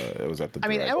it? It was at the. I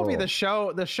mean, MLB The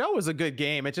Show. The show was a good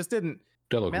game. It just didn't.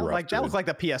 That looked like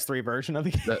the PS3 version of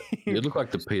the game. It looked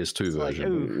like the PS2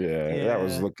 version. That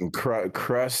was looking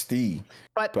crusty.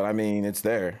 But I mean, it's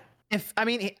there.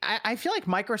 I feel like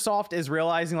Microsoft is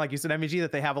realizing, like you said, MVG,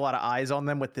 that they have a lot of eyes on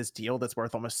them with this deal that's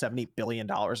worth almost $70 billion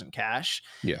in cash.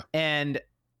 Yeah. And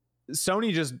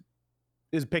Sony just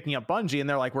is picking up Bungie, and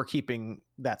they're like, we're keeping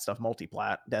that stuff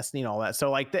multi-plat, Destiny and all that.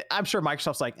 So like, I'm sure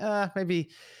Microsoft's like, maybe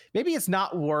it's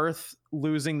not worth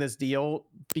losing this deal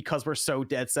because we're so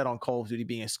dead set on Call of Duty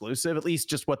being exclusive. At least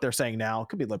just what they're saying now. It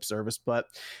could be lip service, but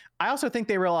I also think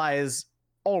they realize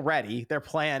already their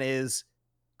plan is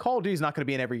Call of Duty is not going to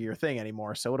be an every year thing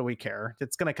anymore. So what do we care?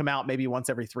 It's going to come out maybe once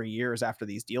every 3 years after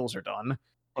these deals are done.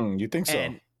 You think so?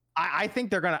 And I think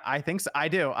they're going to, I think so. I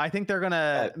do. I think they're going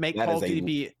to make Call of Duty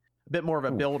be a bit more of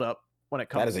a build up when it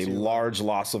comes to. That is a large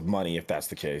loss of money if that's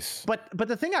the case. But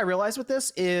the thing I realize with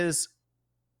this is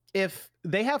if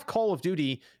they have Call of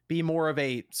Duty be more of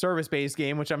a service-based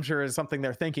game, which I'm sure is something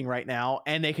they're thinking right now,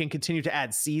 and they can continue to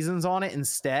add seasons on it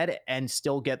instead and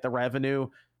still get the revenue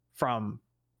from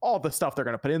all the stuff they're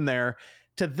going to put in there,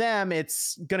 to them,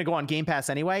 it's going to go on Game Pass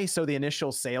anyway. So the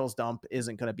initial sales dump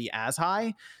isn't going to be as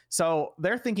high. So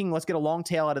they're thinking, let's get a long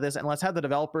tail out of this and let's have the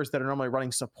developers that are normally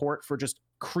running support for just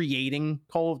creating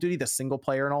Call of Duty, the single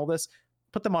player and all this,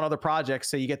 put them on other projects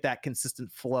so you get that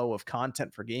consistent flow of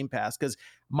content for Game Pass. Because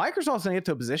Microsoft's going to get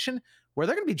to a position where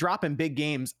they're going to be dropping big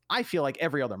games, I feel like,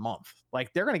 every other month.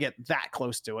 Like, they're going to get that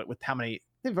close to it with how many,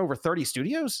 they have over 30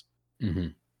 studios. Mm-hmm.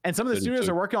 And some of the studios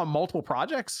are working on multiple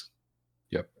projects.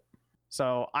 Yep.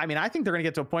 So, I mean, I think they're going to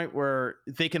get to a point where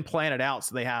they can plan it out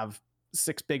so they have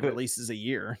 6 big releases a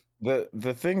year.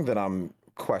 The thing that I'm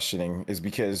questioning is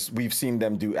because we've seen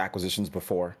them do acquisitions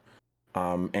before.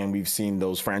 And we've seen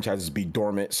those franchises be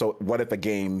dormant. So what if a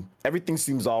game, everything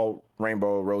seems all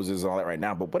rainbow roses and all that right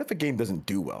now, but what if a game doesn't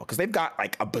do well? Because they've got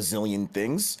like a bazillion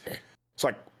things. It's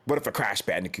like, what if a Crash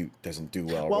Bandicoot doesn't do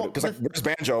well? Because like, where's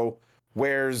Banjo?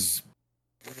 Where's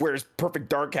Perfect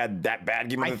Dark had that bad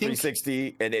game on the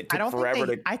 360 and it took forever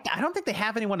to... I don't think they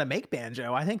have anyone to make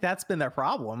Banjo. I think that's been their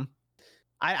problem.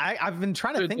 I've been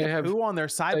trying to think of who on their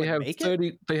side would make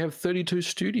it. They have 32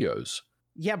 studios.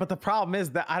 Yeah, but the problem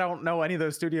is that I don't know any of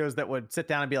those studios that would sit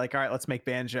down and be like, all right, let's make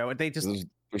Banjo. And they just...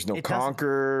 There's no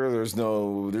Conquer. There's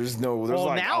well,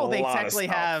 like now they technically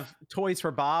have Toys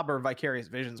for Bob or Vicarious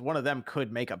Visions. One of them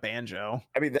could make a Banjo.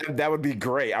 I mean, that would be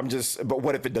great. But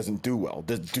what if it doesn't do well?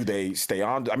 Do they stay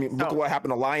on? I mean, look at what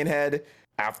happened to Lionhead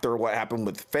after what happened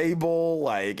with Fable.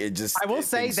 Like, it just... I will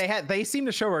say they seem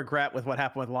to show regret with what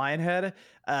happened with Lionhead,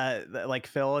 like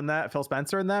Phil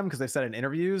Spencer and them, because they said in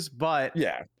interviews. But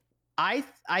yeah.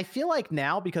 I feel like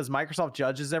now, because Microsoft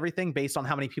judges everything based on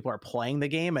how many people are playing the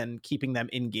game and keeping them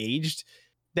engaged,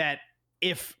 that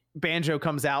if Banjo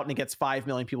comes out and it gets 5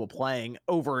 million people playing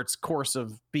over its course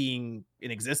of being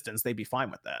in existence, they'd be fine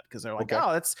with that, because they're like,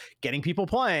 oh, that's getting people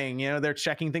playing. You know, they're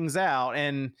checking things out.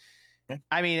 And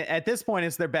I mean, at this point,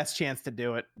 it's their best chance to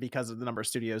do it because of the number of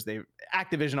studios.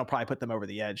 Activision will probably put them over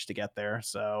the edge to get there.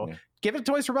 So give it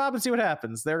to Toys for Bob and see what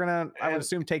happens. They're going to, I would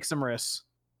assume, take some risks.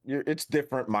 It's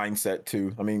different mindset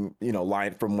too. I mean, you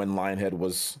know, from when Lionhead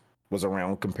was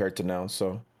around compared to now.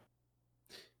 So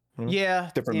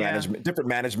different management.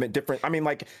 I mean,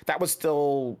 like that was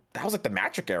like the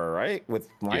Matric era, right? With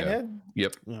Lionhead.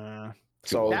 Yep.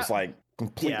 So it's like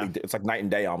completely. It's like night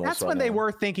and day almost. That's when they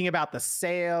were thinking about the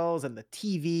sales and the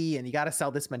TV, and you got to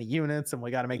sell this many units, and we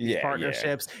got to make these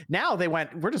partnerships. Now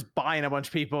we're just buying a bunch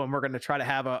of people, and we're going to try to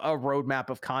have a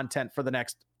roadmap of content for the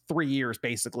next 3 years,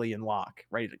 basically in lock,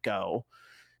 ready to go.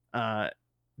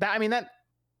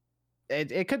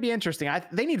 It could be interesting.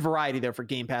 They need variety there for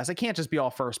Game Pass. It can't just be all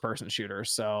first person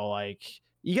shooters. So like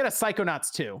you get a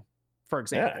Psychonauts 2, for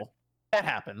example, that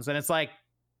happens, and it's like,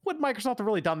 would Microsoft have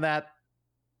really done that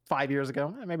 5 years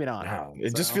ago? Maybe not. Wow.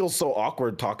 It just feels so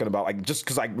awkward talking about, like, just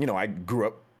because I grew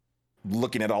up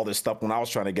looking at all this stuff when I was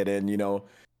trying to get in,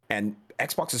 and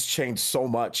Xbox has changed so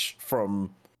much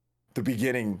from the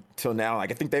beginning till now.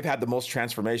 Like, I think they've had the most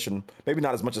transformation, maybe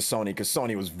not as much as Sony, because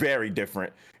Sony was very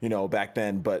different, back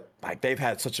then, but like they've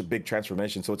had such a big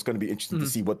transformation. So it's going to be interesting to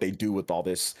see what they do with all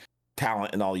this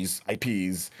talent and all these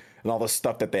IPs and all the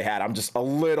stuff that they had. I'm just a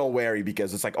little wary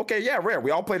because it's like, okay, yeah, Rare.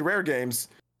 We all played Rare games.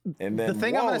 And then the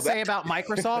thing I'm going to say about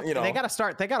Microsoft,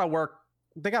 they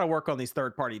got to work on these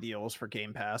third-party deals for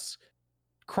Game Pass.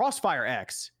 Crossfire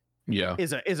X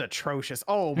is atrocious.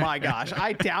 Oh my gosh.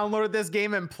 I downloaded this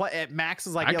game and Max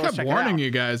is like, I kept warning you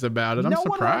guys about it. I'm surprised.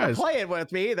 No one wanted to play it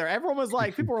with me either. Everyone was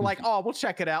like, people were like, oh, we'll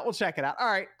check it out. All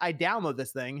right. I download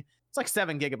this thing. It's like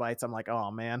 7 gigabytes. I'm like,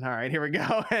 oh man. All right, here we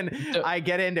go. And I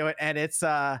get into it, and it's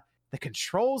the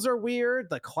controls are weird.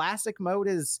 The classic mode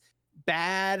is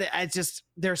bad.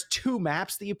 There's 2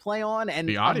 maps that you play on, and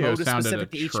the audio sounded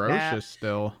atrocious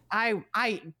still.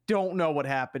 I don't know what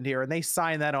happened here, and they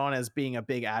signed that on as being a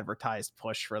big advertised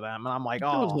push for them, and I'm like,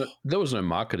 there was no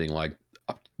marketing like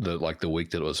the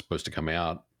week that it was supposed to come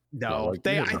out. No,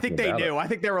 I think they knew. I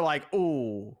think they were like,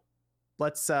 ooh,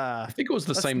 let's I think it was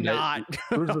the same day.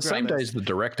 It was the same day as the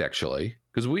Direct, actually,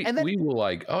 because we were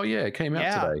like, oh yeah, it came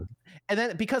out today. And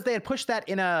then because they had pushed that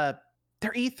in their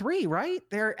E3, right?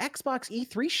 Their Xbox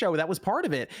E3 show, that was part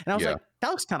of it. And I was like, that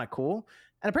looks kind of cool.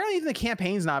 And apparently even the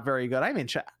campaign's not very good. I mean,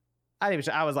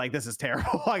 I was like, this is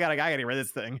terrible. I gotta get rid of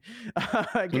this thing. I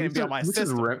can't even be on my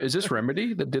system. Is this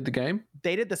Remedy that did the game?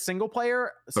 They did the single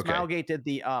player. Okay. Smilegate did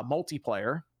the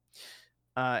multiplayer.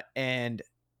 And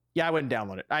yeah, I wouldn't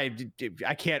download it.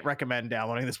 I can't recommend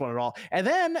downloading this one at all. And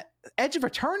then Edge of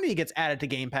Eternity gets added to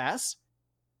Game Pass,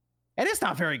 and it's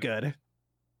not very good.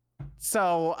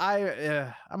 So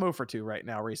I'm 0 for 2 right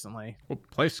now recently. Well,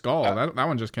 play Skull. That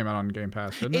one just came out on Game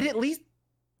Pass, didn't it? At least,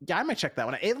 yeah, I might check that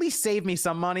one. At least save me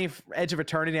some money. Edge of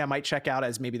Eternity, I might check out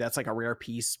as maybe that's like a rare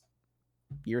piece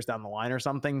years down the line or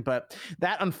something. But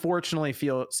that unfortunately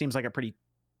seems like a pretty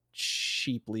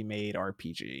cheaply made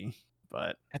RPG.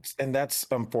 But that's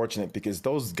unfortunate because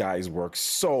those guys work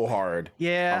so hard.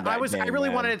 Yeah, I was really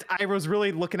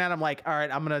looking at them like, all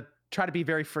right, I'm gonna try to be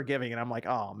very forgiving, and I'm like,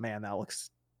 oh man, that looks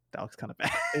kind of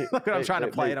bad. Look, I'm trying to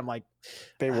play it. I'm like,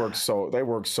 they work so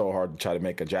hard to try to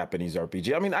make a Japanese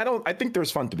RPG. I mean, I think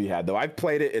there's fun to be had though. I've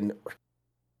played it and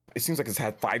it seems like it's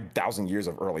had 5,000 years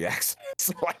of early access.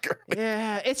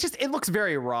 Yeah, it looks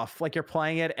very rough. Like you're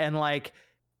playing it and like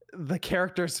the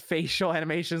characters' facial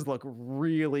animations look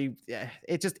really.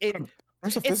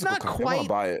 It's not quite.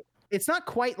 Buy it. It's not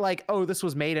quite like, oh, this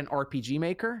was made in RPG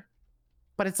Maker,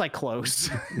 but it's like close.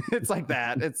 It's like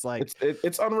that. It's like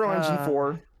it's Unreal Engine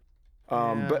 4.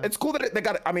 But it's cool that they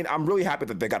got it. I mean, I'm really happy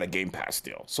that they got a Game Pass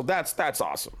deal. So that's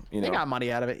awesome. You know, they got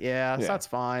money out of it. Yeah, so that's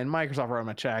fine. Microsoft wrote them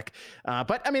a check.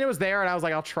 But I mean, it was there, and I was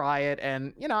like, I'll try it,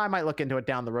 and you know, I might look into it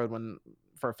down the road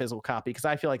for a physical copy because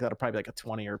I feel like that'll probably be like a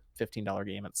 $20 or $15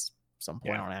 game at some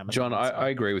point on Amazon. John, I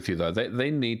agree with you though.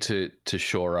 They need to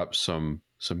shore up some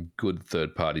good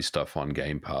third-party stuff on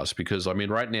Game Pass because I mean,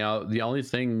 right now the only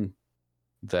thing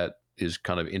that is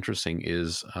kind of interesting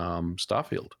is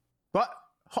Starfield. But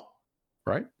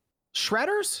right?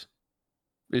 Shredders?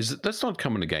 That's not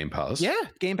coming to Game Pass? Yeah,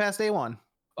 Game Pass day one.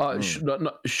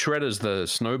 Shredders, the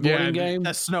snowboarding game.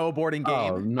 The snowboarding game.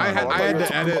 Oh, no. I had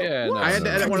to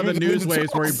edit one of the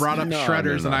newsways where he brought up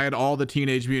Shredders, and I had all the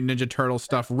Teenage Mutant Ninja Turtle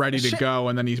stuff ready to go,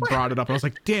 and then he brought it up. I was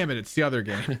like, "Damn it, it's the other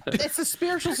game." It's the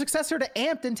spiritual successor to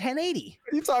Amped in 1080.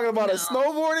 Are you talking about a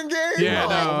snowboarding game?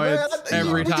 Yeah, it's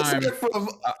every time.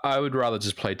 I would rather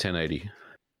just play 1080.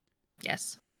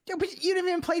 Yes. Yeah, but you didn't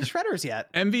even play Shredders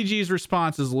yet. MVG's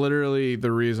response is literally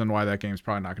the reason why that game's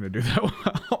probably not going to do that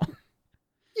well.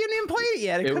 You didn't even play it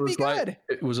yet. It could be good.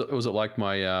 Was it like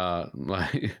my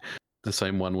the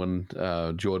same one when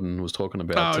Jordan was talking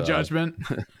about Judgment?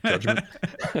 Judgment.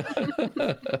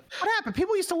 What happened?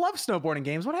 People used to love snowboarding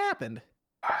games. What happened?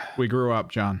 We grew up,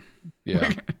 John.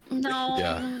 Yeah. No.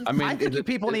 Yeah. I mean, I think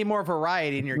people need more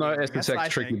variety in your game. No SSX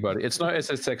tricky, buddy. It's no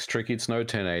SSX tricky. It's no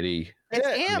 1080. It's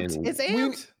Amped. It's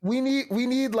Amped. We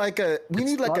need like a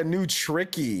new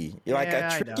tricky. Like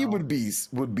a tricky would be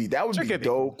that would be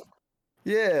dope.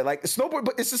 Yeah, like snowboard,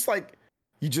 but it's just like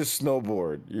you just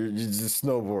snowboard. You're just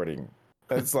snowboarding.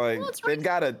 It's like they've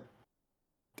got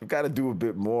to do a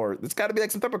bit more. There's got to be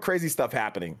like some type of crazy stuff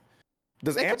happening.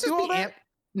 Does Amped do all that?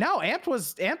 No, Amped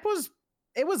was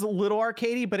it was a little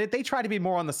arcadey, but they tried to be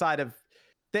more on the side of.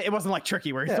 It wasn't like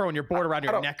tricky where you're throwing your board around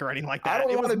your neck or anything like that. I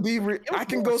don't want to be. I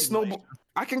can go snowboard.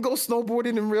 I can go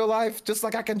snowboarding in real life, just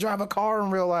like I can drive a car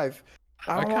in real life.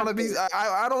 I don't want to be.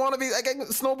 I don't want to be. Like,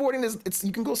 snowboarding is.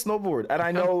 You can go snowboard, and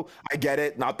I know I get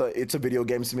it. It's a video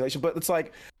game simulation, but it's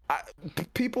like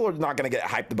people are not gonna get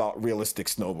hyped about realistic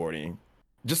snowboarding,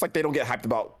 just like they don't get hyped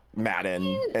about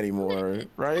Madden anymore,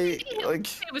 right? Like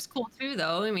it was cool too,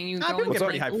 though. I mean, you go into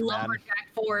like lumberjack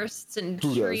forests and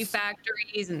tree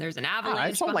factories, and there's an avalanche.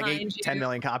 I sold like 10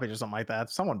 million copies or something like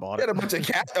that. Someone bought it. A bunch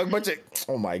of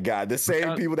oh my god, the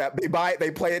same people that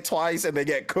they play it twice and they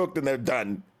get cooked and they're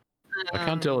done. I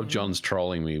can't tell if John's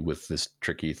trolling me with this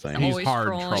tricky thing. He's hard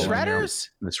trolling Shredders.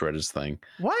 This Shredders thing.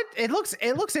 What? It looks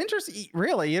interesting.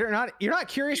 Really, you're not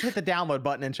curious? Hit the download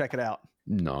button and check it out.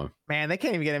 No. Man, they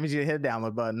can't even get MVG to hit a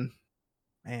download button.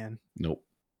 Man. Nope.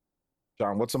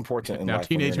 John, what's important in now life?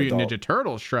 Teenage Mutant Ninja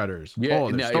Turtles Shredders. Yeah.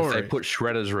 Now, if they put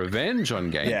Shredder's Revenge on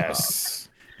Game Pass,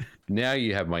 now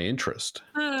you have my interest.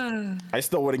 I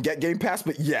still wouldn't get Game Pass,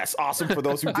 but yes, awesome for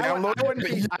those who download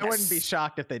it. I wouldn't be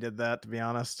shocked if they did that, to be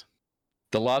honest.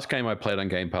 The last game I played on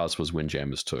Game Pass was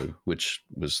Windjammers 2, which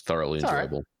was thoroughly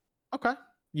enjoyable. Right. Okay.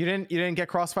 You didn't get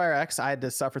Crossfire X. I had to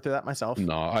suffer through that myself.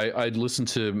 No,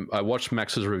 I watched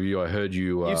Max's review. I heard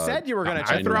you. You said you were going to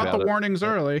check. I threw out the warnings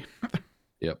early.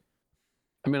 Yep.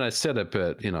 I mean, I said it,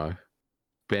 but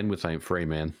bandwidth ain't free,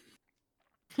 man.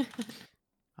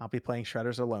 I'll be playing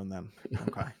Shredders alone then.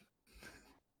 Okay.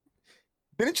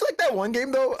 Didn't you like that one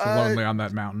game though? Lonely on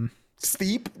that mountain.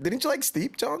 Steep. Didn't you like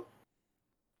Steep, John?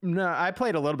 No, I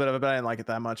played a little bit of it, but I didn't like it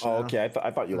that much. Oh, okay.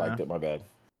 I thought you liked it. My bad.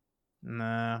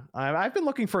 Nah, I've been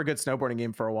looking for a good snowboarding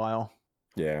game for a while.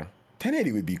 Yeah,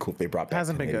 1080 would be cool if they brought It back.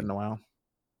 hasn't been good 1080. in a while.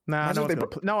 Nah, Imagine no, if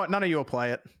they none of you will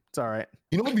play it. It's all right.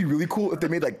 You know what would be really cool if they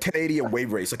made like 1080 and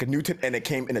Wave Race, like a new and it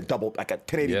came in a double, like a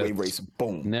 1080 Yes. Wave Race.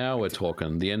 Boom. Now we're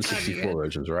talking the N64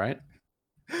 versions, right?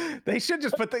 They should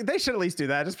just they should at least do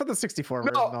that. Just put the 64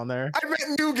 version on there. I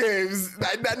meant new games,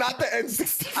 not the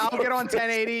N64. I'll get on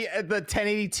 1080, the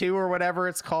 1082 or whatever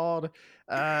it's called,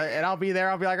 and I'll be there.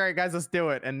 I'll be like, all right, guys, let's do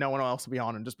it, and no one else will be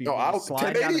on, and just be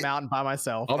sliding down the mountain by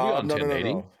myself. I'll be on no,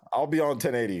 1080. no. I'll be on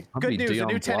 1080. Good news, the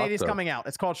new 1080 is coming out.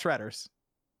 It's called Shredders.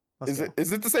 Let's go.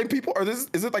 Is it the same people, or is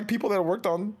it like people that worked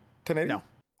on 1080?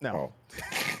 No. Oh.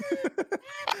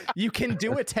 You can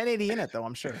do a 1080 in it though,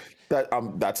 I'm sure.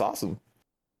 That's awesome.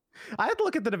 I had to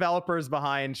look at the developers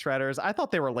behind Shredders. I thought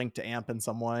they were linked to AMP in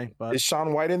some way, but Is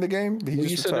Sean White in the game? You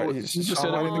just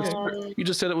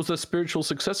said it was a spiritual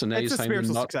successor. Now it's you're a saying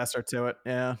spiritual they're not, successor to it.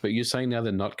 Yeah, but you're saying now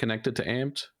they're not connected to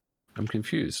Amped. I'm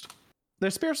confused. they're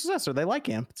spiritual successor. They like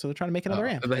AMP, so they're trying to make another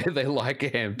AMP. They like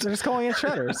Amped. They're just calling it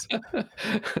Shredders.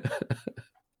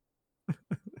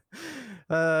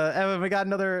 Evan, we got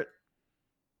another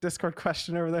Discord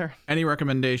question over there. Any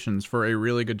recommendations for a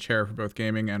really good chair for both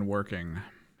gaming and working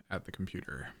at the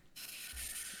computer?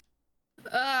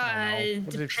 It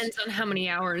depends on how many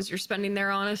hours you're spending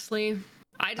there, honestly.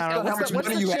 I just got How much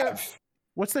money you have?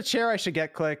 What's the chair I should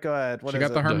get? Click. Go ahead. What She is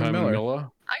got the it? Herman Miller.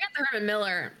 I got the Herman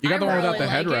Miller. You got the one without the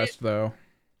really like headrest, it. though.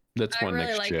 That's I my really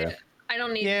next like chair. it. I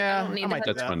don't need. Yeah, I don't need I might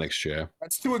the do That's my next chair.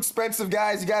 That's too expensive,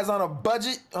 guys. You guys on a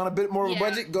budget, on a bit more of a Yeah.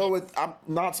 budget, go with, I'm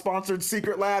not sponsored.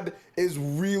 Secret Lab is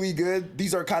really good.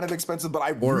 These are kind of expensive, but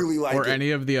I Or, really like or it.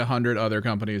 any of the 100 other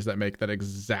companies that make that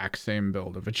exact same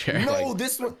build of a chair. No,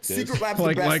 this one, Secret Lab's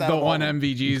like the best like out the of one all of them.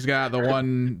 MVG's got,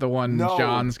 the one No.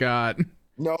 John's got.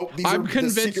 No, I'm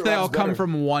convinced they all come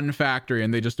from one factory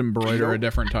and they just embroider a Nope.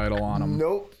 different title on them.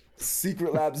 Nope.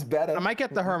 Secret Lab's better. I might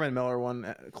get the Herman Miller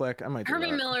one. Click. I might. Do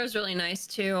Herman that. Miller is really nice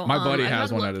too. My buddy I has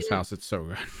had one at his looked in- house. It's so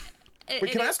good.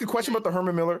 Wait, can I ask a question about the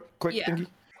Herman Miller? Quick, Yeah. thingy.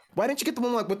 Why didn't you get the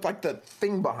one with like the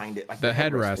thing behind it? Like The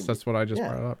headrest. thing? That's what I just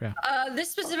Yeah. brought up. Yeah. This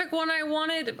specific one I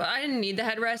wanted, but I didn't need the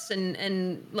headrest,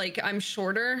 and like I'm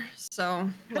shorter, so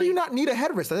How do you not need a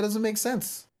headrest? That doesn't make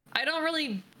sense. I don't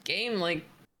really game like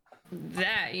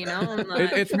that, you know. I'm not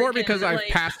It's more freaking, because I've like-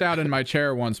 passed out in my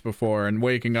chair once before and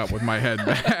waking up with my head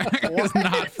back is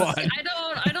not fun.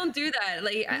 I don't do that.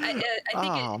 Like I think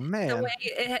Oh, the man. way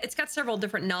it's got several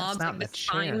different knobs, not like the the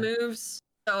spine chair. moves,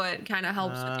 so it kind of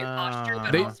helps with your posture.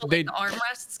 But They- also, they- like, the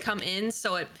armrests come in,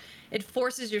 so it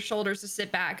forces your shoulders to sit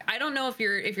back. I don't know if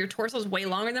your torso is way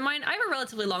longer than mine. I have a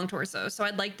relatively long torso, so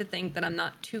I'd like to think that I'm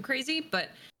not too crazy.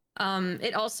 But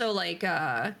it also like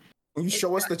Can you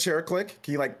show us the chair, Click?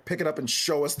 Can you like pick it up and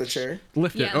show us the chair?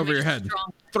 Lift it yeah, over your makes head. you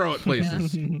strong. Throw it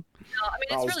places. No, I mean,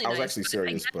 it's I was- really I was nice. actually but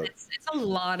serious, again, but- it's a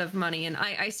lot of money, and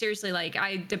I seriously like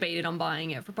I debated on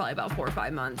buying it for probably about 4 or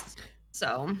 5 months.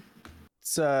 So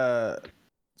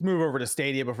Let's move over to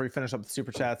Stadia before we finish up the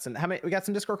super chats. And how many? We got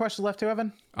some Discord questions left too,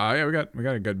 Evan. Yeah, we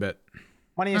got a good bit.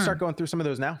 Why don't you start going through some of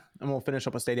those now, and we'll finish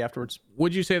up with Stadia afterwards.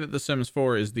 Would you say that The Sims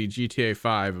 4 is the GTA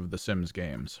 5 of the Sims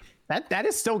games? That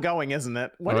is still going, isn't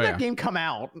it? When Oh, did yeah. that game come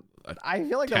out? I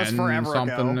feel like that was 10 forever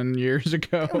something ago. and years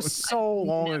ago. It was so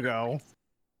long ago.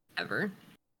 ever.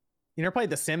 You never played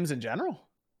The Sims in general?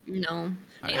 No.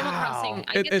 Animal Wow. Crossing.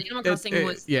 I guess Animal Crossing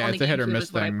was yeah, on it's the a hit or GameCube miss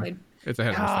is what I thing. played. It's a hit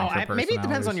or miss Oh, thing for maybe it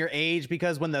depends on personalities. your age,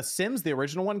 because when The Sims, the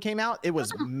original one, came out, it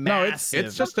was No, massive.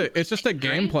 it's just a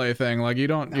gameplay thing. Like you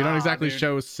don't Nah, exactly dude.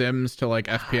 show Sims to like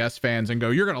FPS fans and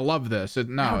go, you're gonna love this.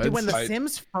 No, Dude, when it's The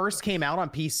Sims first came out on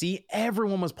PC,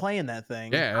 everyone was playing that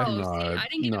thing. yeah. Oh, No, see, I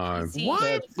didn't get no. a PC.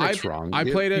 What? That's wrong. I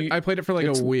played it. You- I played it for like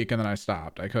it's- a week and then I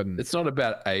stopped. I couldn't. It's not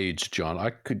about age, John.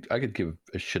 I could give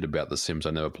a shit about The Sims.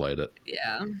 I never played it.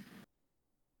 Yeah.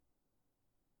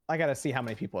 I gotta see how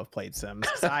many people have played Sims.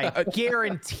 'Cause I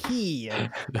guarantee.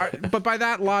 But by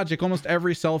that logic, almost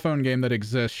every cell phone game that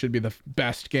exists should be the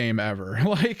best game ever.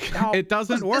 Like No, it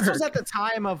doesn't work. This was at the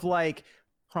time of like,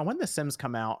 hold on, when The Sims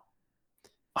come out?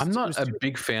 I'm It not was a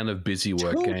big fan of busy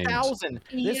work games. 2000.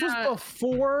 This was Yeah.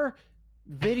 before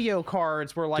video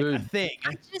cards were like a Dude. thing.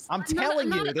 I'm not- telling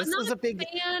not- you, I'm this not was a big.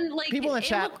 fan. Like, People in the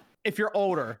chat, Animal- if you're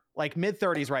older, like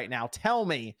mid-30s right now, tell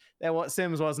me that what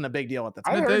Sims wasn't a big deal at the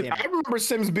time. I remember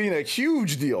Sims being a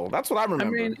huge deal. That's what I I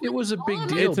remember. mean, it was a big All of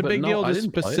deal. It's a but big no, deal I to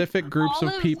didn't play it. specific groups All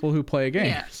of of- people who play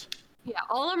Yeah. games. Yeah,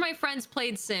 all of my friends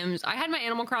played Sims. I had my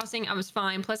Animal Crossing. I was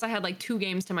fine. Plus, I had like 2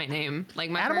 games to my name. Like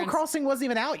my Animal parents- Crossing wasn't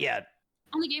even out yet.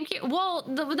 On the GameCube? Well,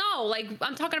 no, like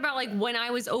I'm talking about like when I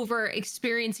was over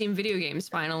experiencing video games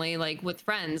finally, like with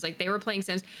friends, like they were playing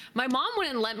Sims. My mom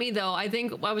wouldn't let me though. I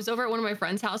think I was over at one of my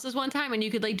friends' houses one time and you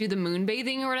could like do the moon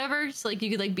bathing or whatever. So like you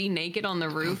could like be naked on the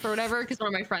roof or whatever because one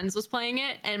of my friends was playing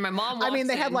it and my mom walks I mean,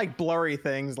 they had in. like blurry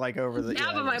things like over the.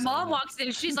 Yeah, but my mom walks in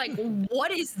and she's like,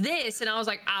 "What is this?" And I was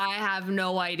like, "I have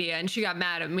no idea." And she got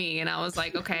mad at me and I was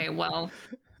like, "Okay, well,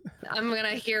 I'm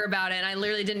gonna hear about it." And I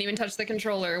literally didn't even touch the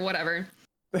controller or whatever.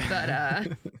 But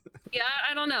yeah,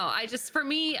 I don't know. I just, for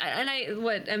me, and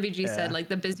what MVG said, like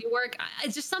the busy work,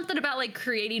 it's just something about like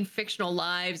creating fictional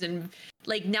lives and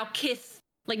like now Kith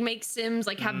like make Sims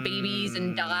like have babies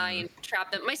and die and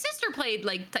trap them. My sister played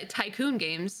like tycoon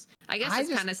games. I guess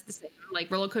it's kind of the same,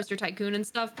 like Roller Coaster Tycoon and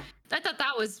stuff. I thought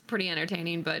that was pretty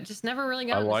entertaining, but just never really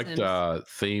got. I liked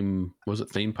Theme. Was it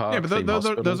Theme Park? Yeah, but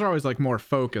those are always like more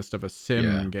focused of a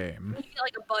sim game. You get,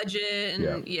 like a budget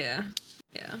and yeah.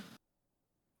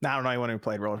 I don't know anyone who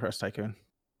played Roller Coaster Tycoon.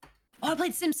 Oh, I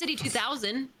played SimCity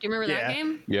 2000. Do you remember that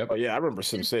game? Yep. Oh yeah, I remember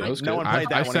SimCity. That was No good. one played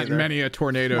that I one sent either. many a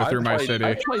tornado through my city.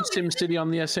 I played SimCity on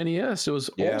the SNES. It was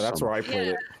awesome. That's where I played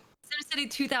it. SimCity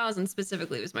 2000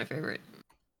 specifically was my favorite.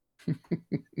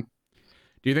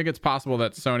 Do you think it's possible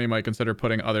that Sony might consider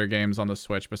putting other games on the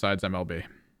Switch besides MLB?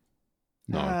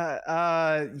 No,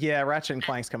 Yeah, Ratchet and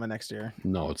Clank's coming next year.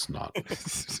 no, it's not.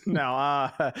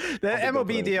 No, the I'll go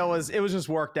play MLB it. deal was just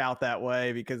worked out that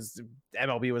way because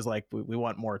MLB was like, we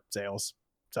want more sales.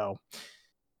 So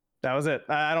that was it.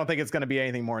 I don't think it's going to be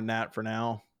anything more than that for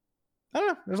now. I don't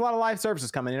know. There's a lot of live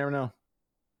services coming. You never know.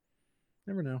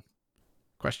 Never know.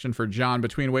 Question for John.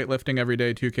 Between weightlifting every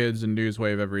day, 2 kids, and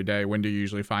Newswave every day, when do you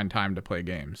usually find time to play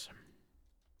games?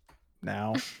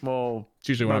 Now, well, It's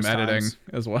usually when I'm Most editing times.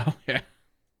 as well. Yeah.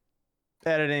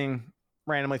 editing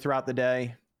randomly throughout the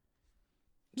day.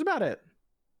 That's about it.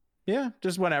 Yeah,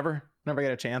 just whenever I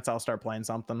get a chance, I'll start playing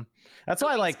something. That's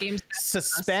why I like Games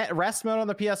suspend rest mode on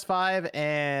the PS5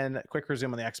 and quick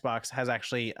resume on the Xbox has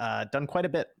actually done quite a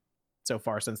bit so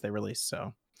far since they released.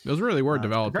 So Those really were It's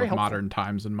developed very with helpful. modern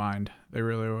times in mind. They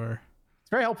really were. it's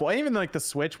very helpful. And even like the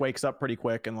Switch wakes up pretty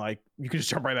quick and like you can just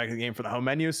jump right back to the game for the home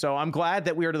menu. So I'm glad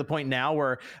that we are to the point now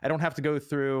where I don't have to go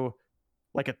through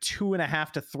like a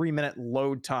 2.5 to 3 minute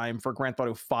load time for Grand Theft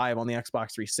Auto 5 on the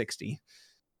Xbox 360.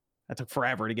 That took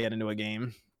forever to get into a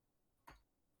game.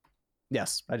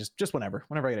 Yes, I just whenever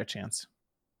I get a chance.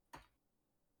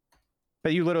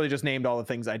 But you literally just named all the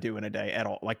things I do in a day at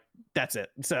all. Like that's it.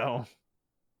 So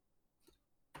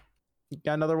you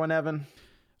got another one, Evan?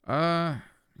 I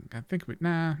think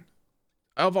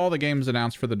of all the games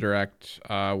announced for the Direct,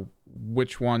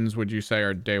 which ones would you say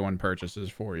are day one purchases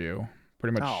for you?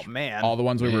 Pretty much Oh man. all the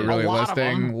ones we were Man. really A lot of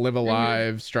listing. them. Live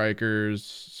Alive, Strikers,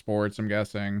 Sports, I'm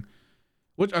guessing.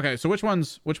 So which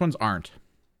ones aren't?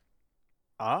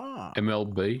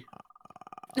 MLB.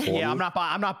 Yeah, I'm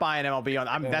not buying MLB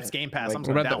on. That's Game Pass. Like, I'm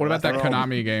What sorry, about that was-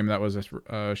 Konami game that was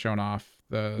shown off?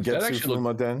 Get That actually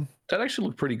Tsufuma then. That actually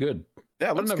looked pretty good.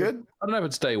 Yeah, it looks don't know if good. I don't know if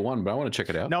it's day one, but I want to check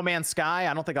it out. No Man's Sky.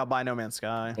 I don't think I'll buy No Man's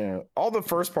Sky. Yeah, all the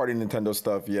first party Nintendo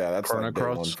stuff. Yeah, that's Chrono like day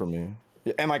one Cross. for me.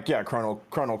 Yeah, and like Chrono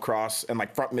Cross and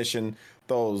like Front Mission.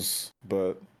 Those,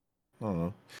 but I don't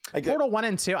know. I get, Portal 1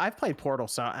 and 2. I've played Portal,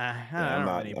 so I don't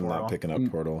really need I'm Portal. not picking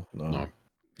up Portal. No. No.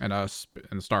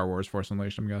 And Star Wars Force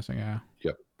Unleashed, I'm guessing. Yeah.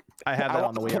 I have that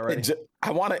on the Wii already.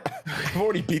 I want to. I've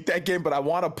already beat that game, but I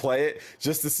want to play it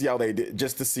just to see how they did.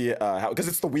 Just to see how, because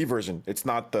it's the Wii version. It's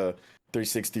not the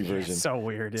 360 version. So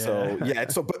weird. Yeah. So yeah.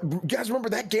 So, but you guys remember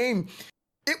that game?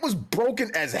 It was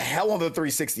broken as hell on the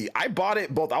 360. I bought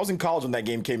it both. I was in college when that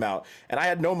game came out, and I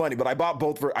had no money, but I bought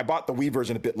both. I bought the Wii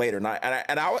version a bit later, and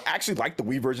I actually liked the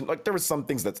Wii version. Like there was some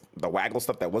things that the waggle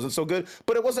stuff that wasn't so good,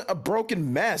 but it wasn't a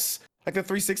broken mess like the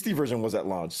 360 version was at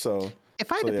launch. So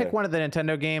if I had to yeah. pick one of the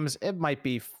Nintendo games, it might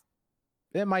be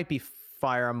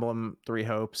Fire Emblem Three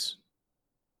Hopes.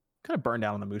 Kind of burned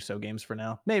down on the Muso games for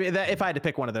now. Maybe that if I had to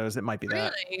pick one of those, it might be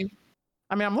that. Really?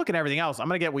 I mean, I'm looking at everything else. I'm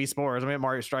gonna get Wii Sports. I'm gonna get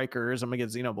Mario Strikers. I'm gonna get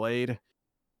Xenoblade.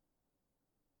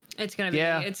 It's gonna be.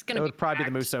 Yeah, It's It gonna be. would probably be the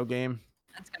packed. Muso game.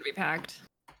 It's gonna be packed.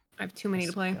 I have too many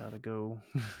to play. Gotta go.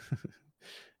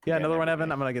 Yeah, another one,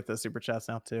 Evan. I'm gonna get the super chats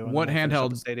now too. and What then we'll finish up handheld-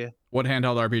 with Stadia. What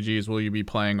handheld RPGs will you be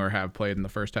playing or have played in the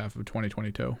first half of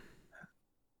 2022?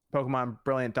 Pokemon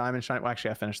Brilliant Diamond Shine. Well,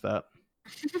 actually, I finished that.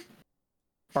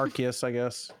 Arceus, I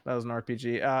guess that was an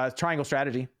RPG. Triangle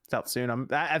Strategy. It's out soon.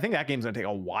 I think that game's gonna take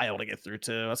a while to get through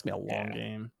too. That's gonna be a long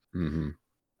game. Mm-hmm.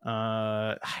 Do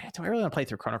I really want to play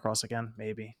through Chrono Cross again?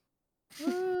 Maybe.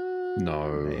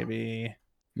 No. Maybe.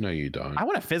 No, you don't. I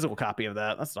want a physical copy of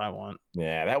that. That's what I want.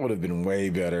 yeah, that would have been way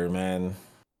better, man.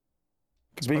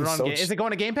 It's being so is it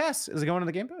going to Game Pass? Is it going to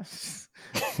the Game Pass?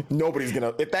 Nobody's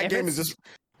gonna. If that game is just.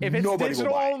 If it's nobody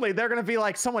digital will buy it. only, they're gonna be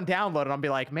like, someone download it. I'll be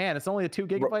like, man, it's only 2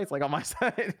 gigabytes, like on my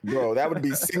side. Bro, that would be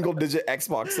single-digit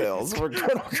Xbox sales.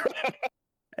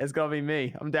 It's gonna be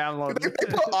me. I'm downloading. They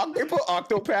put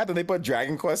Octopath and they put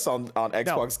Dragon Quest on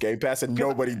Xbox Game Pass, and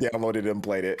nobody downloaded it and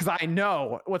played it. Because I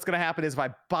know what's gonna happen is if I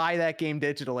buy that game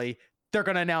digitally, they're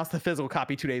gonna announce the physical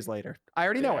copy 2 days later. I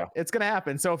already know it. It's gonna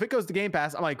happen. So if it goes to Game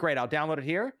Pass, I'm like, great, I'll download it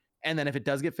here, and then if it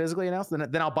does get physically announced,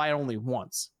 then I'll buy it only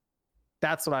once.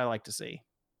 That's what I like to see.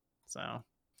 So.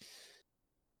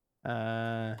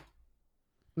 Let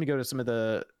me go to some of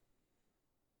the.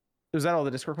 Was that all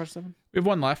the Discord questions? We have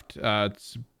one left.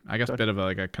 It's I guess a bit of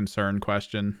a concern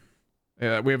question. We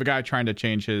have a guy trying to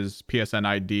change his PSN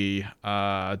ID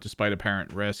despite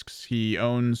apparent risks. He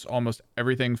owns almost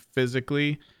everything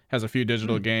physically, has a few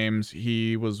digital games.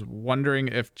 He was wondering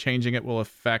if changing it will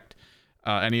affect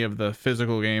any of the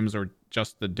physical games or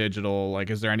just the digital. Like,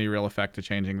 is there any real effect to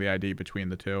changing the ID between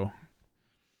the two?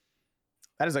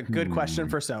 That is a good question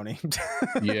for Sony.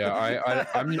 Yeah,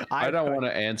 I don't want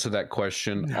to answer that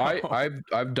question. No.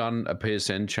 I've done a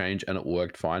PSN change and it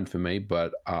worked fine for me,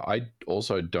 but I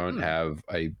also don't have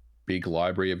a big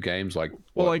library of games like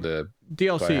the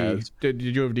DLC. Did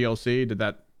you have DLC? Did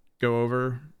that go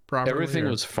over properly? Everything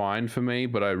was fine for me,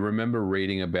 but I remember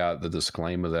reading about the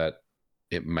disclaimer that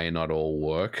it may not all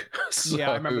work. So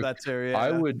yeah, I remember that too. Yeah.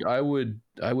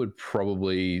 I would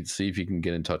probably see if you can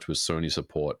get in touch with Sony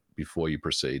support before you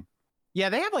proceed. Yeah,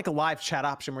 they have like a live chat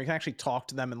option where you can actually talk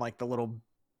to them in like the little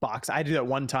box. I did that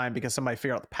one time because somebody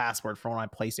figured out the password for one of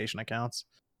my PlayStation accounts.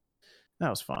 That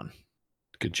was fun.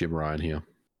 Good Jim Ryan here.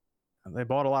 They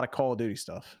bought a lot of Call of Duty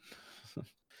stuff.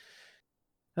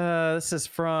 This is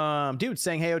from Dude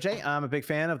saying, hey, OJ, I'm a big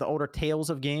fan of the older Tales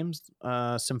of games,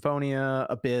 Symphonia,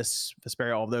 Abyss,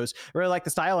 Vesperia, all of those. I really like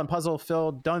the style and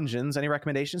puzzle-filled dungeons. Any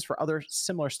recommendations for other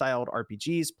similar styled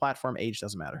RPGs? Platform, age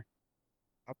doesn't matter.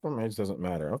 Platform age doesn't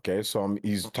matter. Okay, so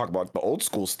he's talking about the old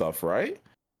school stuff, right?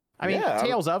 I mean,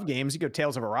 Tales of games. You go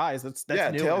Tales of Arise. That's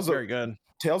new. Tales very good.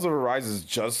 Tales of Arise is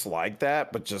just like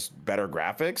that, but just better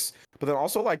graphics. But then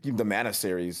also like the Mana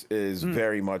series is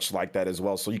very much like that as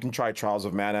well. So you can try Trials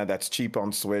of Mana. That's cheap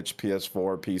on Switch,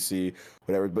 PS4, PC,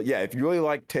 whatever. But yeah, if you really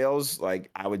like Tales, like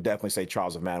I would definitely say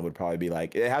Trials of Mana would probably be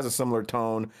like, it has a similar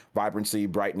tone, vibrancy,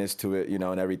 brightness to it,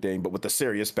 and everything, but with the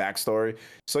serious backstory.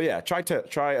 So yeah, try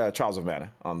Trials of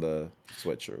Mana on the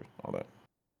Switch or all that.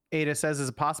 Ada says, is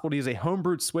it possible to use a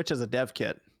homebrewed Switch as a dev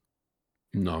kit?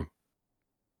 No.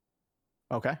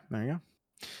 Okay, there you go.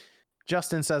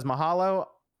 Justin says, mahalo.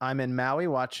 I'm in Maui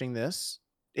watching this.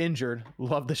 Injured.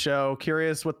 Love the show.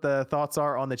 Curious what the thoughts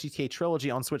are on the GTA trilogy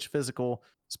on Switch physical.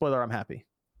 Spoiler, I'm happy.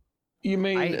 You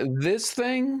mean this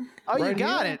thing? Oh, right, you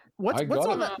got it. What's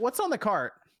on the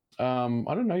cart? I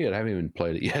don't know yet. I haven't even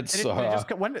played it yet.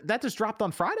 That just dropped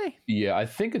on Friday? Yeah, I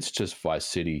think it's just Vice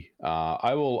City.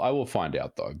 I will find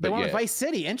out though. They want Vice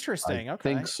City. Interesting. I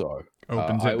think so.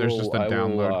 Opens it. There's just a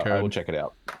download code. I will check it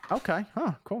out. Okay.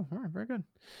 Huh. Cool. All right. Very good.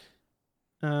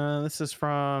 This is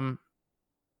from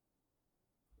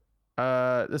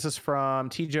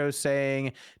T-Joe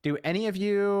saying, do any of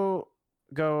you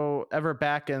go ever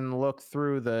back and look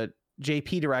through the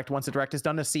JP Direct once the Direct is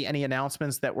done to see any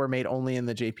announcements that were made only in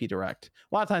the JP Direct?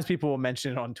 A lot of times people will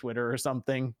mention it on Twitter or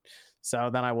something,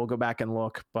 so then I will go back and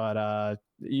look, but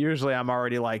usually I'm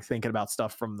already like thinking about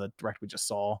stuff from the Direct we just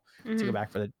saw to go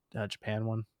back for the Japan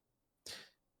one.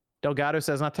 Delgado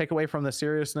says, not take away from the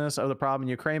seriousness of the problem in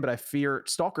Ukraine, but I fear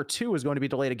Stalker 2 is going to be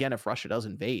delayed again if Russia does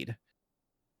invade.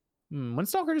 When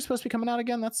Stalker is supposed to be coming out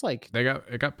again? That's like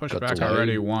it got pushed back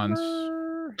already once.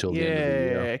 Till the end of the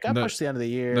year. It got pushed to the end of the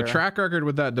year. The track record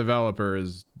with that developer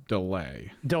is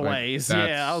delays.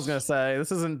 Yeah, I was gonna say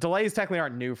delays technically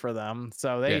aren't new for them,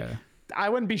 so I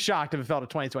wouldn't be shocked if it fell to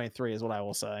 2023 is what I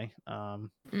will say.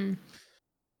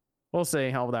 We'll see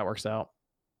how that works out.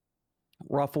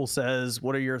 Ruffle says,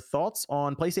 what are your thoughts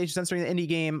on PlayStation censoring the indie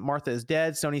game Martha is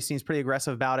Dead? Sony seems pretty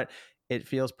aggressive about it. It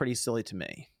feels pretty silly to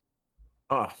me.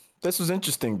 This was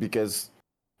interesting because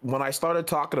when I started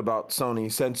talking about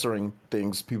Sony censoring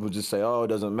things, people just say, oh, it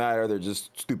doesn't matter. They're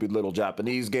just stupid little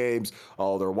Japanese games.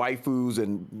 Oh, they're waifus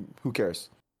and who cares?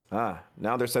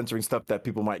 Now they're censoring stuff that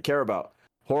people might care about.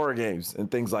 Horror games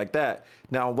and things like that.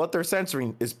 Now, what they're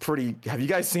censoring is pretty... Have you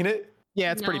guys seen it?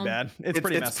 Yeah, it's pretty bad. It's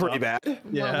pretty bad.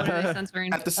 Yeah. What are they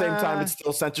censoring? At the same time, it's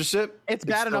still censorship. It's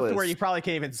bad enough to where you probably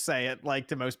can't even say it like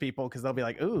to most people because they'll be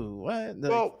like, ooh, what?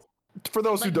 Well, for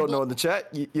those who don't know in the chat,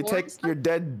 you take your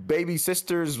dead baby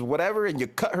sister's whatever and you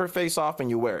cut her face off and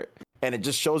you wear it. And it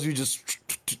just shows you just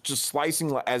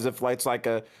slicing as if it's like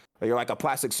you're like a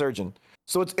plastic surgeon.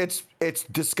 So it's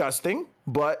disgusting,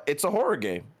 but it's a horror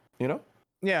game, you know?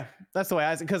 Yeah, that's the way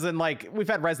I see it. Because then, like, we've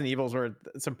had Resident Evils where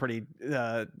some pretty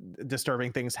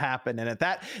disturbing things happen in it.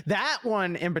 That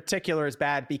one in particular is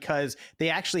bad because they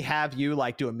actually have you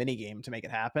like do a mini game to make it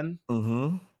happen.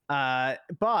 Mm-hmm.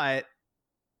 But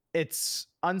it's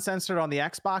uncensored on the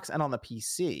Xbox and on the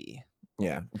PC.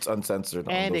 Yeah, it's uncensored.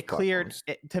 And it cleared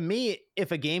to me.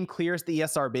 If a game clears the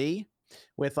ESRB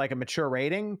with like a mature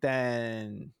rating,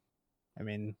 then I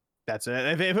mean. That's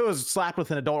it. If it was slapped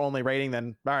with an adult only rating,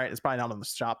 then all right, it's probably not on the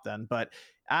shop then. But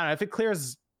I don't know if it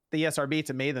clears the ESRB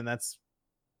to me, then that's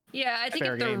I think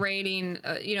if the game. rating,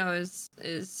 is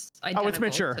identical. Oh, it's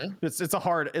mature. It's a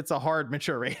hard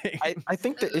mature rating. I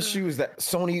think the issue is that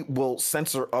Sony will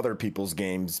censor other people's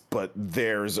games, but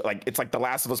there's like it's like The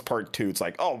Last of Us Part 2. It's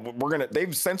like, oh,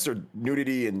 they've censored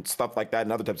nudity and stuff like that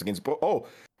and other types of games. But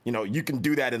you can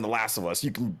do that in The Last of Us.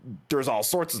 There's all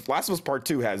sorts of Last of Us Part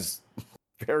 2 has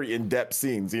very in-depth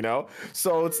scenes,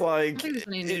 so it's like I think there's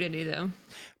any nudity though.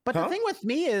 But the thing with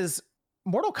me is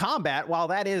Mortal Kombat, while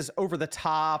that is over the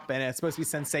top and it's supposed to be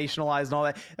sensationalized and all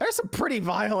that, there's some pretty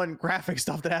violent graphic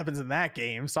stuff that happens in that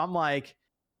game. So I'm like,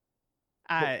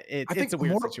 it's a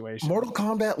weird situation. Mortal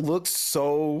Kombat looks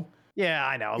so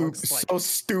I know, it looks so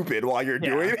stupid while you're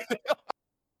doing it.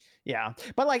 Yeah,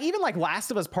 but like even like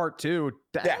Last of Us Part 2,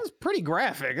 that was pretty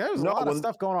graphic. There was a lot of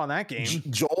stuff going on in that game.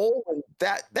 Joel,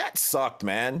 that sucked,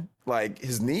 man. Like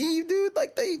his knee, dude.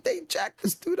 Like they jacked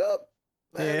this dude up.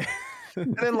 Man. Yeah.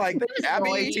 And then like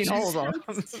Abby, 18 holes on.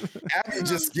 Abby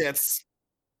just gets,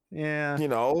 I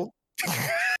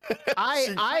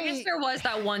guess there was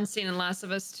that one scene in Last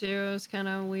of Us 2. It was kind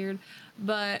of weird,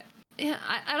 but. Yeah,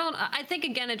 I think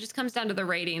again, it just comes down to the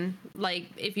rating. Like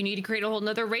if you need to create a whole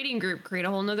nother rating group, create a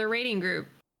whole nother rating group.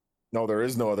 No, there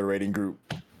is no other rating group.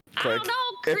 Click. I don't know.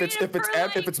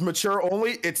 If it's mature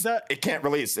only, it can't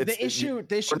release. The issue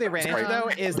they ran into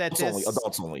though is that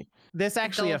adults only. This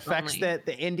actually affects the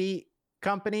indie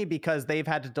company because they've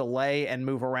had to delay and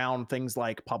move around things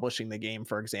like publishing the game,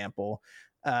 for example.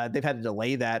 They've had to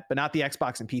delay that, but not the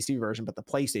Xbox and PC version, but the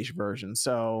PlayStation version.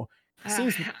 So it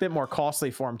seems a bit more costly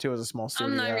for them too as a small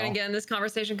studio. I'm not going to get in this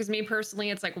conversation because me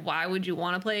personally, it's like, why would you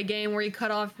want to play a game where you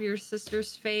cut off your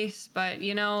sister's face? But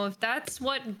if that's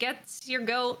what gets your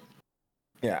goat.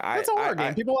 Yeah, it's a horror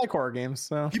game. People like horror games.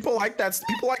 So people like that.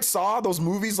 People like Saw. Those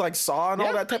movies like Saw and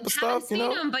all that type of stuff. Seen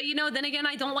them, but then again,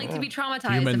 I don't like to be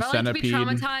traumatized. Human if I like to be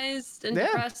traumatized and Yeah.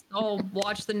 depressed, I'll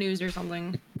watch the news or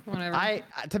something. Whatever.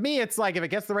 To me, it's like if it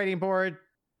gets the rating board,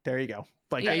 there you go.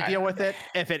 Like they deal with it.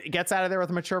 If it gets out of there with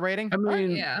a mature rating, I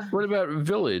mean, what about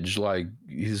Village? Like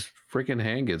his freaking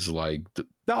hand gets like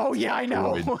oh yeah, I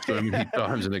know. so many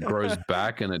times, and it grows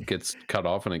back, and it gets cut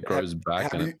off, and it grows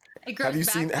back. Have you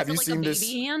seen this?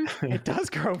 It does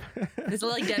grow. Is it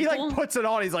like Deadpool? He like puts it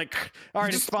on. He's like, all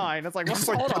right, it's fine. It's like, just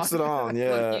like puts it on.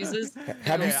 Yeah.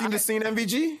 Have you seen the scene,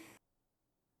 MVG?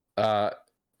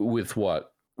 With what?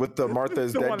 With the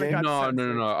Martha's Dead game?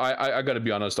 No. I got to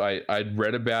be honest. I'd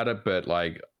read about it, but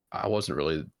like I wasn't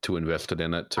really too invested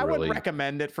in it. I wouldn't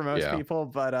recommend it for most people,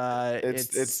 but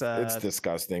it's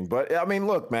disgusting. But I mean,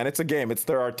 look, man, it's a game. It's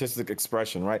their artistic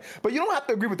expression, right? But you don't have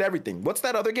to agree with everything. What's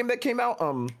that other game that came out?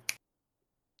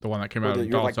 The one that came out,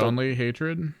 Adults Only,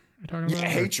 Hatred. You're talking about?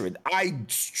 Hatred. I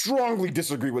strongly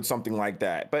disagree with something like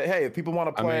that. But hey, if people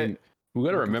want to play, we got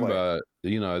to remember,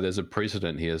 there's a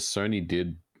precedent here. Sony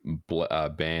did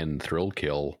ban Thrill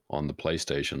Kill on the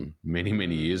PlayStation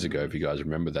many years ago. If you guys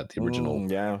remember that, the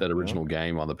original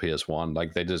game on the PS1,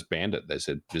 like they just banned it. They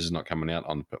said this is not coming out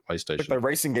on PlayStation. Like the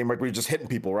racing game, like where you're just hitting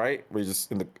people, right? Where you're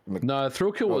just in the No,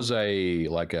 Thrill Kill was a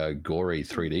gory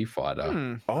 3D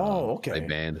fighter. Oh, okay. They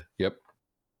banned. Yep.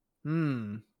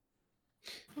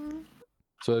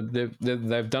 So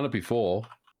they've done it before.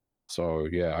 So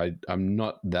yeah, I'm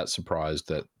not that surprised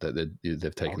that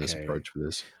they've taken this approach for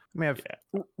this. We have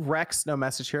Rex, no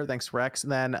message here. Thanks, Rex.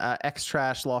 And then X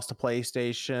Trash lost to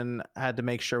PlayStation. Had to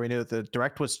make sure we knew that the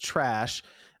Direct was trash.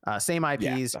 Same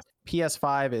IPs.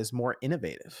 PS5 is more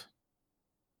innovative.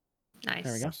 Nice.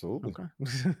 There we go. Absolutely. Okay.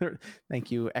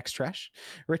 Thank you, X Trash.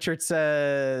 Richard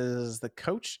says the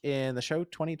coach in the show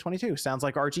 2022 sounds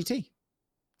like RGT.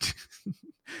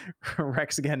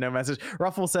 Rex again, no message.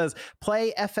 Ruffle says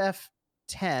play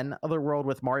FF10 Otherworld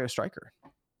with Mario Striker.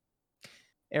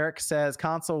 Eric says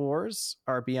console wars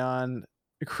are beyond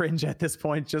cringe at this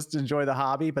point. Just enjoy the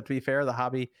hobby. But to be fair, the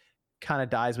hobby kind of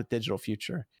dies with digital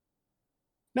future.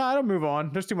 No, it'll move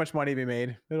on. There's too much money to be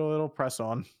made. It'll press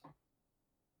on.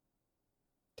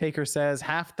 Taker says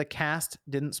half the cast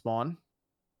didn't spawn.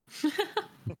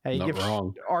 Hey, Not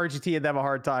wrong. RGT and them a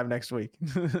hard time next week.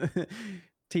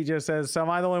 TJ says, so am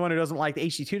I the only one who doesn't like the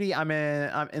HD2D? I'm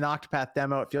in Octopath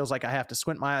demo. It feels like I have to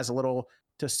squint my eyes a little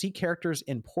to see characters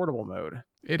in portable mode.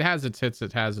 It has its hits,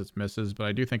 it has its misses, but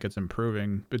I do think it's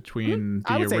improving between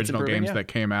I the would say it's original improving, games yeah. that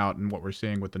came out and what we're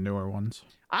seeing with the newer ones.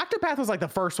 Octopath was like the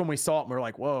first one we saw, and we were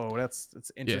like, whoa, that's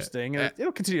interesting. And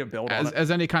it'll continue to build on it.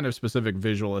 As any kind of specific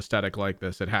visual aesthetic like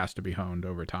this, it has to be honed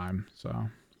over time. So,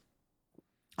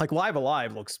 like Live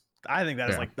Alive looks, I think that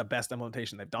is like the best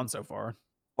implementation they've done so far.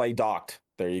 Play docked.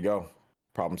 There you go.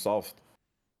 Problem solved.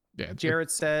 yeah. Jared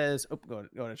says, oh, go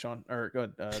ahead, Sean, or go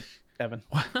ahead, Evan.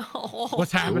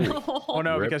 What's happening? Oh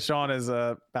no, Rip. because Sean is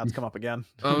about to come up again.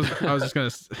 I was just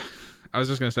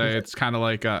gonna say it's kind of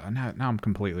like now I'm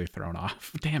completely thrown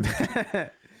off. Damn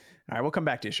it. All right, we'll come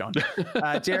back to you, Sean.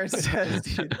 Jared says,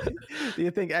 do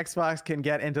you think Xbox can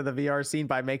get into the VR scene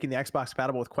by making the Xbox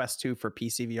compatible with Quest 2 for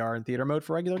PC VR and theater mode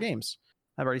for regular games?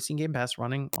 I've already seen Game Pass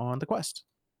running on the Quest.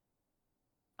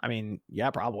 I mean,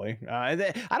 yeah, probably. I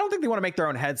don't think they want to make their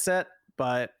own headset,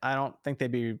 but I don't think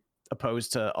they'd be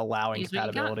opposed to allowing Use what you got.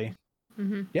 compatibility.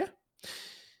 Mhm. Yeah.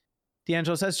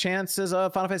 D'Angelo says, chances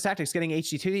of Final Fantasy Tactics getting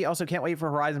HD2D. Also can't wait for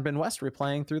Horizon Forbidden West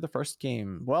replaying through the first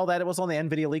game. Well, that it was on the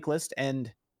NVIDIA leak list,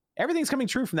 and everything's coming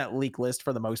true from that leak list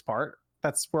for the most part.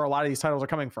 That's where a lot of these titles are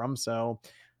coming from, so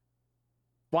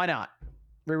why not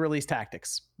re-release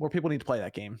Tactics? More people need to play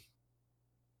that game.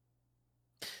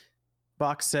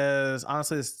 Box says,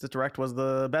 honestly, this Direct was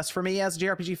the best for me as a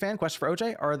JRPG fan. Question for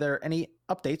OJ, are there any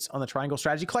updates on the Triangle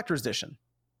Strategy Collector's Edition?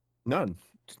 None.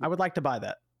 I would like to buy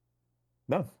that.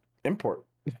 None. Import.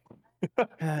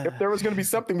 If there was going to be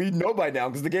something, we'd know by now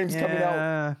because the game's coming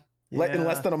out in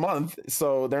less than a month.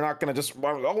 So they're not going to just, oh,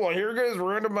 well, here it is,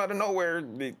 random out of nowhere.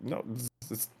 No,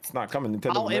 it's not coming.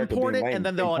 Nintendo I'll America import being it, lame. and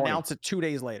then they'll Import it. announce it 2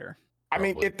 days later. I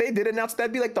mean, Probably. if they did announce,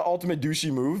 that'd be like the ultimate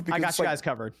douchey move. I Because got it's you like, guys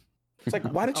covered. it's like,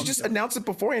 why didn't you just announce it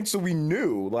beforehand so we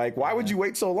knew? Like, why would you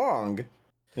wait so long?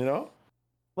 You know?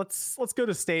 Let's go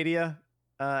to Stadia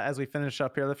as we finish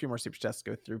up here. There's a few more super chats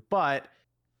to go through, but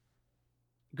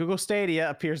Google Stadia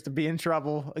appears to be in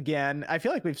trouble again. I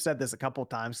feel like we've said this a couple of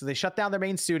times. So they shut down their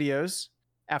main studios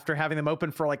after having them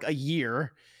open for like a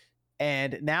year.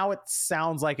 And now it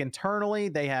sounds like internally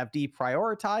they have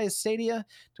deprioritized Stadia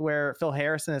to where Phil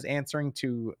Harrison is answering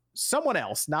to someone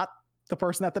else, not the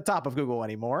person at the top of Google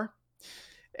anymore.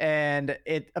 And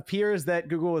it appears that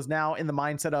Google is now in the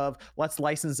mindset of let's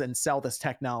license and sell this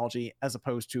technology as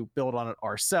opposed to build on it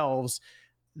ourselves.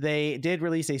 They did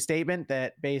release a statement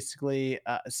that basically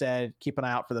said, keep an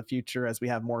eye out for the future as we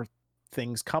have more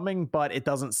things coming, but it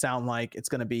doesn't sound like it's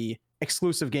going to be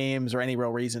exclusive games or any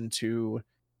real reason to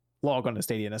log on to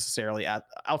Stadia necessarily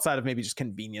outside of maybe just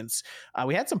convenience.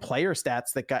 We had some player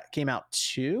stats that came out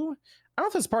too. I don't know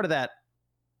if it's part of that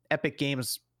Epic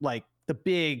Games, like the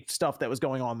big stuff that was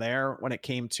going on there when it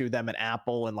came to them and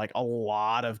Apple, and like a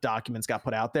lot of documents got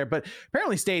put out there, but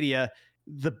apparently Stadia,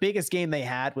 the biggest game they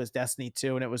had was Destiny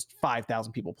 2, and it was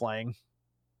 5,000 people playing.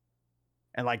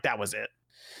 And like, that was it.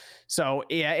 So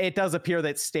yeah, it does appear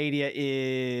that Stadia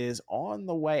is on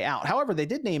the way out. However, they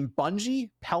did name Bungie,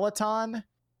 Peloton,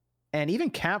 and even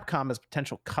Capcom as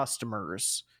potential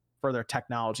customers for their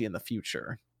technology in the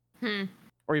future.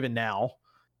 Or even now.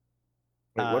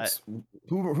 Wait,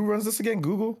 who runs this again?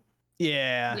 Google?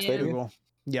 Yeah. Yeah. Google.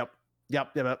 Yep.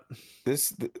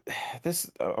 This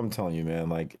I'm telling you, man,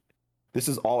 like this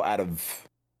is all out of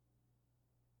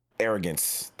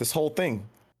arrogance. This whole thing.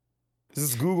 This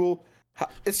is Google.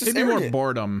 It's just Maybe more arrogant.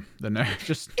 boredom than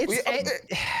just.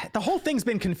 The whole thing's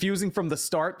been confusing from the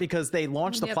start because they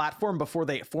launched the Yep. platform before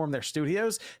they formed their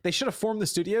studios. They should have formed the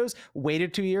studios,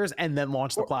 waited 2 years, and then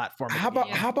launched the platform. How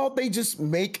about they just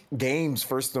make games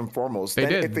first and foremost? They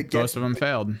Then did. if it Most of them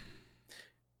failed.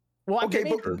 Well,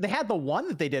 Okay, they had the one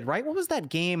that they did, right? What was that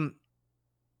game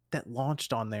that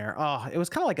launched on there? Oh, it was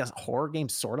kind of like a horror game,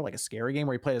 sort of like a scary game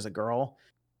where you play as a girl,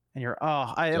 and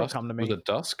it'll come to me. Was it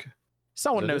Dusk?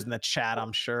 Someone Is it knows in the chat,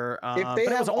 I'm sure. If they but it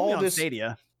was have only all on this-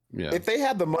 Stadia. Yeah. If they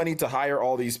had the money to hire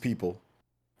all these people,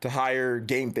 to hire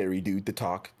Game Theory dude to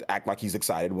talk, to act like he's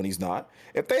excited when he's not.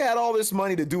 If they had all this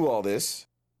money to do all this,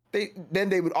 then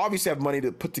they would obviously have money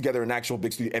to put together an actual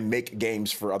big studio and make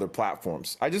games for other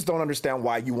platforms. I just don't understand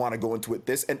why you want to go into it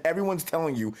this, and everyone's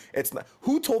telling you it's not.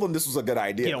 Who told them this was a good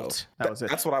idea? Guilt. Though? That was it.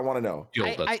 That's what I want to know.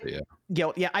 Guild, that's it, yeah.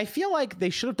 Guilt. Yeah, I feel like they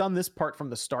should have done this part from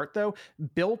the start, though.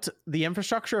 Built the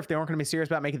infrastructure if they weren't going to be serious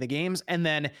about making the games, and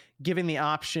then giving the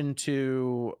option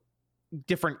to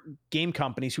different game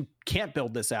companies who can't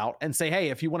build this out and say,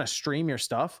 hey, if you want to stream your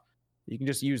stuff, you can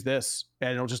just use this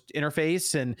and it'll just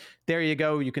interface, and there you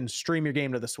go. You can stream your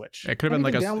game to the Switch. It could have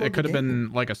been Don't like even download it could the have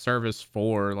been like a service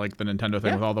for like the Nintendo thing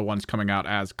Yeah. with all the ones coming out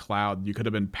as cloud. You could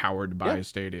have been powered by Yeah.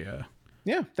 Stadia.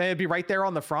 Yeah, they'd be right there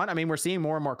on the front. I mean, we're seeing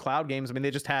more and more cloud games. I mean,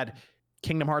 they just had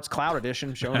Kingdom Hearts Cloud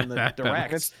Edition shown in the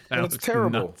direct. And it's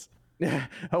terrible.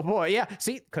 Oh boy, yeah.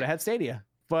 See, could have had Stadia,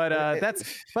 but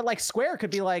but like Square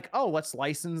could be like, oh, let's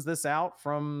license this out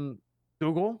from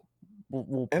Google.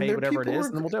 We'll pay whatever it is,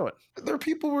 and then we'll do it. Their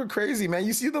people were crazy, man.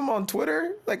 You see them on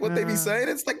Twitter, like what they be saying.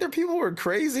 It's like their people were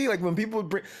crazy. Like when people would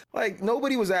bring, like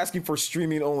nobody was asking for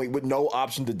streaming only with no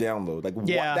option to download. Like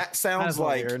yeah, that sounds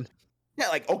like weird. Yeah,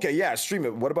 like okay, yeah, stream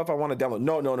it. What about if I want to download?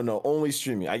 No, only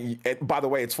streaming. By the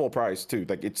way, it's full price too.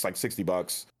 Like it's like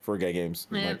 $60 for gay games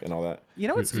and all that. You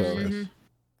know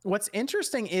what's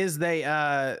interesting is they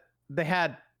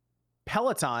had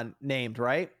Peloton named,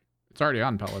 right? It's already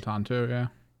on Peloton too, yeah.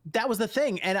 That was the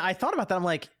thing, and I thought about that. I'm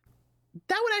like,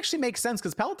 that would actually make sense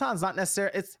because Peloton's not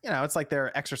necessarily. It's it's like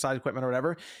their exercise equipment or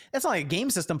whatever. It's not like a game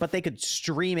system, but they could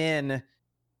stream in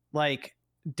like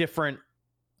different.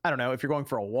 I don't know if you're going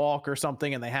for a walk or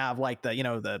something, and they have like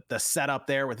the setup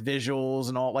there with visuals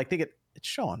and all. Like they get it's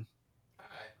Sean.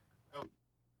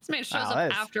 This man shows up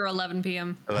after 11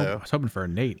 p.m. Hello. I was hoping for a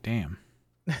Nate. Damn.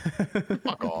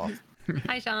 Fuck off.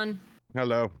 Hi, Sean.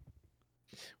 Hello.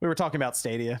 We were talking about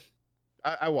Stadia.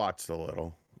 I watched a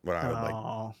little when I would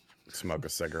like smoke a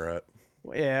cigarette.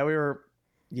 Yeah, we were.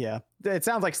 Yeah, it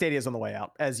sounds like Stadia's on the way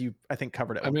out, as you I think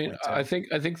covered it. I mean, I think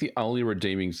the only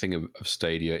redeeming thing of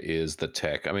Stadia is the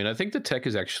tech. I mean, I think the tech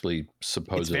is actually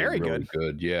supposedly really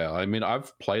good. Yeah, I mean,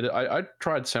 I've played it. I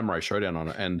tried Samurai Showdown on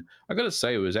it, and I got to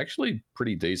say, it was actually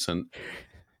pretty decent.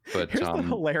 But here's the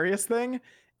hilarious thing: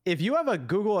 if you have a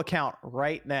Google account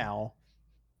right now,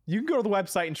 you can go to the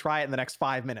website and try it in the next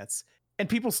 5 minutes. And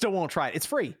people still won't try it. It's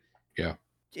free. Yeah.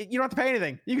 You don't have to pay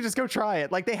anything. You can just go try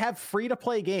it. Like they have free to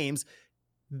play games.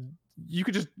 You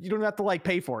don't have to like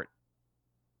pay for it.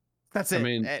 That's it. I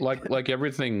mean, like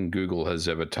everything Google has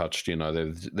ever touched,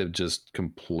 they've just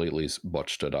completely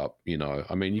botched it up.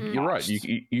 I mean, you're right.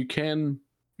 You can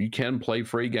play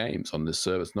free games on this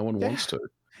service. No one wants to.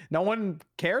 No one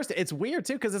cares. It's weird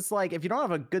too, because it's like if you don't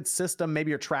have a good system, maybe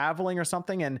you're traveling or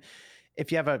something, and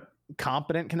if you have a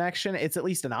competent connection, it's at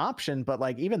least an option. But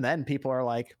like even then, people are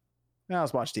like,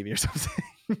 let's watch TV or something.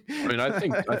 I mean, I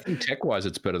think tech wise,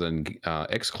 it's better than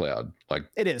xCloud. Like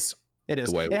it is. It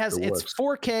has it's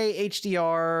 4K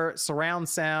HDR, surround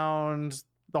sound,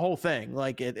 the whole thing.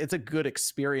 Like it's a good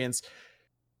experience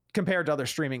compared to other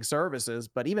streaming services.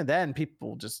 But even then,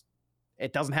 people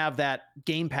it doesn't have that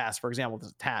Game Pass, for example,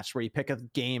 that's attached where you pick a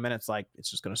game and it's like it's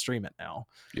just going to stream it now.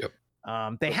 Yep.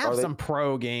 They have some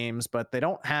pro games, but they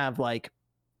don't have like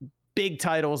big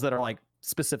titles that are like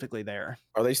specifically there.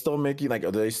 Are they still making are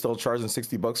they still charging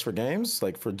 $60 for games,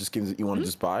 like for just games that you want to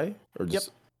just buy or just?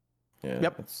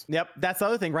 Yep. Yep. That's the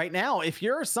other thing right now. If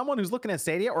you're someone who's looking at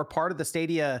Stadia or part of the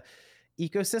Stadia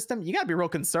ecosystem, you got to be real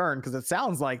concerned because it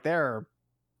sounds like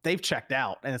they've checked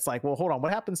out, and it's like, well, hold on,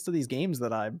 what happens to these games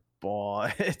that I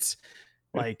bought? It's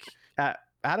like.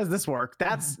 How does this work?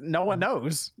 That's no one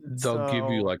knows. They'll give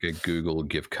you like a Google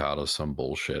gift card or some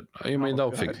bullshit. I mean,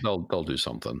 they'll do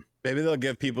something. Maybe they'll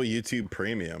give people YouTube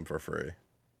Premium for free.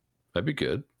 That'd be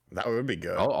good. That would be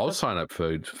good. I'll sign up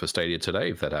for Stadia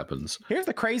today if that happens. Here's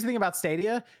the crazy thing about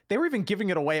Stadia: they were even giving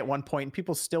it away at one point, and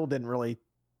people still didn't really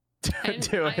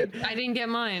do it. I didn't get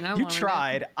mine. You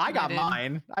tried. I got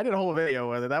mine. I did a whole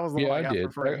video with it. That was the one I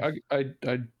got for free.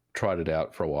 I tried it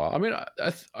out for a while. I mean,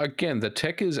 again, the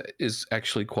tech is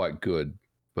actually quite good,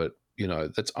 but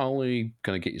that's only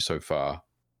going to get you so far.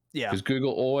 Yeah, because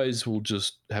Google always will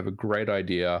just have a great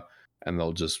idea and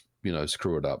they'll just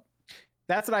screw it up.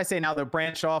 That's what I say now. They'll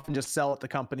branch off and just sell it to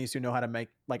companies who know how to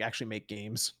actually make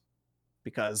games,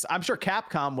 because I'm sure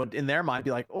Capcom would in their mind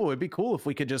be like, oh, it'd be cool if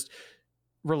we could just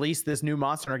release this new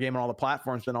Monster Hunter game on all the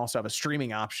platforms, but also have a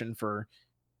streaming option for.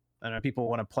 I don't know, people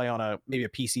want to play on maybe a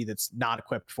PC that's not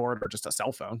equipped for it or just a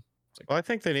cell phone. Well, I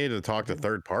think they need to talk to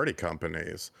third-party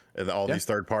companies, and all these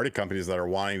third-party companies that are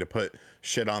wanting to put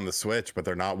shit on the Switch, but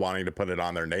they're not wanting to put it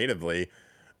on there natively.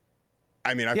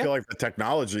 I mean, I feel like the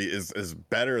technology is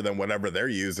better than whatever they're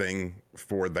using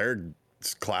for their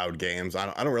cloud games.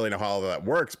 I don't really know how all that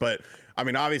works, but I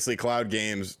mean, obviously, cloud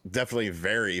games definitely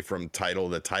vary from title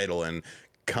to title and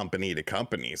company to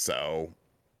company. So.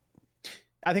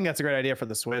 I think that's a great idea for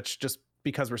the Switch, just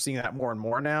because we're seeing that more and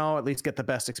more now. At least get the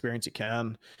best experience you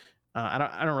can. I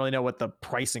don't really know what the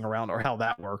pricing around or how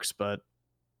that works, but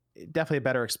definitely a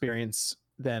better experience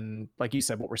than, like you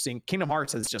said, what we're seeing. Kingdom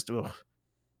Hearts is just, ugh.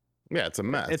 Yeah, it's a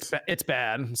mess. It's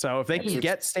bad. So if they can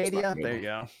get Stadia, there you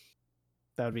go.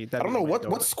 That would be. I don't know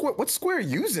what's Square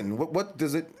using. What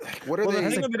does it? What are they?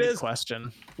 That's a good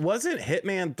question. Wasn't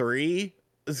Hitman 3?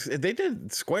 They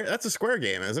did Square. That's a Square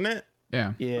game, isn't it?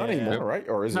 Yeah. Not anymore, right?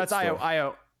 Or is it? It's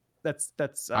IO.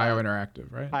 That's IO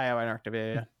Interactive, right? IO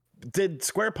Interactive. Yeah. Did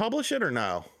Square publish it or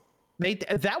no?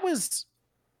 That was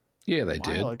Yeah, a they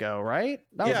while did. ago, right?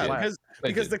 That was a Yeah, while.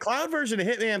 because the cloud version of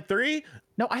Hitman 3,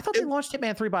 No, I thought they launched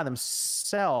Hitman 3 by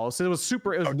themselves. So it was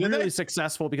really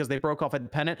successful because they broke off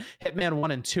independent. Hitman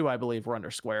 1 and 2, I believe, were under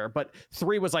Square, but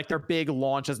 3 was like their big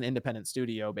launch as an independent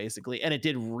studio, basically, and it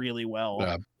did really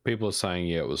well. People are saying,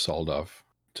 it was sold off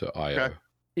to IO. Okay.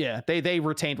 Yeah, they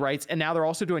retained rights, and now they're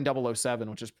also doing 007,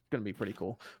 which is going to be pretty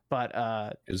cool.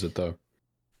 But is it though?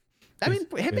 I mean,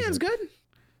 Hitman's good.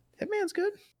 Hitman's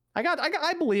good.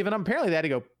 I believe in them. Apparently, they had to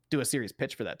go do a serious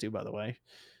pitch for that too, by the way,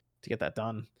 to get that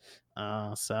done.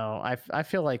 So I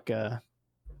feel like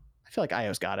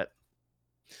IO's got it.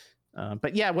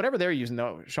 But yeah, whatever they're using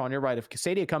though, Sean, you're right. If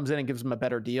Stadia comes in and gives them a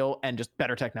better deal and just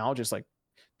better technology, it's like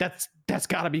that's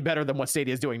got to be better than what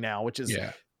Stadia is doing now, which is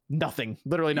nothing,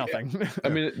 literally nothing. I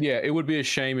mean, it would be a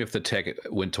shame if the tech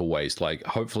went to waste. Like,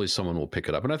 hopefully someone will pick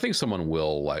it up, and I think someone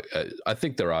will. Like, I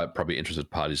think there are probably interested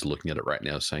parties looking at it right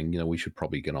now, saying, we should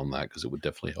probably get on that because it would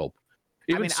definitely help.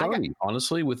 Even Sony,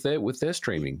 honestly, with their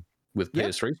streaming, with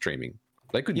PS3 streaming,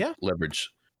 they could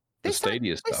leverage the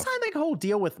Stadia stuff. They signed like a whole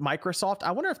deal with Microsoft.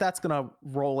 I wonder if that's gonna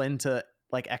roll into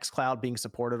like xCloud being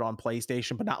supported on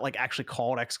PlayStation, but not like actually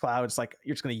called xCloud. It's like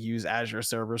you're just gonna use Azure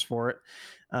servers for it.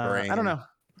 I don't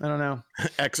know.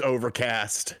 X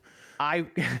Overcast.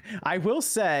 I will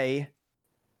say,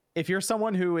 if you're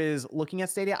someone who is looking at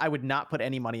Stadia, I would not put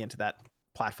any money into that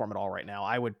platform at all right now.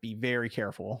 I would be very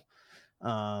careful,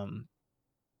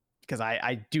 because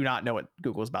I do not know what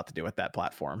Google is about to do with that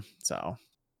platform. So,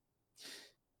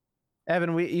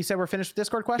 Evan, you said we're finished with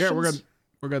Discord questions? Yeah, we're good.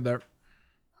 We're good there.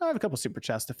 I have a couple super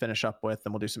chats to finish up with,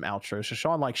 and we'll do some outros. So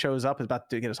Sean shows up, is about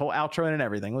to get his whole outro in and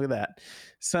everything. Look at that.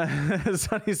 So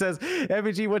Sonny says,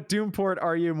 MVG, what Doom port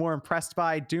are you more impressed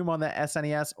by? Doom on the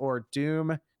SNES or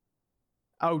Doom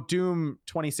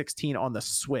 2016 on the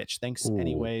Switch? Thanks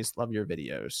anyways. Love your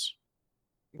videos.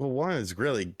 Well, one is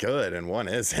really good and one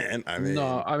isn't.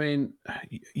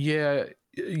 Yeah,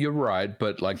 you're right,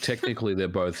 but like technically they're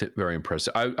both very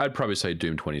impressive. I'd probably say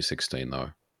Doom 2016 though.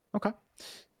 Okay.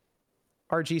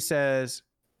 RG says,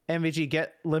 MVG,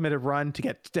 get limited run to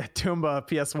get Tomba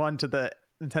PS1 to the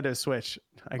Nintendo Switch.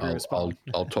 I agree with Spawn.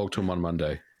 I'll talk to him on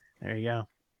Monday. There you go.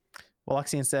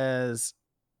 Wallaxian says,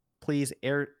 please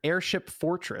Airship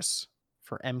Fortress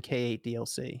for MK8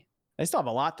 DLC. They still have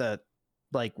a lot to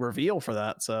reveal for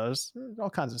that, so there's all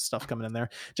kinds of stuff coming in there.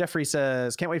 Jeffrey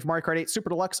says, can't wait for Mario Kart 8 Super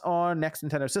Deluxe on next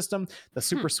Nintendo system, the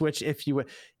Super Switch. If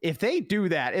they do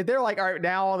that, if they're like, all right,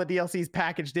 now all the DLC's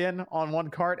packaged in on one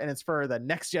cart and it's for the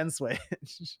next gen Switch,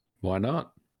 why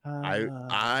not?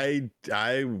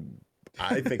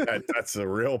 I think that's a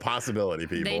real possibility,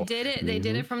 people. They did it. They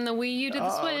did it from the Wii U to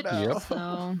the Switch. No. Yep.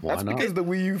 So. That's because the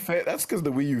Wii U That's because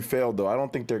the Wii U failed, though. I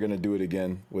don't think they're gonna do it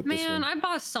again with this one. Man, I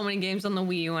bought so many games on the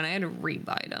Wii U and I had to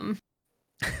rebuy them.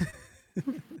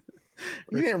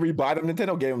 You didn't rebuy them.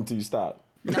 Nintendo gave them to you. Stop.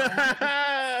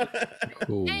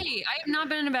 Cool. Hey, I have not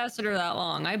been an ambassador that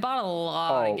long. I bought a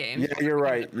lot of games. Yeah, you're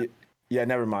right. Yeah,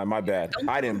 never mind. My bad.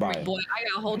 I didn't buy it. Boy, I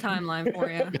got a whole timeline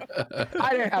for you.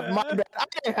 I didn't have my bad. I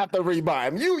didn't have to rebuy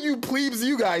them. You plebes,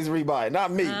 you guys rebuy, not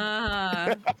me.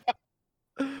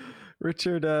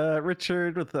 Richard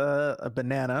with a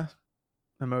banana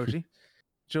emoji.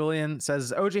 Julian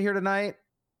says, OJ here tonight.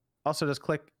 Also, does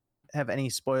Click have any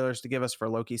spoilers to give us for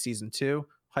Loki season 2?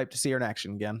 Hyped to see her in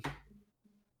action again.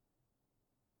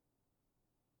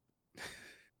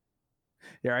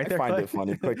 Yeah, right there. I find it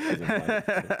funny. Click doesn't find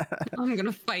it. I'm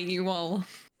gonna fight you all.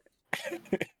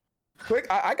 Click,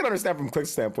 I can understand from Click's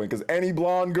standpoint because any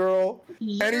blonde girl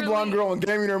in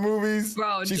gaming or movies,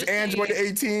 bro, she's Android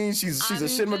 18. She's a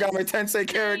Shin Megami Tensei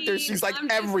character. She's like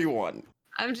everyone.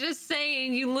 I'm just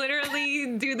saying, you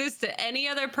literally do this to any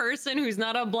other person who's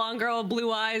not a blonde girl with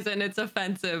blue eyes, and it's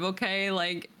offensive. Okay,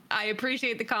 like I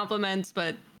appreciate the compliments,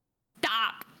 but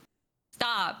stop.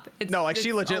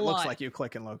 She legit looks like you,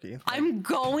 Click and Loki. I am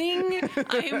going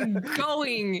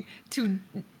to.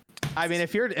 I mean,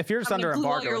 if you're just under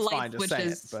embargo, it's fine. Just say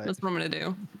it. But... That's what I'm gonna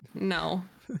do. No.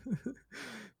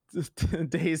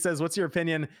 Daze says, "What's your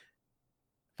opinion?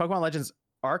 Pokemon Legends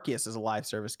Arceus is a live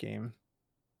service game."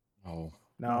 Oh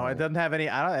no, it doesn't have any.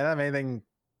 I don't have anything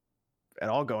at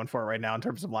all going for it right now in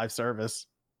terms of live service.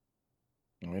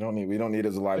 We don't need it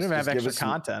as a live. We don't have extra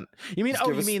content. You mean?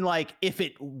 You mean like if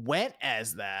it went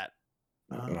as that?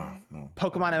 No.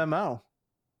 Pokemon MMO.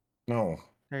 No.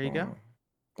 There you go.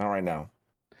 Not right now.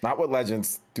 Not with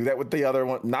Legends. Do that with the other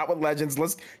one. Not with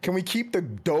Legends. Can we keep the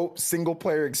dope single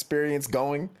player experience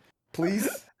going, please?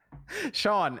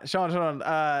 Sean.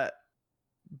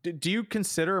 Do you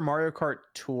consider Mario Kart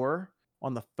Tour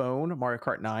on the phone, Mario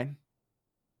Kart 9?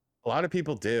 A lot of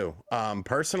people do.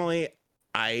 Personally,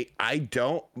 I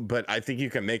don't, but I think you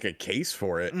can make a case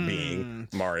for it being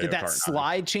Mario Did that Kart 9.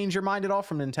 slide change your mind at all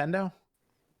from Nintendo?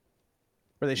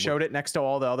 Where they showed it next to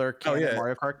all the other canon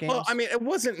Mario Kart games? Well, I mean, it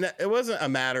wasn't a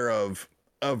matter of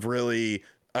really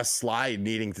a slide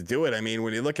needing to do it. I mean,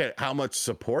 when you look at how much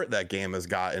support that game has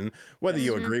gotten, whether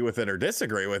you agree with it or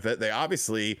disagree with it, they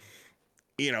obviously,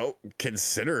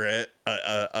 consider it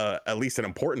at least an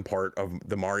important part of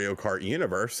the Mario Kart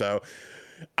universe. So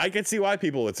I can see why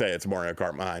people would say it's Mario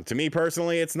Kart 9. To me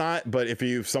personally, it's not. But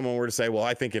if someone were to say, well,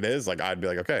 I think it is, like, I'd be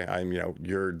like, okay,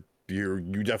 you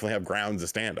definitely have grounds to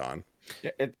stand on.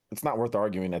 It's not worth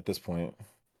arguing at this point.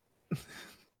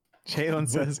 Jalen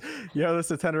says, yo, this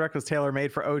Nintendo Direct was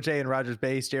tailor-made for OJ and Rogers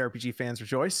Bay's JRPG fans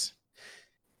rejoice.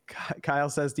 Kyle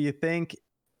says, do you think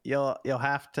you'll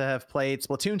have to have played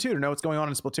Splatoon 2 to know what's going on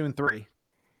in Splatoon 3?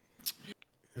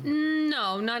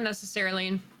 No, not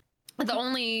necessarily. The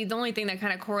only thing that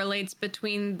kind of correlates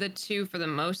between the two for the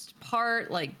most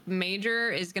part, like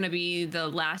major, is going to be the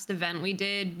last event we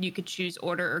did. You could choose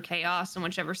order or chaos, and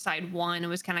whichever side won, it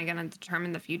was kind of going to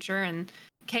determine the future. And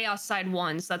chaos side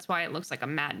won, so that's why it looks like a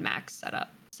Mad Max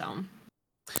setup. So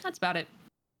that's about it.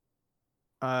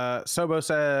 Sobo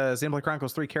says Xenoblade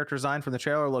Chronicles 3 character design from the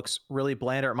trailer looks really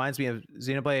bland. It reminds me of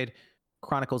Xenoblade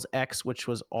Chronicles X, which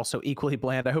was also equally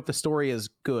bland. I hope the story is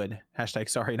good. #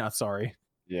 sorry, not sorry.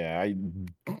 Yeah, I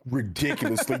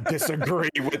ridiculously disagree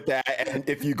with that. And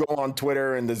if you go on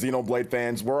Twitter and the Xenoblade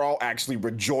fans, we're all actually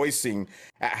rejoicing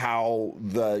at how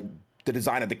the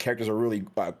design of the characters are really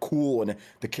cool, and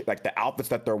the outfits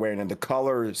that they're wearing and the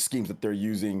color schemes that they're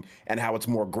using, and how it's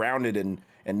more grounded and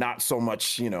not so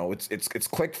much, it's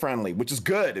click friendly, which is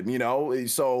good,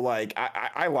 So like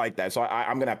I like that. So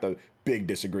I'm gonna have to big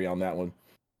disagree on that one.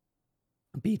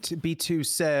 B2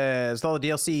 says, all the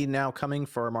DLC now coming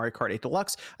for Mario Kart 8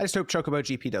 Deluxe. I just hope Chocobo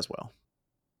GP does well.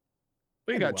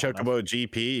 You got Chocobo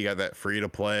GP. You got that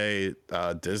free-to-play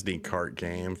Disney kart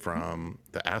game from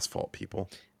the Asphalt people.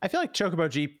 I feel like Chocobo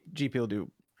GP will do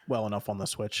well enough on the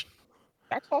Switch.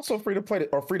 That's also free to play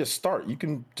or free to start. You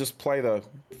can just play the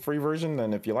free version,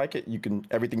 and if you like it,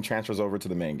 everything transfers over to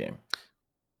the main game.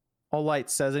 All Light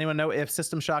says, anyone know if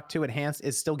System Shock 2 Enhanced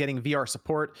is still getting VR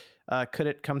support? Could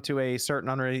it come to a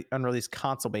certain unreleased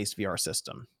console-based VR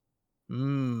system?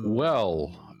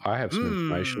 Well, I have some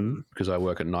information because I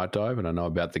work at Night Dive and I know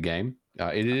about the game.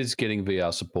 It is getting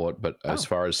VR support, but as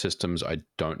far as systems, I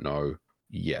don't know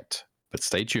yet. But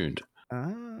stay tuned.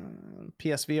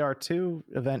 PSVR 2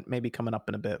 event may be coming up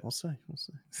in a bit. We'll see.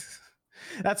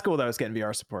 That's cool though. It's getting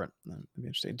VR support. That'd be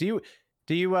interesting. Do you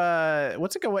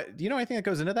what's it go? Do you know anything that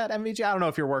goes into that, MVG? I don't know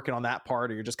if you're working on that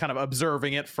part or you're just kind of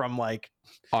observing it from like.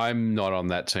 I'm not on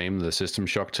that team, the System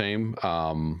Shock team.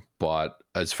 But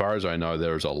as far as I know,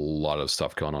 there's a lot of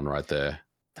stuff going on right there.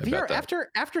 VR,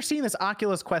 after seeing this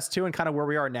Oculus Quest 2 and kind of where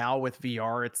we are now with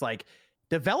VR, it's like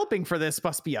developing for this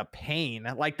must be a pain.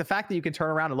 Like the fact that you can turn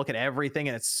around and look at everything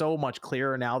and it's so much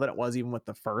clearer now than it was even with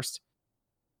the first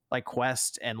like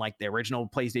Quest and like the original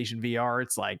PlayStation VR.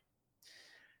 It's like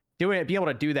being able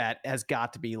to do that has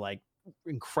got to be like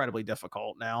incredibly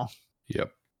difficult now.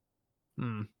 Yep.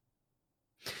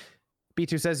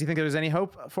 B2 says, do you think there's any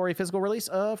hope for a physical release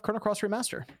of Chrono Cross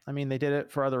Remaster? I mean, they did it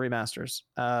for other remasters.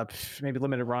 Maybe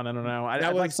limited run. I don't know.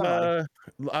 That was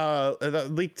that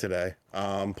leaked today.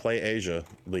 Play Asia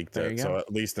leaked it, so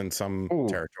at least in some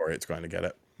territory, it's going to get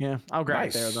it. Yeah, I'll grab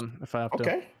it there then if I have to.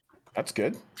 Okay, that's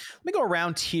good. Let me go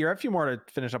around here. I have a few more to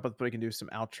finish up with, but we can do some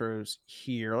outros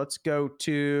here. Let's go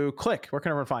to Click. Where can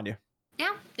everyone find you?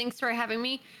 Yeah, thanks for having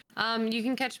me. You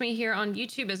can catch me here on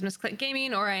YouTube as Misclick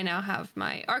Gaming, or I now have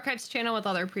my archives channel with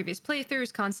all their previous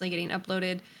playthroughs constantly getting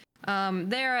uploaded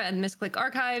there at Misclick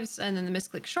Archives and then the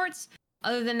Misclick Shorts.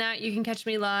 Other than that, you can catch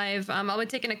me live. I'll be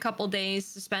taking a couple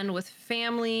days to spend with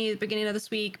family at the beginning of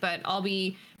this week, but I'll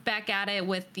be back at it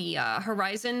with the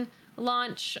Horizon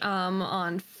launch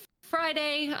on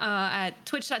Friday at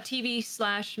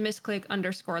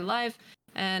twitch.tv/misclick_live.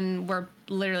 And we're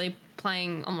literally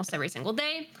playing almost every single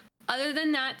day. Other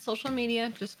than that, social media,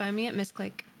 just find me at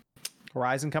Misclick.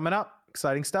 Horizon coming up.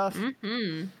 Exciting stuff.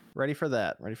 Ready for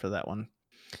that. Ready for that one.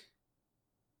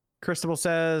 Cristobal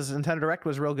says, Nintendo Direct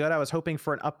was real good. I was hoping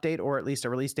for an update or at least a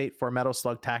release date for Metal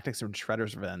Slug Tactics and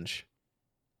Shredder's Revenge.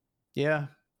 Yeah,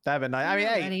 that'd been nice. I mean,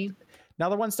 hey,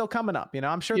 another one's still coming up.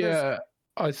 I'm sure there's...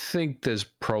 I think there's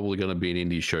probably going to be an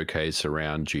indie showcase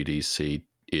around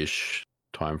GDC-ish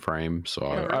time frame, so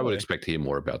I would expect to hear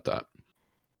more about that.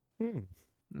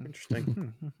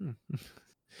 Interesting.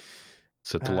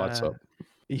 Set the lights up.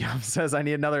 Yum says, I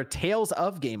need another Tales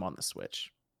of game on the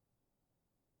Switch.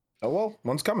 Oh well,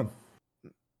 one's coming.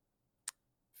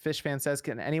 Fish Fan says,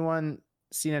 can anyone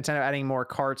see Nintendo adding more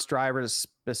carts drivers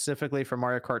specifically for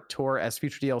Mario Kart Tour as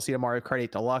future DLC to Mario Kart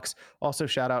 8 Deluxe? Also,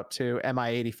 shout out to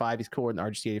MI85. He's cooler than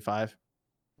RGT85.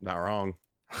 Not wrong.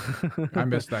 I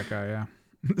missed that guy. Yeah.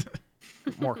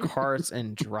 More carts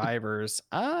and drivers.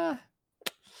 I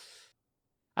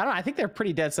don't know. I think they're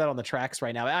pretty dead set on the tracks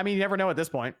right now. I mean, you never know at this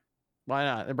point. Why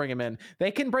not? They bring him in.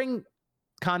 They can bring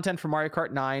content from Mario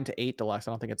Kart 9 to 8 Deluxe.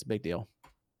 I don't think it's a big deal.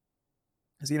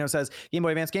 Zeno says Game Boy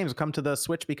Advance games will come to the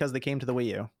Switch because they came to the Wii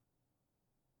U.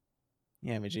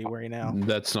 Yeah, MG, where are you now?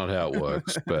 That's not how it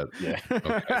works, but Yeah.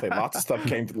 Say lots of stuff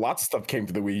came to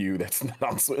the Wii U. That's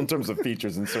not in terms of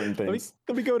features and certain things.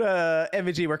 Let me go to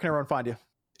MVG. Where can everyone find you?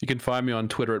 you can find me on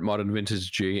Twitter at Modern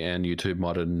Vintage G and YouTube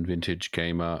Modern Vintage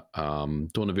Gamer.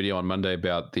 Doing a video on Monday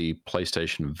about the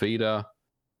PlayStation Vita,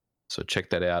 so check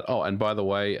that out. Oh, and by the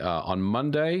way, on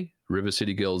Monday, River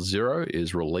City Girls 0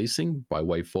 is releasing by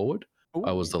Way Forward.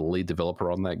 I was the lead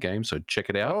developer on that game, so check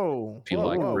it out. Oh, if you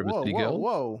like River City Girls.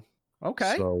 Whoa.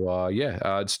 Okay. So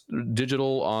it's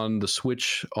digital on the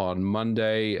Switch on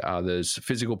Monday. There's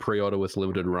physical pre-order with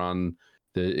limited run.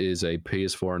 There is a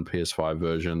PS4 and PS5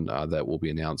 version that will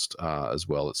be announced as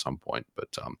well at some point. But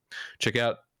check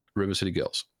out River City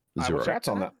Girls 0. Congrats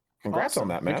on that. Congrats on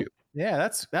that, man. Thank you. Yeah,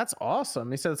 that's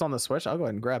awesome. He said it's on the Switch. I'll go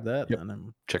ahead and grab that. Yep. And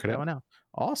then Check it out. out.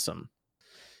 Awesome.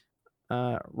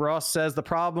 Ross says the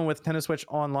problem with Nintendo Switch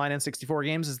Online N64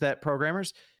 games is that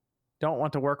programmers don't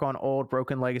want to work on old,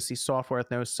 broken legacy software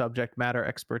with no subject matter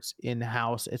experts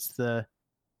in-house. It's the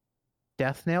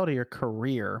death nail to your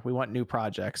career. We want new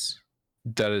projects.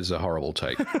 That is a horrible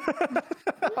take. I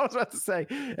was about to say,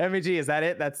 MEG, is that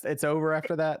it? It's over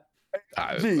after that?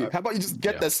 Gee, how about you just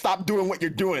get that? Stop doing what you're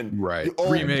doing. Right. You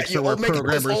old- Remakes you are where old making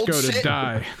this programmers old go to shit.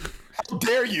 die. How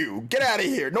dare you? Get out of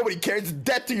here. Nobody cares. It's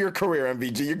death to your career,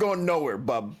 MVG. You're going nowhere,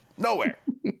 bub. Nowhere.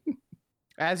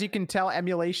 As you can tell,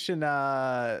 emulation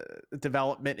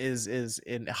development is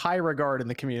in high regard in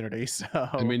the community. So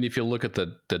I mean, if you look at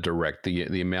the direct,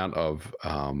 the amount of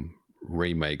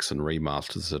remakes and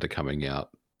remasters that are coming out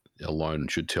alone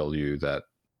should tell you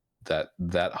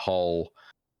that whole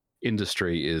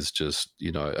industry is just,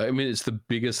 I mean, it's the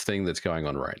biggest thing that's going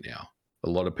on right now. A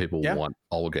lot of people want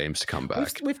old games to come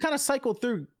back. we've kind of cycled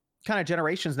through kind of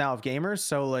generations now of gamers.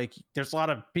 So like, there's a lot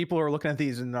of people who are looking at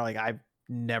these and they're like, I've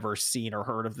never seen or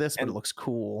heard of this, but it looks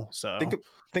cool. So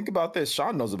Think about this.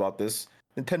 Sean knows about this.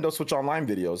 Nintendo Switch Online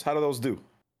videos. How do those do?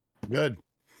 Good.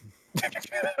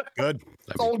 Good.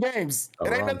 It's old games.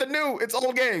 It ain't nothing new. It's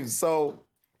old games. So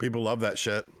People love that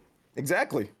shit.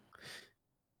 exactly.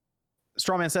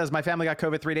 Strawman says, my family got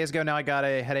COVID 3 days ago. Now I got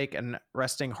a headache and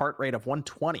resting heart rate of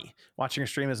 120. Watching your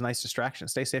stream is a nice distraction.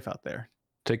 Stay safe out there.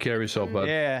 Take care of yourself, bud.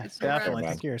 Yeah, It's all right. definitely.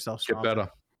 Take care of yourself. Get Strawman. better.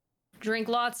 Drink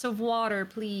lots of water,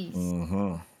 please.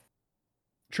 Mm-hmm.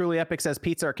 Truly Epic says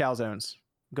pizza or calzones.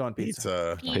 I'm going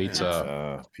pizza.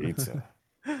 Pizza.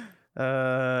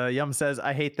 Yum says,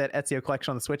 I hate that Ezio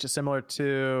collection on the Switch is similar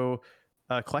to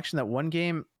a collection that one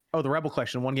game. Oh, the Rebel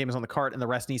collection. One game is on the cart and the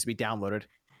rest needs to be downloaded.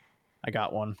 I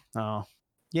got one. Oh,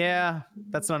 yeah.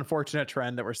 That's an unfortunate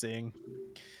trend that we're seeing.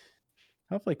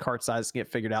 Hopefully cart sizes get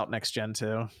figured out next gen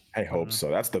too. I hope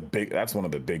so. That's one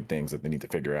of the big things that they need to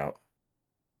figure out.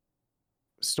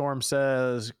 Storm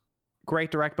says,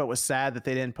 great direct, but was sad that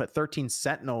they didn't put 13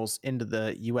 Sentinels into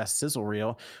the US sizzle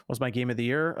reel. Was my game of the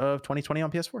year of 2020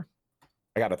 on PS4.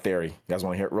 I got a theory. You guys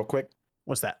want to hear it real quick?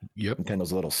 What's that? Yep.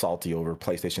 Nintendo's a little salty over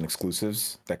PlayStation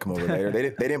exclusives that come over later. They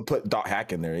didn't put Dot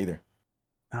Hack in there either.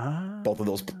 Both of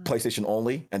those PlayStation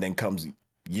only, and then comes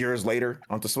years later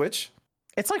onto Switch.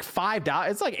 It's like $5.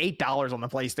 It's like $8 on the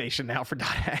PlayStation now for Dot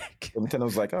Hack.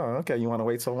 Nintendo's like, oh, okay, you want to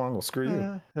wait so long? Well, screw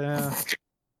you.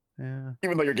 Yeah.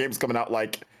 Even though your game's coming out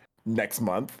like next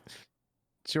month.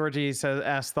 Georgie says,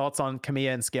 ask thoughts on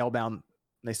Kamiya and Scalebound.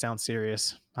 They sound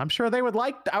serious. I'm sure they would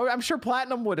like. I'm sure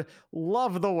Platinum would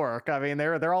love the work. I mean,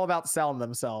 they're all about selling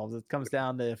themselves. It comes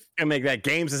down to if And make that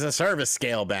games as a service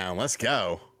scale bound. Let's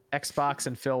go. Xbox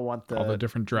and Phil want All the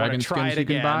different wanna dragon try skins it you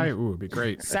can again. buy. Ooh, it'd be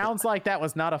great. Sounds like that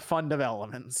was not a fun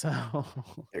development. So,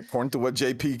 According to what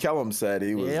JP Kellum said,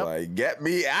 he was like, "Get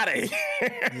me out of here."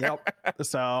 yep.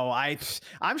 So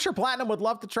I'm sure Platinum would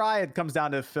love to try. It comes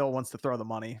down to if Phil wants to throw the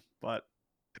money, but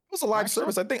It was a live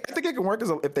service. I think it can work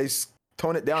if they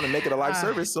tone it down and make it a live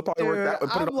service. It'll probably work that. And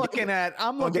put it I'm on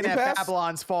looking Game at Pass?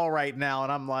 Babylon's Fall right now,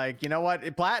 and I'm like, you know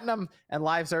what? Platinum and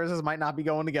live services might not be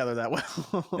going together that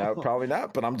well. No, probably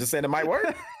not. But I'm just saying it might work.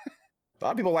 A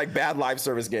lot of people like bad live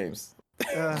service games.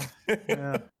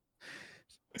 Yeah.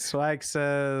 Swag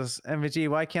says, MVG,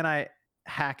 why can't I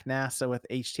hack NASA with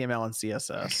HTML and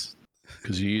CSS?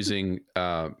 Because you're using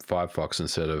Firefox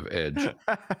instead of Edge.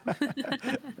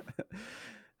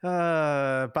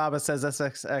 Baba says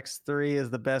SSX3 is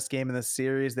the best game in the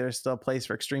series. There's still a place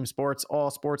for extreme sports. All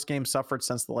sports games suffered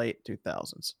since the late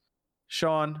 2000s.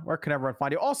 Sean, where can everyone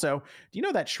find you? Also, do you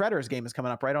know that Shredder's game is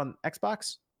coming up right on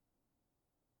Xbox?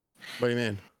 What do you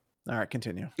mean? All right,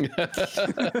 continue.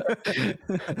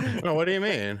 No, what do you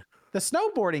mean? The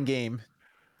snowboarding game.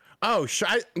 Oh,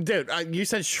 dude, you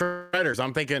said Shredders.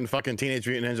 I'm thinking fucking Teenage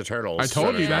Mutant Ninja Turtles. I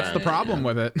told you that's the Yeah. problem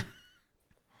with it.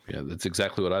 Yeah, that's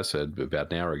exactly what I said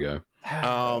about an hour ago.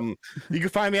 You can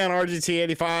find me on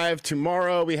RGT85.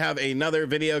 Tomorrow we have another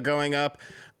video going up.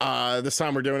 This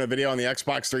time we're doing a video on the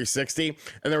Xbox 360,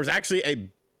 and there was actually a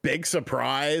big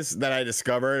surprise that I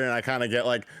discovered, and I kind of get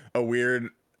like a weird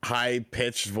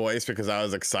high-pitched voice because I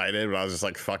was excited, but I was just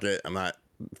like, fuck it, I'm not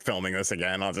filming this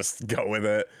again. I'll just go with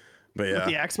it. But yeah, With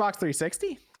the Xbox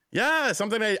 360? yeah,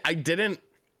 something I didn't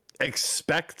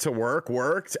expect to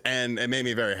worked, and it made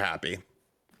me very happy.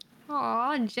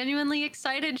 Aw, genuinely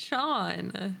excited,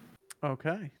 Sean.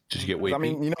 Okay. Did you get weepy? I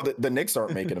mean, you know, the Knicks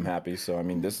aren't making him happy, so I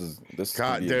mean, this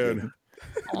God, dude,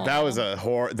 that was a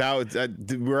horror. That was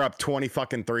we're up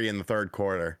 20-3 in the third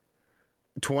quarter.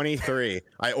 23.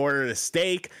 I ordered a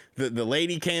steak. The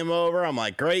lady came over. I'm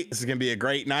like, great, this is gonna be a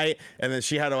great night. And then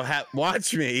she had to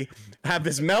watch me have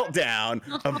this meltdown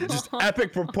of just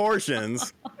epic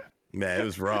proportions. Man, it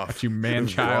was rough. You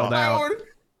man-child out.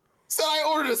 So I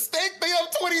ordered a steak. They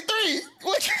up 23.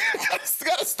 What?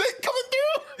 got a steak coming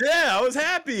through? Yeah, I was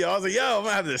happy. I was like, yo, I'm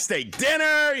gonna have this steak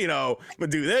dinner. You know, I'm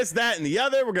gonna do this, that, and the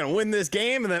other. We're gonna win this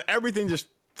game, and then everything just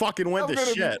fucking went to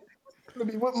shit. Gonna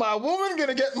be with my woman.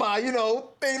 Gonna get my, thing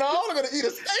on. I'm gonna eat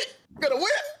a steak. Gonna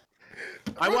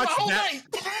win. I watched that.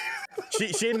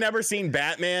 night. She had never seen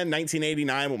Batman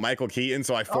 1989 with Michael Keaton,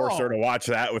 so I forced her to watch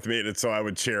that with me, so I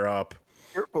would cheer up.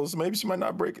 So maybe she might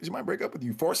not break. She might break up with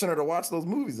you, forcing her to watch those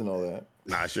movies and all that.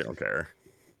 Nah, she don't care.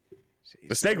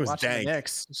 The steak was Watching the dank.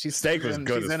 Knicks. Steak was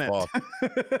good as fuck.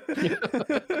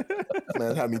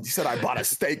 Man, I mean, you said I bought a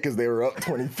steak because they were up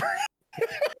 23.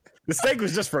 The steak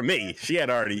was just for me. She had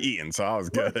already eaten, so I was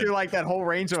good. Through like that whole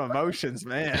range of emotions,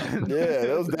 man. Yeah,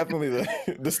 that was definitely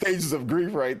the stages of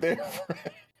grief right there.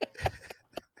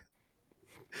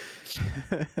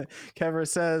 Kevin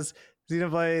says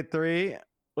Xenoblade 3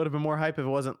 would have been more hype if it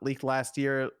wasn't leaked last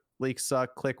year. Leaks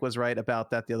suck. Click was right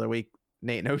about that the other week.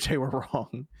 Nate and OJ were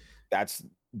wrong. That's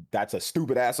a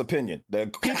stupid ass opinion.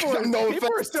 People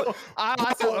are still.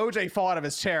 I saw OJ fall out of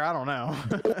his chair. I don't know.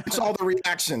 Watch all the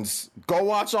reactions. Go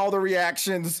watch all the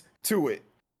reactions to it.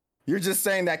 You're just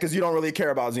saying that because you don't really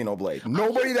care about Xenoblade.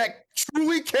 Nobody that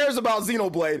truly cares about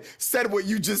Xenoblade said what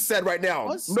you just said right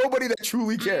now. Nobody that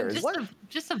truly cares.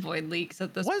 Just avoid leaks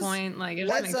at this point. Like, it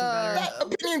just makes it That better.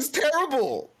 opinion's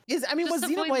terrible. Was Just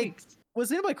avoid leaks.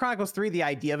 Xenoblade Chronicles 3 the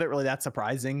idea of it really that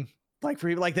surprising? Like for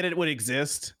people, like that it would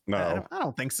exist? No. I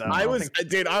don't think so. I was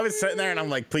sitting there and I'm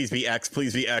like, please be X,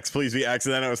 please be X, please be X.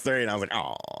 And then it was 3 and I was like,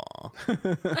 aw.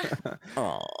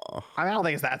 Aw. I don't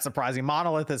think it's that surprising.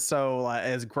 Monolith is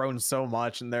has grown so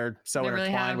much, and they're so They really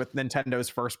intertwined have. with Nintendo's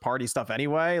first party stuff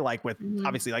anyway. Like with Mhm.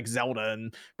 obviously like Zelda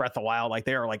and Breath of the Wild, like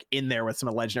they are like in there with some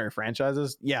of the legendary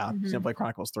franchises. Yeah, Mhm. Xenoblade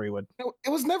Chronicles 3 would. It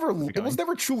was never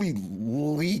truly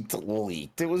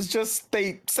leaked. It was just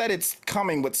they said it's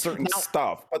coming with certain Now,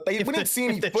 stuff, but we didn't see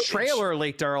any if the footage. trailer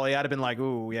leaked early, I'd have been like,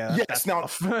 ooh, yeah. Yes, that's now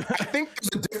tough. I think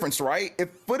there's a difference, right? If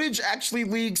footage actually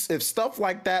leaks, if stuff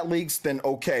like that leaks, then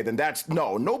okay, then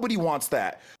nobody wants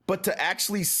that. But to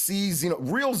actually see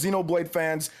real Xenoblade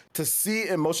fans, to see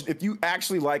emotion, if you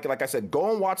actually like it, like I said,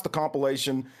 go and watch the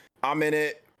compilation. I'm in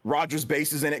it. Roger's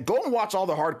Base is in it. Go and watch all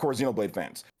the hardcore Xenoblade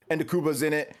fans. And Dakuba's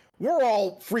in it. We're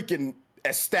all freaking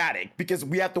ecstatic because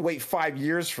we have to wait 5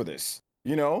 years for this.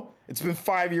 It's been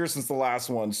 5 years since the last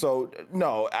one. So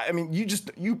no, I mean,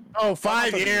 Oh,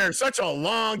 5 years. Such a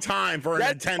long time for a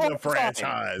That's a Nintendo long time.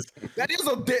 franchise.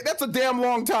 That's a damn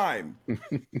long time.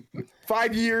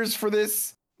 5 years for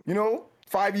this,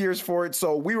 5 years for it.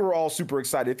 So we were all super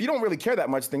excited. If you don't really care that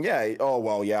much, then yeah. Oh,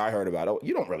 well, yeah, I heard about it.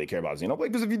 You don't really care about Xenoblade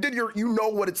because if you did, you know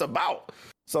what it's about.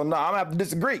 So no, I'm gonna have to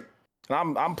disagree.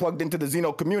 And I'm plugged into the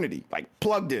Xeno community, like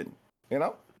plugged in,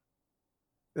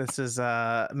 This is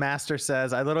Master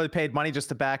says, I literally paid money just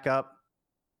to back up.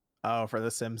 Oh, for the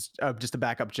Sims, just to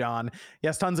back up John.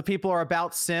 Yes, tons of people are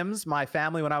about Sims. My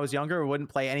family, when I was younger, wouldn't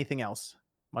play anything else.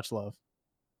 Much love.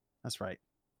 That's right.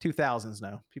 2000s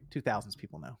know. 2000s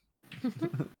people know.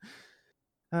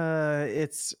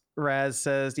 It's Raz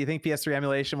says, do you think PS3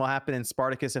 emulation will happen in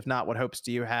Spartacus? If not, what hopes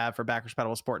do you have for backwards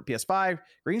compatible support in PS5?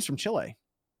 Greens from Chile.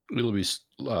 It'll be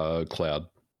cloud.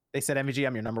 They said, MVG,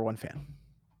 I'm your number one fan.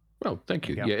 Oh, thank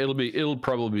you. There you Yeah, it'll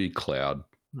probably be cloud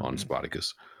on Mhm.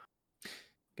 Spartacus.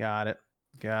 Got it.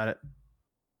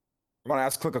 I want to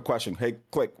ask Click a question. Hey,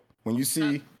 Click, when you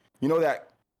see, you know that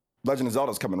Legend of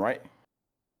Zelda's coming, right?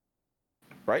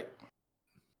 Right?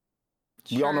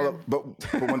 Sure. We all know that,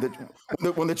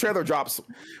 but when the trailer drops,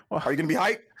 are you gonna be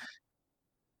hyped?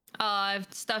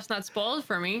 If stuff's not spoiled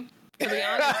for me. To be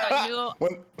honest, I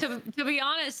knew. To be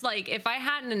honest, like if I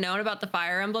hadn't known about the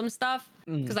Fire Emblem stuff,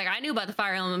 because like I knew about the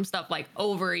Fire Emblem stuff like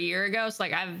over a year ago, so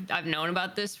like I've known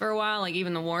about this for a while, like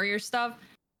even the Warrior stuff.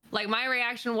 Like my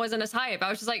reaction wasn't as hype. I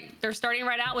was just like, they're starting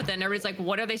right out with it, and everybody's like,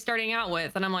 what are they starting out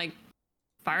with? And I'm like,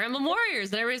 Fire Emblem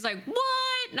Warriors, and everybody's like,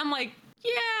 what? And I'm like,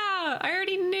 yeah, I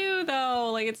already knew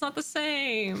though. Like it's not the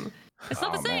same. It's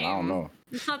not the same. Man, I don't know.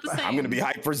 It's not the same. I'm gonna be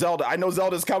hyped for Zelda. I know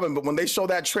Zelda's coming, but when they show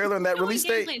that trailer and that release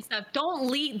date, stuff, don't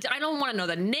lead. I don't want to know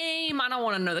the name. I don't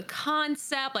want to know the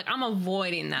concept. Like I'm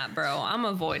avoiding that, bro. I'm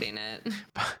avoiding it.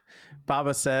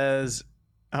 Baba says,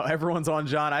 "Oh, everyone's on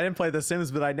John. I didn't play The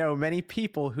Sims, but I know many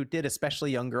people who did,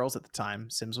 especially young girls at the time.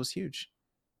 Sims was huge.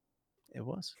 It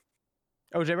was.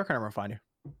 OJ, where can I find you?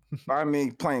 I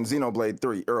mean, playing Xenoblade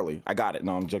 3 early. I got it.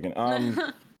 No, I'm joking.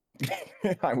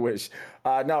 I wish.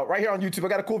 No, right here on YouTube, I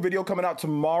got a cool video coming out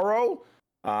tomorrow.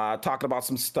 Talking about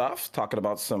some stuff, talking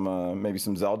about some maybe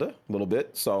some Zelda a little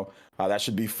bit. So that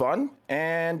should be fun.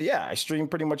 And yeah, I stream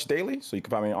pretty much daily. So you can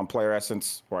find me on Player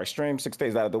Essence, where I stream 6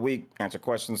 days out of the week, answer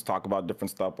questions, talk about different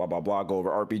stuff, blah, blah, blah, go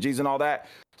over RPGs and all that.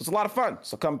 So it's a lot of fun.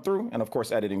 So come through. And of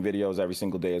course, editing videos every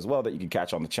single day as well that you can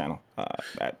catch on the channel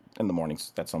in the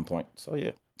mornings at some point. So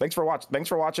yeah, thanks for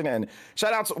watching. And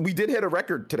shout outs. We did hit a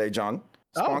record today, John.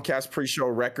 Spawncast pre-show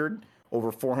record.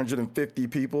 Over 450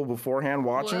 people beforehand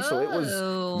watching. Whoa. So it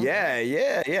was,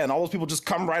 yeah. And all those people just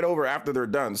come right over after they're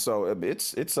done. So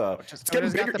it's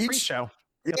getting bigger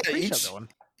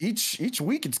each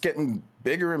week. It's getting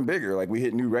bigger and bigger. Like we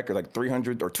hit new record, like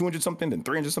 300 or 200 something, then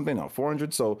 300 something, now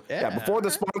 400. So yeah, before the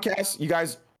Spawncast, you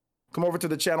guys come over to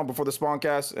the channel before the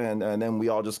Spawncast, and then we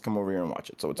all just come over here and watch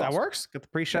it. So it's that awesome. Works. Get the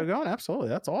pre-show going. Absolutely,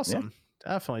 that's awesome.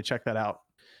 Yeah. Definitely check that out.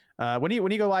 When do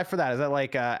you go live for that? Is that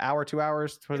like an hour, 2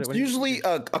 hours? It's usually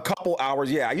a couple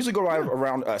hours. Yeah, I usually go live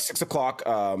around 6 o'clock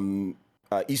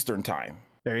Eastern time.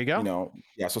 There you go.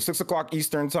 So 6 o'clock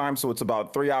Eastern time. So it's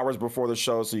about 3 hours before the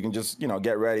show. So you can just,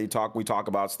 get ready, talk. We talk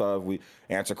about stuff. We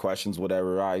answer questions,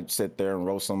 whatever. I sit there and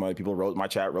roast somebody. People my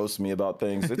chat roast me about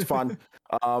things. It's fun.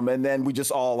 And then we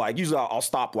just all usually I'll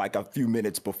stop like a few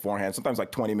minutes beforehand. Sometimes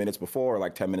like 20 minutes before or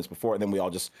like 10 minutes before. And then we all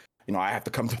just, I have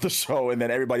to come to the show, and then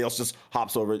everybody else just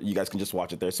hops over. You guys can just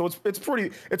watch it there. So it's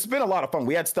been a lot of fun.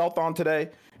 We had Stealth on today,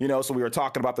 so we were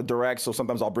talking about the direct. So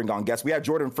sometimes I'll bring on guests. We had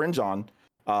Jordan Fringe on,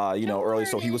 early.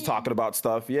 So he was talking about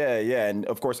stuff. Yeah. And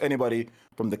of course, anybody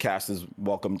from the cast is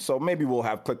welcome. So maybe we'll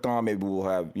have Clicked On. Maybe we'll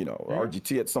have,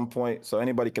 RGT at some point. So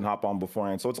anybody can hop on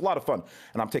beforehand. So it's a lot of fun,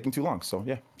 and I'm taking too long. So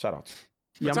yeah, shout outs.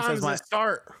 What time does it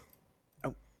start?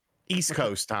 East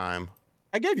Coast time.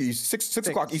 I gave you 6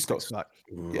 o'clock East Coast.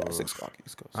 Yeah, 6 o'clock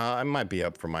East Coast. I might be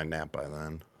up for my nap by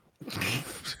then.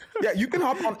 Yeah, you can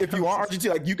hop on if you want RGT.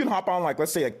 Like you can hop on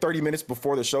let's say 30 minutes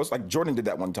before the shows. Like Jordan did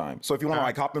that one time. So if you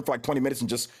want to hop in for 20 minutes and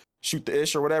just shoot the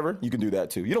ish or whatever, you can do that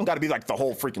too. You don't got to be the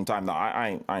whole freaking time. No,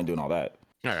 I ain't doing all that.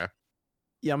 Yeah.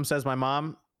 Yum says my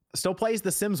mom still plays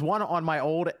The Sims 1 on my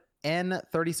old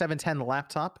N3710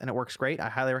 laptop, and it works great. I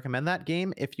highly recommend that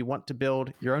game if you want to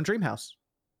build your own dream house.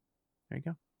 There you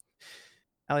go.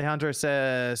 Alejandro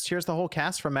says, cheers the whole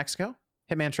cast from Mexico.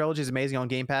 Hitman Trilogy is amazing on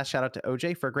Game Pass. Shout out to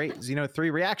OJ for a great Xeno 3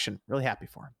 reaction. Really happy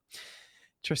for him.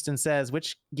 Tristan says,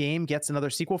 which game gets another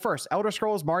sequel first? Elder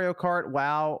Scrolls, Mario Kart,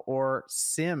 WoW, or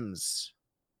Sims?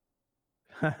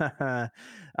 Mario.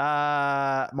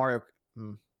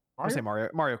 I'm gonna say Mario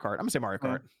Kart. I'm gonna say Mario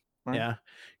Kart. Right. Yeah,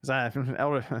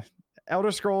 because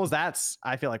Elder Scrolls.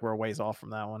 I feel like we're a ways off from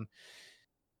that one.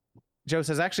 Joe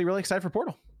says, actually really excited for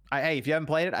Portal. Hey, if you haven't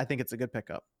played it, I think it's a good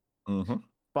pickup. Mm-hmm.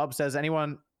 Bob says,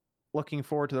 anyone looking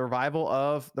forward to the revival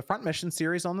of the Front Mission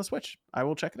series on the Switch? I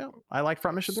will check it out. I like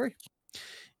Front Mission 3.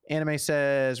 Anime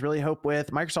says, really hope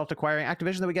with Microsoft acquiring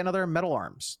Activision that we get another Metal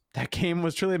Arms. That game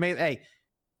was truly amazing. Hey,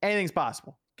 anything's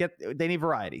possible. They need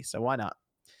variety, so why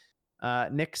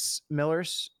not? Nix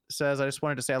Millers says, I just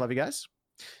wanted to say I love you guys.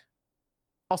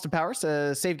 Austin Power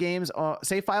says,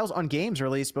 save files on games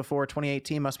released before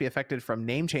 2018 must be affected from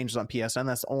name changes on PSN.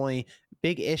 That's only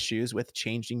big issues with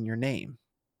changing your name.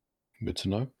 Good to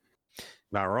know.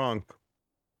 Not wrong.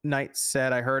 Knight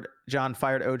said, I heard John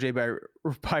fired OJ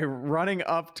by running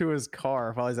up to his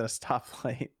car while he's at a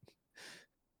stoplight.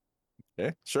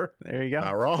 Yeah, sure. There you go.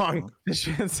 Not wrong.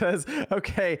 Fishman says,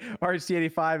 okay,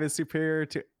 RHT85 is superior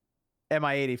to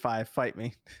MI85. Fight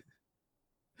me.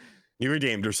 You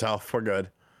redeemed yourself. We're good.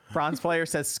 Bronze player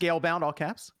says Scalebound, all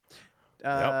caps.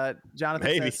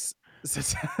 Jonathan says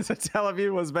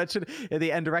Satellaview was mentioned in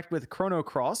the end direct with Chrono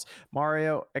Cross,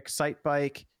 Mario, Excite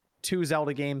Bike, 2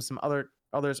 Zelda games. Some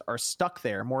others are stuck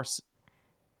there. More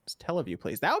Satellaview,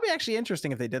 please. That would be actually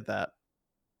interesting if they did that.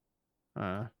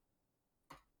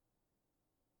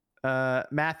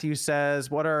 Matthew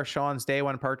says, "What are Sean's day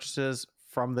one purchases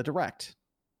from the direct?"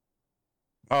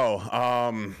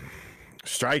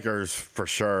 Strikers for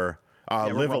sure.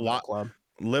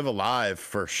 Live Alive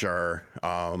for sure.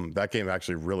 That game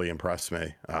actually really impressed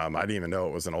me. I didn't even know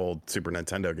it was an old Super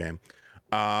Nintendo game.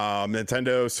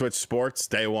 Nintendo Switch Sports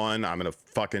day one. I'm gonna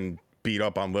fucking beat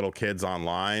up on little kids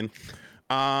online.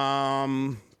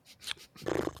 I'm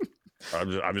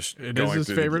just It is his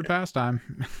favorite pastime.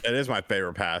 It is my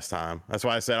favorite pastime. That's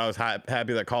why I said I was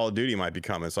happy that Call of Duty might be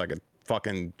coming, so I could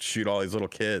fucking shoot all these little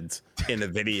kids in a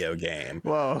video game.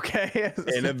 Whoa, okay.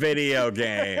 In a video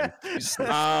game.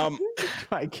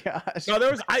 My gosh.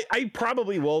 No, I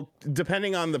probably will,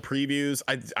 depending on the previews.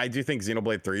 I do think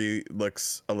Xenoblade 3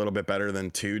 looks a little bit better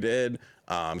than 2 did.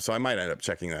 So I might end up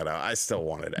checking that out. I still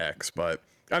wanted X, but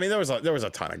I mean there was a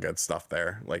ton of good stuff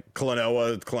there. Like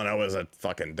Klonoa's a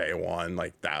fucking day one.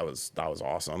 Like that was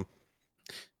awesome.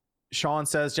 Sean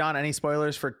says, "John, any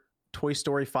spoilers for Toy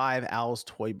Story 5 Al's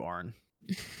Toy Barn?"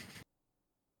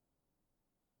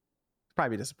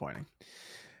 Probably disappointing.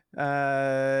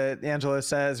 Angelo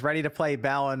says, "Ready to play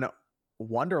Balan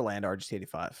Wonderland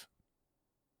RGT85."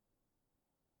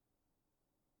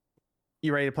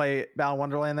 You ready to play Balan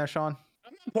Wonderland there, Sean?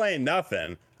 I'm not playing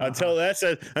nothing until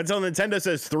Nintendo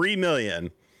says 3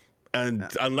 million. And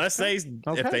unless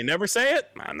if they never say it,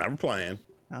 I'm never playing.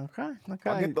 Okay.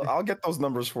 I'll get those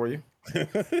numbers for you. They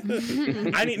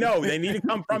need to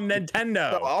come from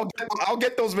Nintendo. No, I'll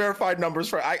get those verified numbers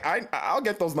for I'll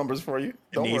get those numbers for you.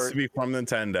 Don't it needs worry. to be from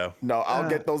Nintendo. No, I'll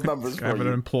get those numbers for Have you.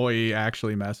 an employee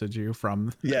actually message you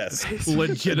from Yes.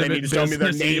 legitimate They need to show me their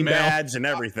business name email. badge and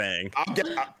everything.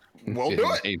 We'll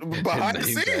do it behind the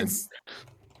scenes.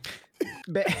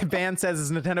 Ban says,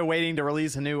 "Is Nintendo waiting to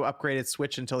release a new upgraded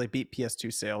Switch until they beat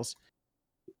PS2 sales?"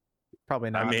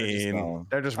 Probably not. I mean,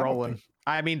 they're just rolling.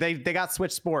 I mean, they got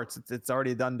Switch Sports. It's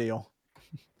already a done deal.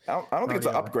 I don't think it's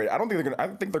an upgrade. I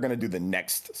think they're gonna do the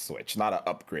next Switch, not an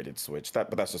upgraded Switch.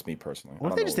 But that's just me personally.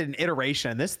 What if they just did an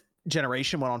iteration? This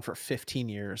generation went on for 15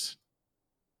 years.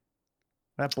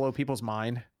 That blow people's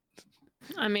mind.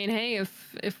 I mean, hey,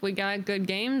 if we got good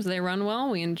games, they run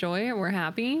well, we enjoy it, we're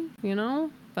happy,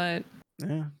 but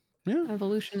Yeah.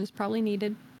 evolution is probably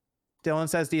needed. Dylan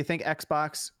says, "Do you think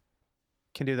Xbox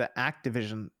can do the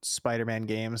Activision Spider-Man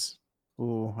games?"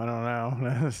 Ooh, I don't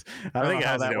know. I think it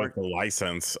has to do with the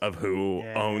license of who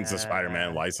owns the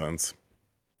Spider-Man license.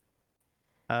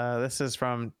 This is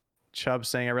from Chubb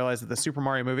saying, "I realized that the Super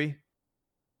Mario movie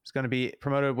is going to be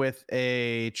promoted with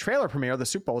a trailer premiere. The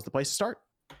Super Bowl is the place to start."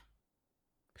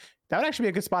 That would actually be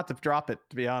a good spot to drop it,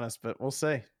 to be honest, but we'll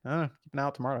see. Keep an eye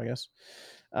out tomorrow, I guess.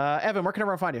 Evan, where can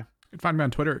everyone find you? You can find me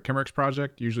on Twitter at Kimmerix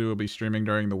Project. Usually we'll be streaming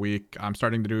during the week. I'm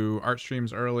starting to do art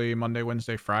streams early, Monday,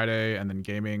 Wednesday, Friday, and then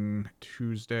gaming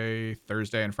Tuesday,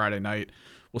 Thursday, and Friday night.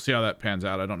 We'll see how that pans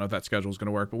out. I don't know if that schedule is going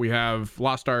to work, but we have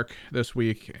Lost Ark this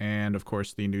week, and of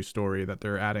course the new story that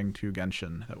they're adding to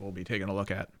Genshin that we'll be taking a look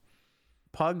at.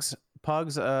 Pugs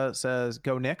says,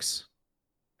 "Go Knicks."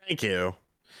 Thank you.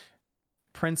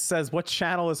 Prince says, "What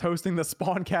channel is hosting the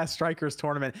Spawncast Strikers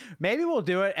tournament?" Maybe we'll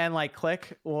do it and we'll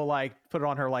put it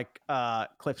on her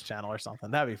Cliff's channel or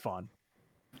something. That'd be fun.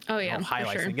 Oh yeah,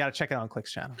 highlights. for sure. You gotta check it out on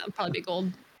Click's channel. That'll probably be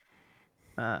gold.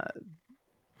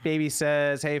 Baby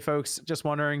says, "Hey folks, just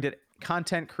wondering, did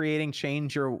content creating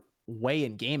change your way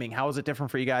in gaming? How is it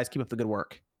different for you guys? Keep up the good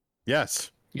work."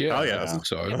 Yes. Yeah, Oh, I yes. think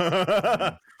so.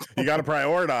 You got to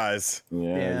prioritize.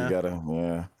 Yeah, you gotta.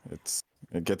 Yeah,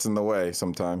 it gets in the way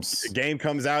sometimes. The game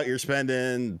comes out, you're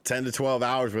spending 10 to 12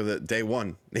 hours with it day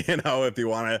one, if you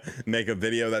want to make a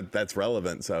video that's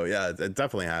relevant. So yeah, it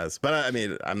definitely has. But I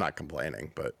mean, I'm not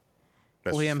complaining, but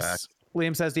that's just fact.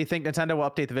 Liam says, "Do you think Nintendo will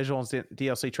update the visuals and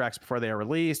DLC tracks before they are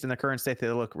released? In the current state, they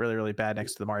look really, really bad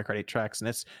next to the Mario Kart 8 tracks, and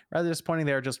it's rather disappointing.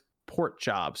 They are just port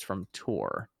jobs from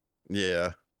Tour."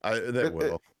 Yeah, they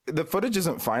will. The footage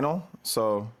isn't final,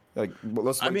 so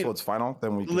let's wait till it's final.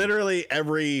 Then we can... Literally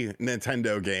every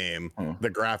Nintendo game, the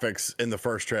graphics in the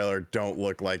first trailer don't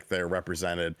look like they're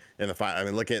represented in the final. I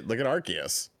mean, look at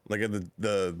Arceus. Look at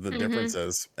the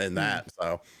differences in that.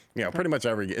 So pretty much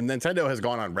and Nintendo has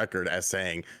gone on record as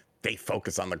saying they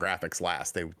focus on the graphics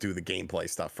last. They do the gameplay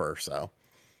stuff first. So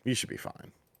you should be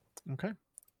fine. Okay,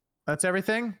 that's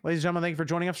everything, ladies and gentlemen. Thank you for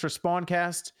joining us for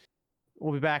Spawncast.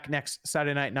 We'll be back next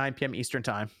Saturday night, 9 p.m. Eastern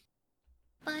time.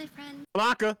 Bye, friend.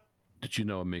 Blanca. Did you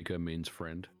know Amiga means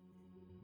friend?